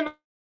 I live in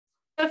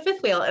a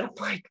fifth wheel. And I'm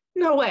like,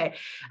 no way.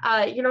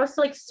 You know,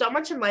 so like, so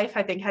much in life,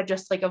 I think, had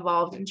just like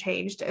evolved and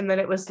changed. And then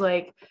it was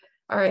like,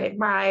 all right,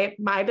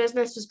 my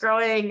business was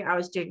growing. I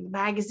was doing the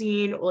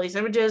magazine. Olie's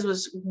Images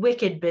was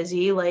wicked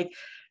busy. Like,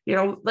 you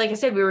know, like I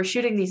said, we were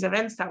shooting these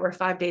events that were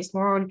 5 days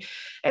long.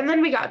 And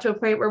then we got to a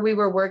point where we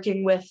were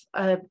working with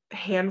a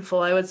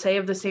handful, I would say,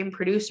 of the same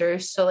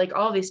producers. So like,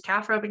 all these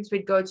calf ropings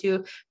we'd go to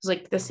was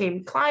like the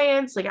same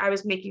clients. Like, I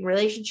was making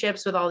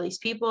relationships with all these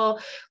people.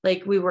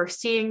 Like, we were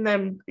seeing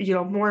them, you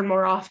know, more and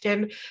more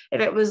often.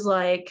 And it was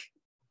like,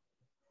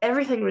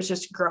 everything was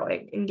just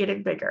growing and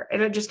getting bigger.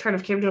 And it just kind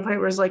of came to a point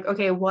where it's like,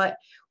 okay, what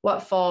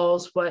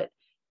falls, what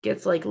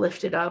gets like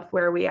lifted up,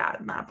 where are we at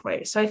in that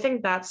point? So I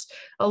think that's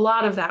a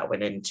lot of that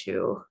went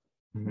into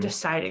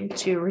deciding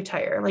to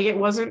retire. Like, it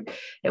wasn't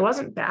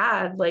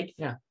bad. Like,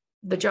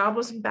 the job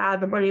wasn't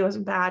bad, the money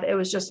wasn't bad. It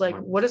was just like,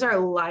 what does our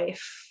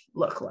life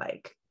look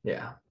like?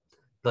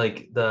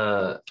 Like,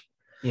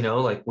 you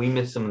know, like, we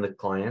miss some of the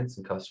clients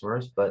and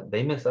customers, but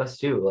they miss us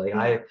too.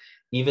 Like,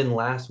 even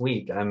last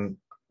week, I'm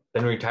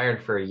been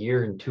retired for 1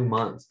 year and 2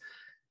 months.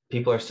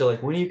 People are still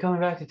like, when are you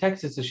coming back to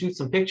Texas to shoot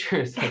some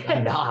pictures? Like,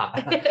 I'm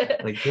not.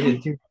 Like, get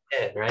it through your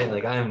head, right?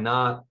 Like, I am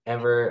not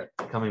ever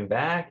coming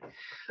back.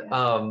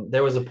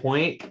 There was a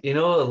point, you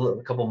know,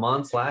 a couple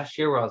months last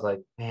year where I was like,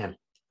 man,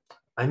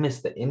 I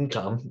miss the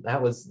income.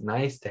 That was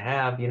nice to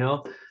have, you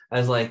know,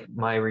 as like,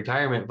 my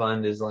retirement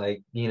fund is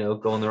like, you know,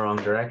 going the wrong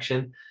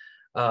direction.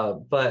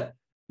 But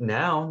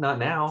not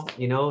now,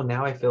 you know,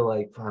 now I feel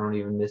like I don't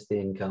even miss the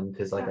income,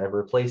 because like, I've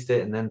replaced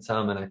it and then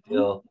some, and I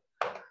feel,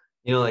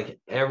 you know, like,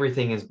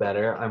 everything is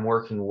better. I'm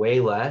working way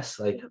less.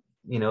 Like,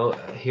 you know,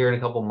 here in a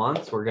couple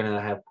months, we're gonna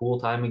have pool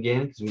time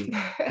again, because we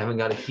haven't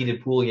got a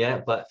heated pool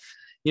yet. But,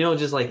 you know,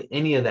 just like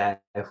any of that,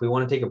 if we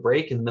want to take a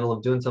break in the middle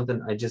of doing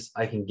something,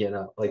 I can get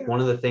up. Like,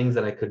 one of the things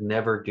that I could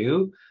never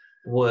do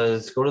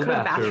was go to the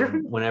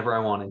bathroom whenever I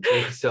wanted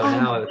to. So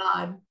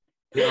now,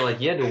 you know,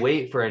 like, you had to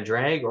wait for a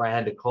drag, or I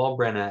had to call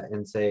Brenna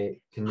and say,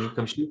 can you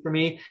come shoot for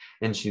me?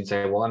 And she'd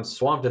say, well, I'm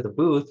swamped at the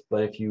booth,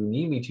 but if you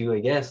need me to, I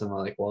guess. And I'm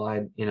like,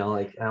 well, you know,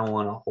 like, I don't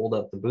want to hold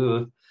up the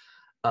booth.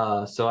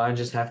 So I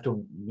just have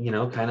to, you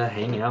know, kind of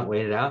hang out,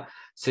 wait it out.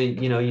 So,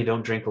 you know, you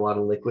don't drink a lot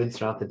of liquids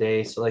throughout the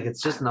day. So like,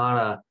 it's just not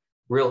a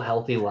real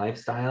healthy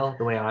lifestyle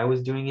the way I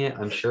was doing it.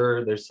 I'm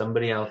sure there's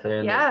somebody out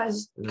there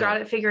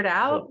got it figured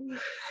out.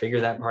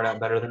 Figure that part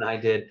out better than I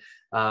did.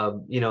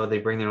 You know, they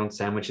bring their own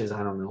sandwiches,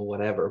 I don't know,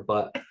 whatever.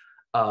 But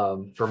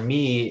for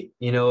me,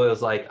 you know, it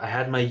was like, I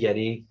had my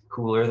Yeti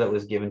cooler that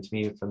was given to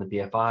me from the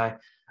BFI.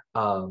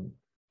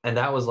 And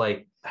that was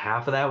like,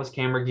 half of that was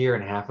camera gear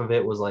and half of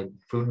it was like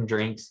food and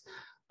drinks.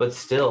 but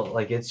still,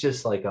 like, it's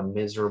just like a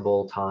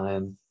miserable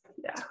time,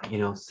 you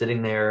know,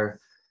 sitting there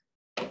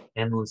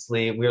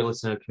endlessly. We were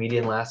listening to a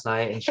comedian last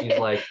night, and she's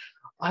like,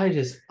 I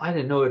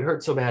didn't know it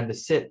hurt so bad to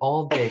sit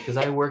all day because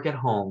I work at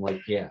home.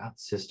 Like, yeah,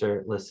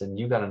 sister, listen,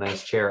 you got a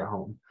nice chair at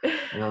home.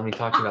 You know, let me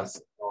talk to you about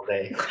sitting all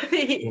day.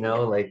 You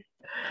know, like,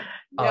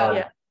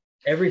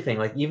 everything,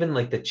 like even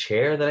like the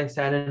chair that I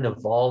sat in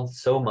evolved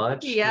so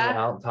much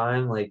throughout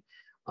time. Like,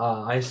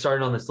 I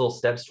started on this little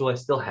step stool. I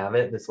still have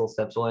it. This little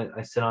step stool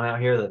I sit on out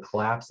here that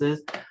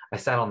collapses. I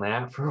sat on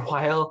that for a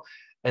while.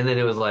 And then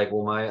it was like,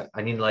 well,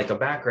 I need like a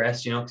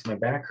backrest, you know, because my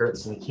back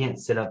hurts and I can't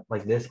sit up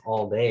like this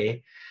all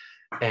day.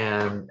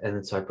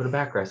 And so I put a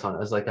backrest on it.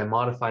 I was like, I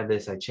modified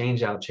this. I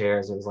changed out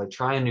chairs. It was like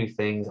trying new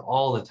things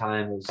all the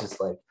time. It was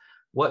just like,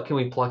 what can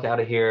we pluck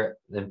out of here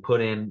and put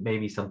in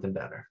maybe something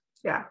better?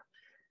 Yeah,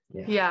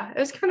 it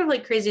was kind of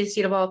like crazy to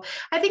see it evolve.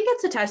 I think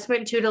that's a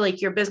testament to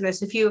like your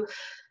business.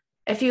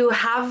 If you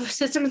have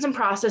systems and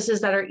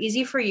processes that are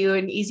easy for you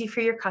and easy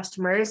for your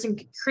customers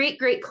and create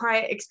great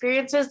client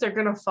experiences, they're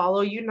going to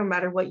follow you no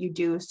matter what you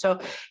do. So,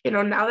 you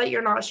know, now that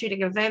you're not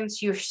shooting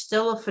events, you're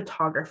still a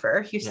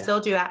photographer. You still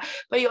do that,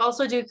 but you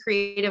also do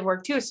creative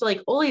work too. So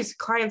like Olie's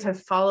clients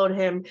have followed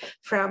him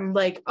from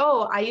like,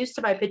 oh, I used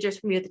to buy pictures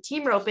from you at the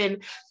team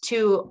roping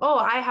to, oh,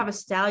 I have a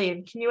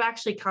stallion. Can you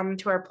actually come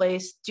to our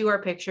place, do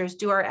our pictures,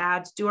 do our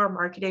ads, do our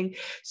marketing?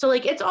 So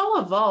like, it's all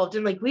evolved.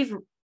 And like,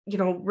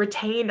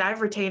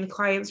 I've retained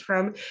clients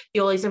from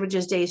the Olie's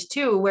Images days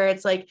too, where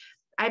it's like,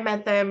 I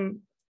met them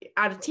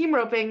out of team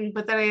roping,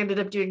 but then I ended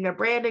up doing their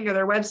branding or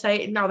their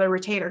website, and now they're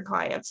retainer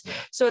clients.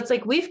 So it's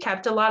like, we've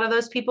kept a lot of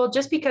those people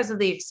just because of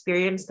the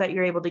experience that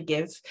you're able to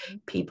give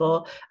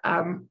people,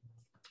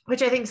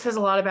 which I think says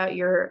a lot about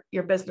your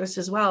business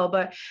as well.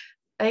 But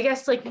I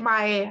guess like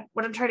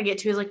what I'm trying to get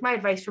to is like my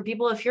advice for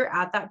people, if you're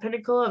at that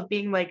pinnacle of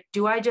being like,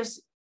 do I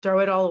just throw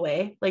it all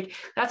away? Like,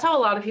 that's how a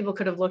lot of people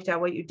could have looked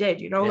at what you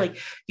did, you know, like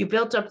you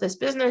built up this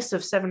business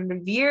of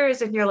 7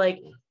 years and you're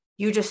like,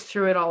 you just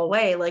threw it all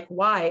away. Like,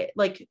 why?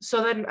 Like,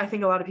 so then I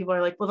think a lot of people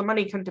are like, well, the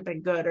money couldn't have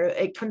been good, or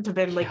it couldn't have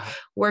been like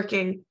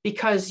working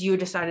because you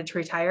decided to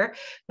retire.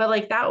 But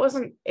like, that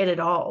wasn't it at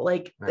all.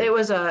 Like, it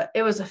was a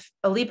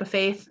leap of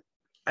faith.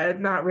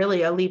 Not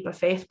really a leap of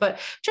faith, but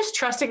just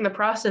trusting the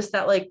process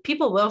that like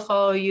people will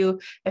follow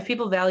you. If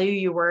people value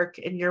your work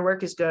and your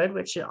work is good,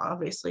 which it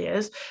obviously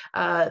is,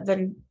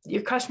 then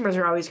your customers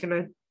are always going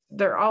to,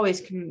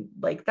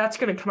 that's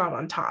going to come out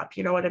on top.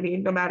 You know what I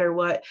mean? No matter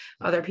what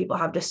other people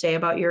have to say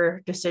about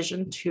your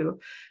decision to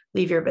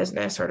leave your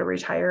business or to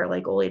retire,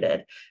 like Olie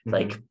did,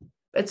 like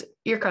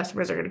your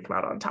customers are going to come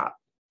out on top.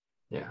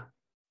 Yeah.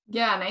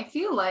 And I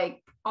feel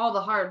like all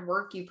the hard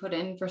work you put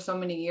in for so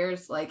many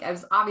years, like it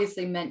was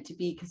obviously meant to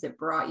be because it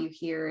brought you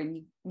here,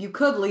 and you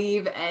could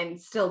leave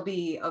and still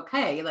be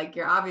okay. Like,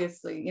 you're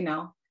obviously, you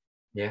know.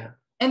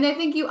 And I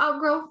think you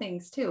outgrow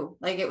things too.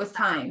 Like, it was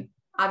time.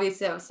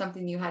 Obviously that was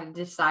something you had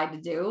to decide to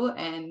do.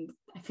 And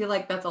I feel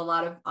like that's a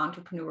lot of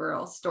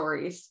entrepreneurial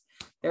stories.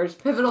 There's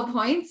pivotal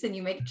points and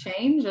you make a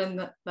change.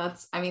 And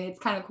it's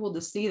kind of cool to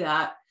see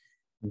that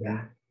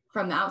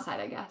from the outside,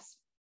 I guess.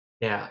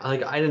 Yeah,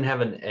 like I didn't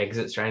have an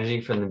exit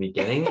strategy from the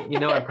beginning, you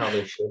know, I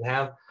probably should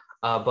have,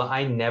 but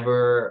I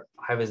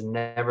was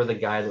never the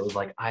guy that was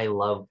like, I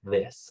love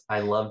this.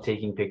 I love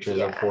taking pictures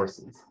of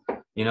horses.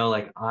 You know,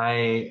 like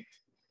I've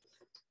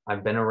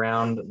been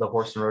around the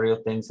horse and rodeo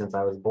thing since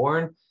I was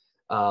born.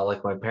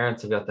 Like my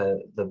parents have got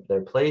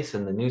their place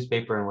in the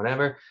newspaper and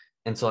whatever.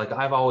 And so like,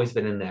 I've always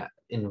been in that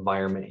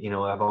environment, you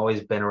know, I've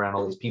always been around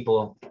all these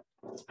people,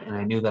 and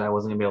I knew that I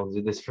wasn't gonna be able to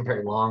do this for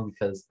very long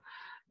because,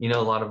 you know,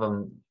 a lot of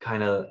them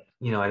kind of,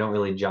 you know, I don't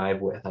really jive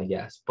with, I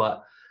guess.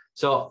 But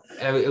so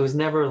it was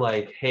never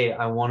like, hey,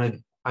 I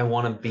want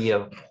to be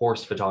a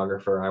horse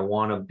photographer. I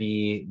want to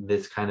be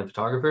this kind of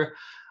photographer.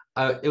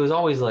 It was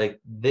always like,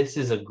 this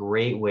is a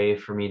great way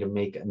for me to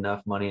make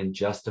enough money and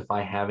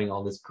justify having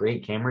all this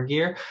great camera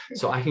gear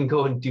so I can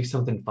go and do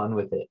something fun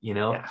with it, you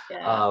know?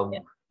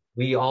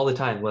 We all the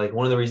time, like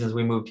one of the reasons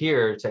we moved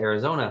here to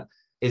Arizona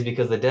is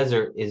because the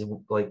desert is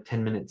like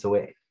 10 minutes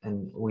away,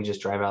 and we just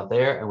drive out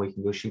there and we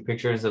can go shoot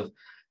pictures of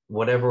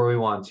whatever we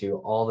want to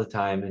all the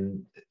time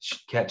and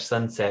catch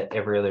sunset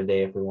every other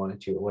day if we wanted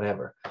to or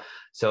whatever.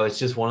 So it's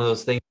just one of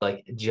those things,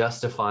 like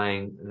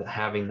justifying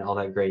having all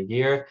that great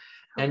gear.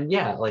 And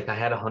yeah, like I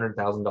had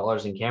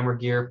 $100,000 in camera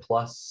gear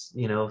plus,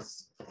 you know,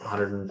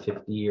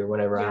 150 or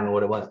whatever, I don't know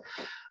what it was.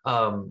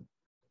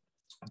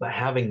 But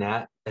having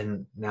that,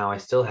 and now I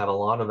still have a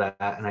lot of that,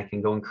 and I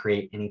can go and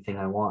create anything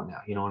I want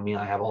now. You know what I mean?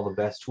 I have all the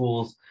best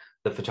tools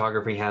the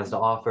photography has to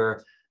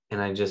offer,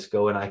 and I just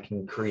go and I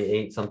can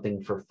create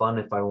something for fun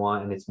if I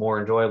want, and it's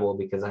more enjoyable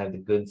because I have the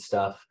good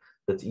stuff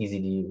that's easy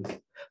to use.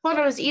 Well,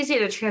 it was easy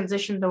to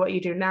transition to what you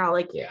do now.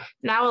 Like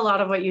now a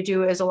lot of what you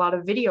do is a lot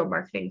of video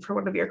marketing for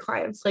one of your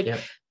clients. Like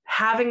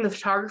having the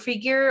photography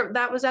gear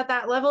that was at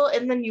that level,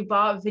 and then you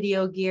bought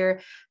video gear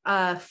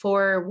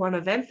for one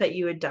event that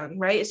you had done,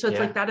 right? So it's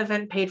like that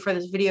event paid for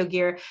this video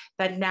gear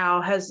that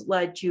now has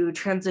led you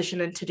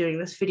transition into doing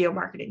this video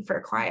marketing for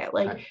a client.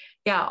 Like,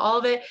 yeah, all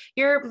of it.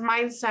 Your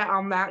mindset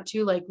on that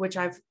too, like, which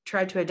I've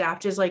tried to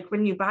adapt, is like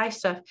when you buy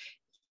stuff,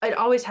 it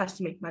always has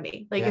to make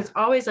money. Like it's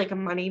always like a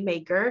money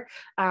maker.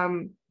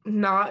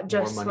 Not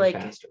just like,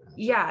 faster.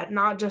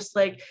 Not just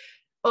like,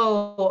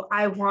 oh,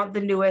 I want the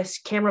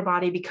newest camera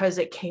body because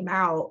it came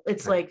out.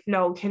 It's like,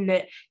 no, can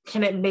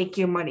it make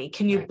you money?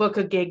 Can you book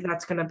a gig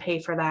that's going to pay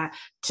for that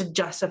to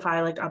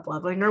justify like up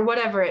leveling or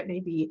whatever it may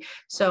be?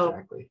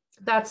 So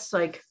that's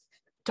like,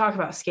 talk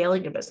about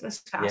scaling a business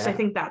fast. I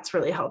think that's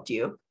really helped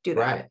you do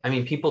that. Right. I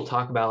mean, people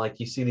talk about, like,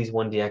 you see these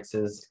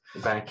 1DXs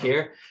back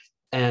here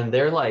and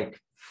they're like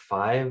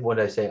 5. What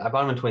did I say? I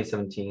bought them in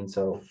 2017.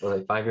 So they're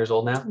like 5 years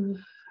old now. Mm-hmm.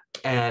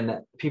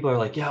 And people are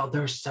like, yeah,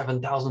 they're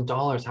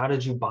 $7,000. How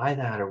did you buy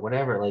that or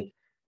whatever? Like,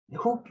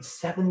 who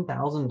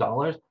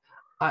 $7,000?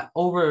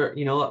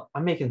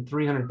 I'm making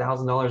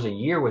 $300,000 a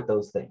year with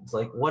those things.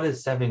 Like, what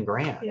is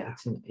 $7,000? Yeah.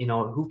 It's,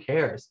 who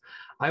cares?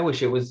 I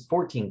wish it was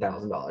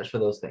 $14,000 for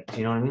those things.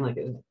 You know what I mean? Like,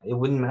 it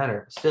wouldn't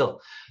matter. Still,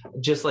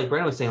 just like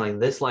Brenna was saying, like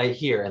this light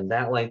here and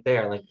that light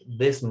there, like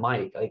this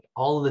mic, like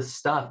all of this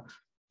stuff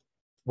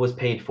was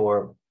paid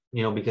for,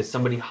 because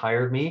somebody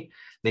hired me.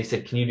 They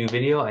said, can you do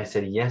video? I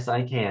said, yes,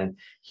 I can.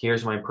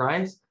 Here's my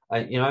price.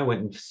 I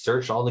went and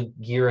searched all the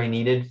gear I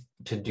needed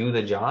to do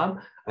the job.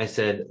 I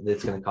said,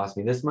 it's going to cost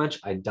me this much.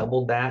 I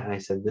doubled that. And I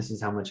said, this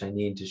is how much I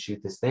need to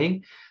shoot this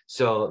thing.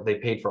 So they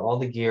paid for all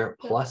the gear.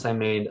 Plus I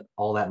made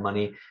all that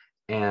money.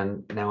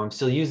 And now I'm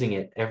still using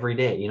it every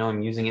day.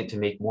 I'm using it to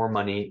make more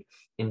money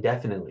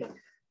indefinitely.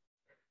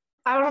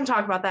 I want to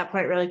talk about that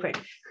point really quick.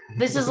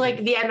 This is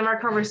like the end of our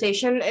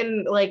conversation,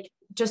 and like,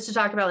 just to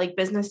talk about like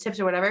business tips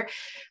or whatever.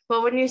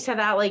 But when you said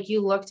that, like,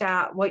 you looked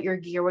at what your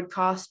gear would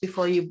cost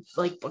before you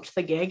like booked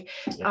the gig.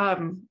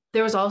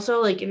 There was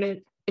also like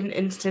an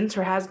instance,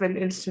 or has been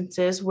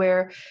instances,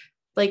 where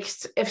like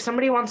if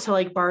somebody wants to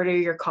like barter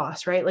your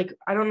costs, right? Like,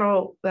 I don't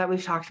know that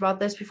we've talked about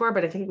this before,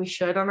 but I think we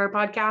should on our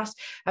podcast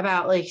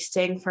about like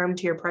staying firm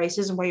to your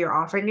prices and what you're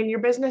offering in your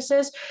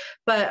businesses.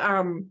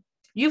 But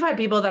you've had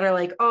people that are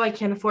like, oh, I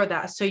can't afford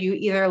that. So you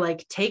either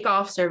like take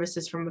off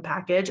services from the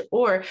package,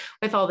 or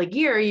with all the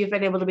gear, you've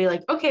been able to be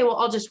like, okay, well,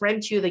 I'll just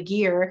rent you the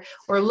gear,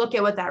 or look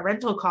at what that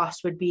rental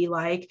cost would be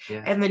like.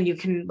 And then you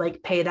can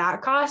like pay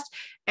that cost.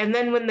 And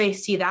then when they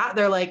see that,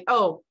 they're like,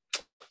 oh,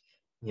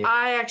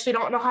 I actually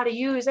don't know how to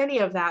use any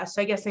of that.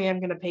 So I guess I am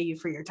going to pay you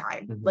for your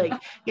time. Mm-hmm. Like,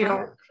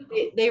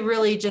 they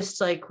really just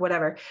like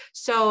whatever.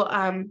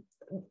 So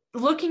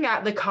looking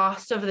at the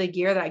cost of the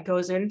gear that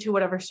goes into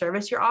whatever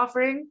service you're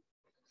offering,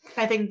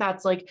 I think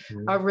that's like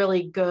a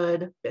really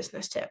good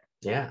business tip.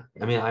 Yeah.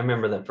 I mean, I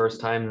remember the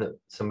first time that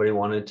somebody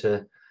wanted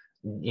to,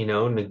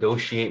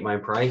 negotiate my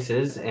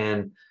prices,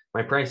 and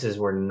my prices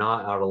were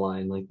not out of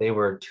line. Like, they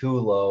were too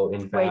low,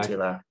 in fact. Way too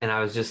low. And I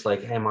was just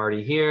like, hey, I'm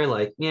already here.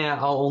 Like, yeah,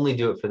 I'll only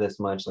do it for this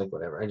much. Like,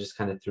 whatever. I just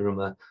kind of threw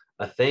them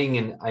a thing.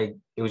 And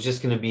it was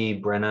just going to be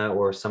Brenna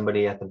or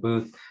somebody at the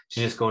booth to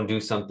just go and do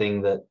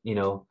something that,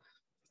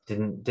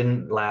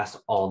 didn't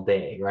last all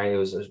day. Right. It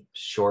was a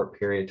short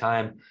period of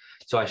time.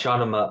 So I shot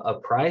them a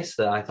price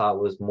that I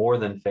thought was more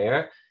than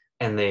fair,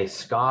 and they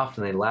scoffed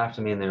and they laughed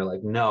at me, and they were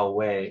like, no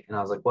way. And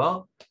I was like,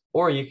 well,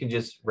 or you can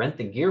just rent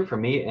the gear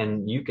from me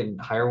and you can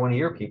hire one of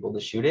your people to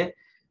shoot it.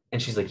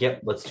 And she's like,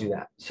 yep, let's do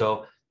that.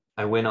 So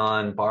I went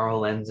on Borrow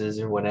Lenses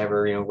or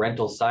whatever,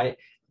 rental site,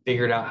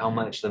 figured out how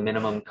much the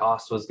minimum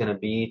cost was going to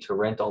be to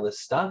rent all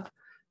this stuff,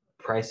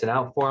 price it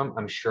out for them.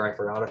 I'm sure I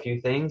forgot a few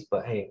things,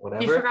 but hey,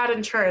 whatever. You forgot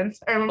insurance.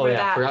 I remember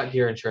that. I forgot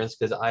gear insurance,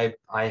 because I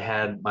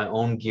had my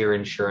own gear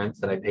insurance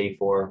that I pay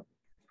for,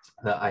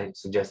 that I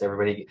suggest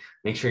everybody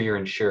make sure you're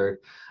insured.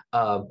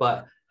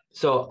 But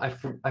so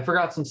I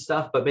forgot some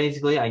stuff, but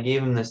basically I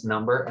gave him this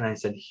number and I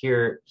said,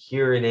 here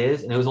it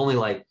is. And it was only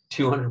like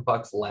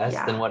 $200 less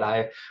than what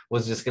I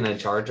was just going to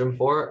charge them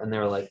for. And they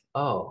were like,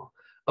 oh,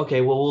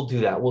 okay, well, we'll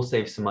do that. We'll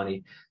save some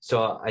money.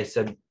 So I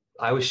said,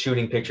 I was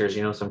shooting pictures,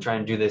 so I'm trying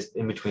to do this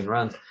in between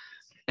runs.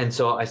 And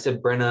so I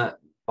said, Brenna,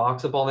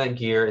 box up all that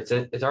gear. It's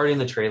already in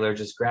the trailer.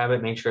 Just grab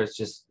it. Make sure it's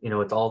just,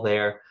 it's all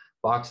there.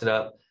 Box it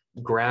up,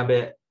 grab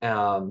it,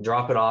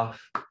 drop it off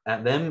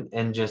at them,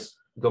 and just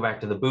go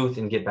back to the booth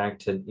and get back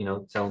to,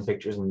 selling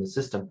pictures in the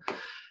system.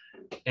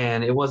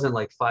 And it wasn't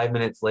like 5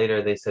 minutes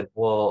later, they said,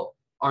 well,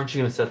 aren't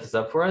you going to set this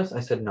up for us? I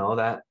said, no,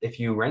 that if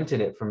you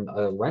rented it from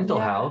a rental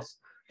house,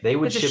 they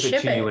would ship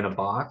it to you in a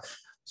box.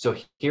 So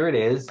here it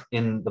is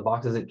in the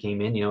boxes it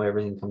came in,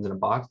 everything comes in a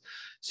box.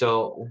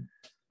 So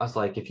I was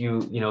like, if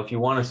you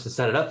want us to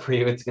set it up for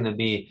you, it's going to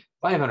be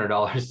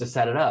 $500 to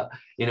set it up,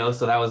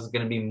 so that was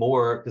going to be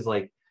more, because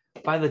like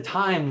by the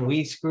time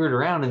we screwed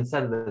around and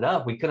set it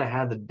up, we could have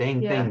had the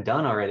dang thing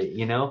done already.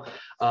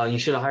 You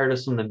should have hired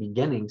us from the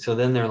beginning. So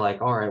then they're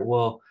like, all right,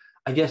 well,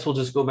 I guess we'll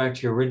just go back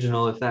to your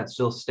original if that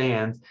still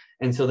stands.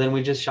 And so then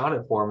we just shot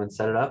it for them and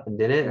set it up and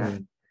did it.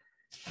 And,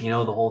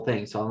 the whole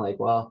thing. So I'm like,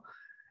 well,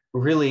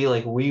 really,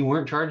 like, we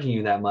weren't charging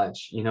you that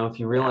much. You know, if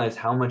you realize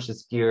how much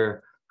this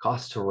gear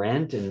costs to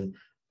rent and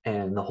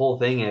the whole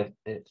thing,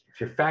 if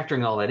you're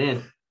factoring all that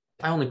in,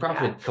 I only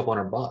profited a couple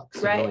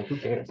 $100, right? Like, who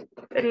cares?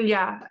 And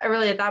I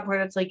really, at that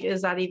point, it's like,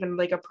 is that even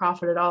like a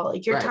profit at all?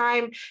 Like your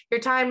time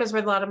is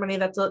worth a lot of money.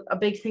 That's a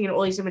big thing in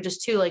Olie's images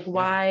too. Like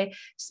why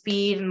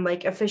speed and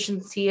like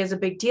efficiency is a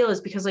big deal is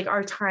because like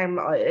our time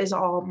is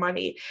all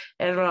money,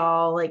 and it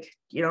all like,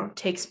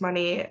 takes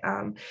money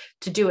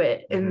to do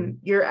it. And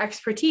your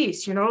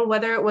expertise,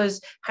 whether it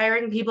was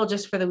hiring people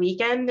just for the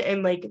weekend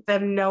and like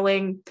them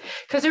knowing,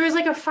 because there was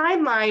like a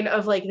fine line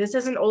of like, this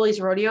isn't Olie's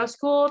rodeo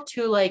school,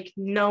 to like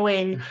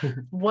knowing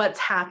what's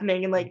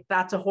happening, and like,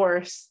 that's a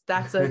horse,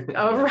 that's a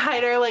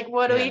rider, like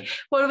what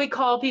do we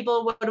call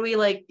people, what do we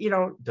like,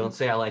 don't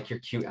say I like your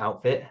cute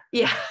outfit.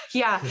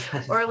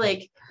 Or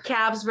like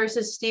calves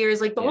versus steers,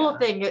 like the whole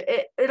thing,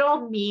 it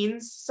all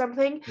means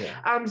something.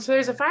 So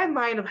there's a fine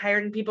line of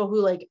hiring people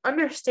who like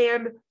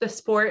understand the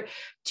sport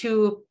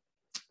to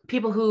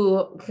people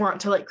who want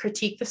to like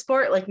critique the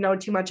sport, like know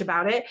too much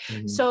about it.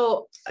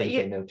 So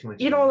know too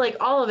much like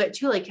all of it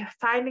too, like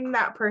finding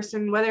that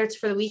person, whether it's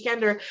for the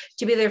weekend or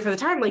to be there for the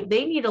time, like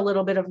they need a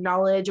little bit of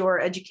knowledge or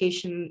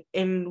education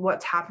in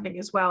what's happening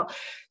as well.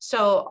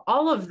 So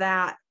all of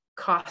that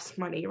costs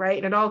money, right?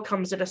 And it all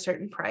comes at a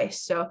certain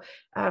price. So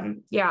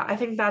I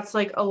think that's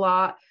like a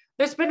lot.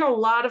 There's been a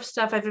lot of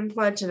stuff I've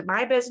implemented in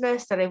my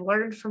business that I've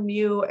learned from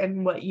you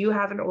and what you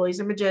have in Olie's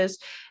images,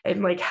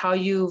 and like how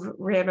you've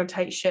ran a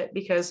tight ship,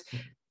 because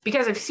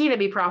I've seen it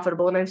be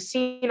profitable, and I've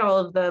seen all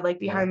of the like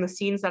behind the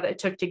scenes that it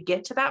took to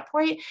get to that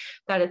point,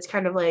 that it's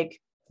kind of like,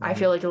 I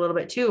feel like a little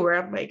bit too,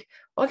 where I'm like,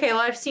 okay,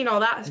 well, I've seen all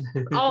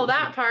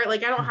that part.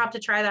 Like, I don't have to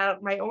try that out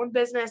in my own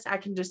business. I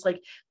can just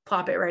like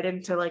plop it right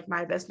into like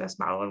my business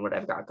model and what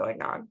I've got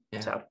going on.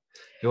 So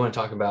you want to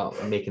talk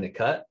about making a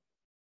cut?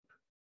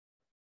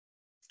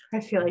 I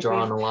feel like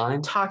drawing a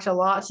line. Talked a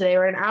lot today.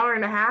 We're an hour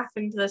and a half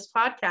into this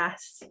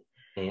podcast.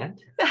 And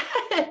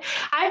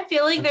I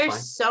feel like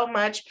there's so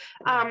much.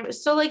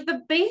 So like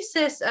the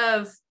basis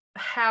of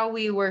how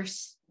we were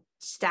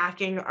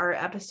stacking our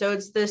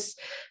episodes this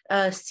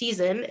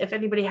season, if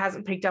anybody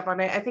hasn't picked up on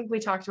it, I think we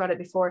talked about it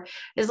before,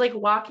 is like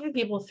walking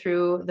people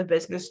through the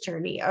business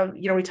journey of,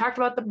 we talked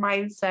about the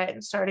mindset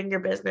and starting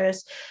your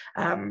business.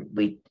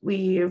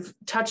 We've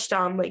touched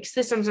on like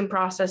systems and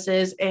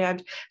processes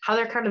and how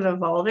they're kind of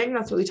evolving.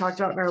 That's what we talked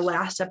about in our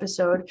last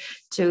episode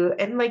too.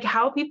 And like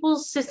how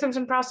people's systems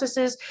and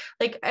processes,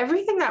 like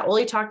everything that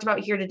Olie talked about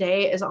here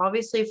today is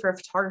obviously for a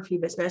photography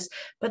business,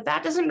 but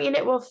that doesn't mean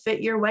it will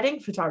fit your wedding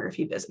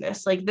photography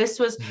business. Like this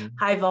was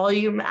high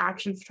volume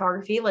action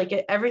photography, like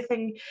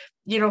everything,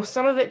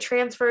 some of it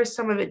transfers,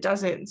 some of it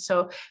doesn't.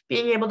 So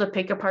being able to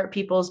pick apart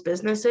people's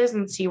businesses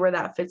and see where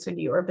that fits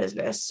into your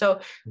business. So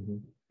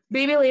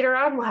maybe later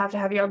on we'll have to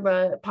have you on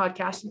the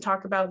podcast and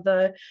talk about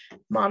the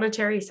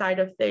monetary side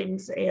of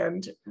things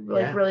and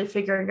like really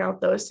figuring out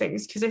those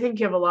things, because I think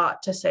you have a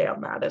lot to say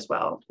on that as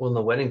well. Well,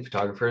 the wedding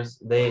photographers,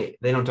 they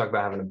don't talk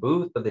about having a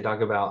booth, but they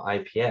talk about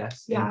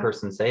IPS,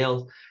 in-person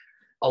sales.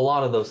 A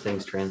lot of those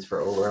things transfer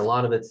over. A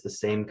lot of it's the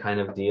same kind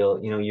of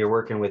deal. You're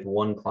working with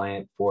one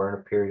client for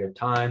a period of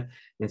time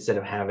instead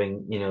of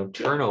having,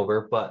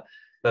 turnover, but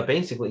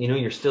basically,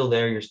 you're still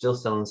there, you're still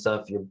selling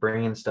stuff, you're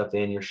bringing stuff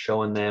in, you're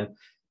showing them.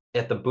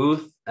 At the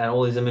booth at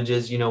all these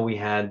images, we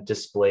had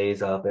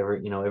displays up.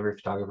 Every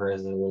photographer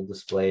has their little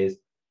displays.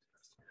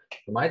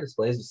 My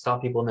displays to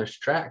stop people in their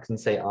tracks and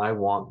say, I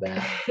want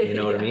that. You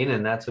know what I mean?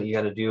 And that's what you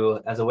got to do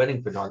as a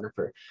wedding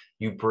photographer.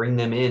 You bring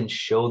them in,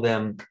 show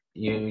them,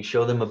 you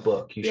show them a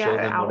book, you show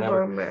them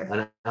whatever,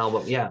 an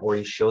album, or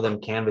you show them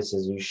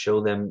canvases, you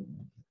show them,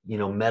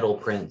 metal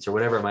prints or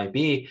whatever it might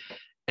be.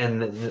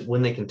 And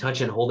when they can touch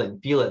it and hold it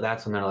and feel it,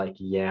 that's when they're like,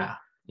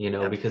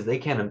 because they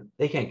can't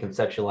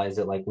conceptualize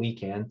it like we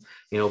can,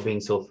 being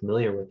so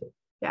familiar with it.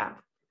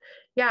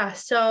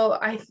 So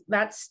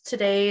that's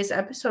today's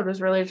episode,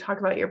 was really to talk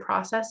about your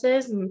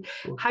processes and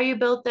how you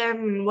built them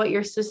and what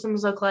your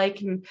systems look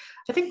like. And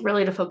I think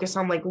really to focus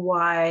on like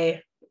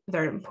why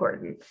they're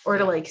important, or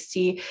to like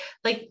see,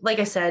 like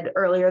I said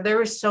earlier, there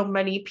were so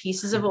many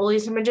pieces of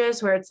Olie's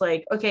images where it's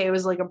like, okay, it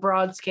was like a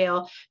broad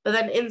scale, but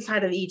then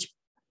inside of each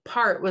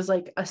part was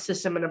like a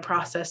system and a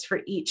process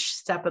for each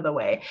step of the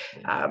way.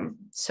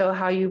 So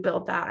how you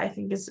built that, I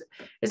think is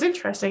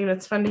interesting, and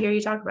it's fun to hear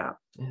you talk about.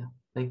 Yeah,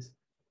 thanks.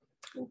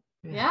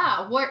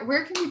 Yeah.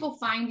 Where can people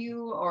find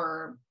you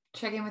or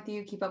check in with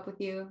you, keep up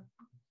with you?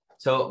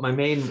 So my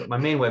main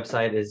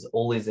website is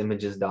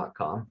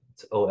oliesimages.com.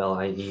 It's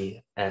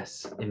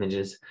OLIES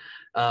images.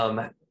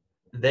 From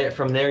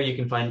there you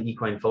can find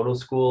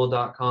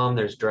equinephotoSchool.com.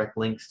 There's direct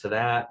links to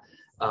that.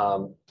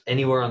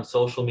 Anywhere on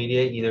social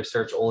media, either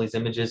search Olie's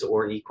Images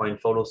or Equine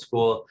Photo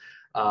School.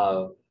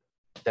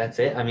 That's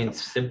it. I mean,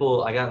 it's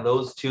simple. I got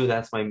those two.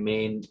 That's my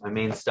main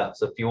stuff.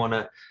 So if you want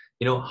to,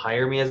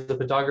 hire me as a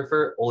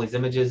photographer, Olie's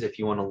Images. If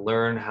you want to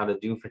learn how to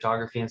do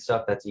photography and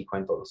stuff, that's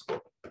Equine Photo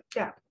School.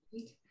 Yeah.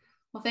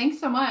 Well, thanks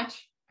so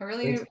much. I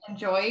really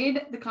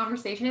enjoyed the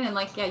conversation,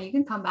 and you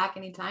can come back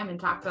anytime and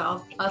talk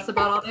to us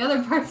about all the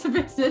other parts of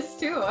business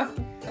too.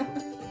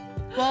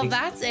 Well,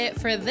 that's it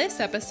for this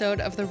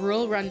episode of the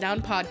Rural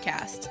Rundown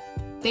podcast.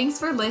 Thanks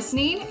for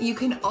listening. You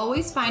can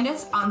always find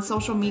us on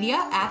social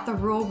media at The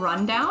Rural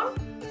Rundown.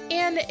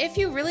 And if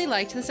you really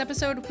liked this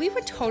episode, we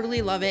would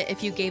totally love it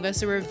if you gave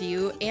us a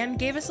review and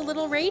gave us a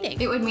little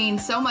rating. It would mean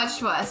so much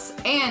to us.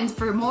 And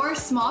for more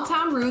small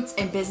town roots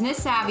and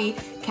business savvy,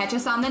 catch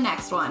us on the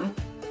next one.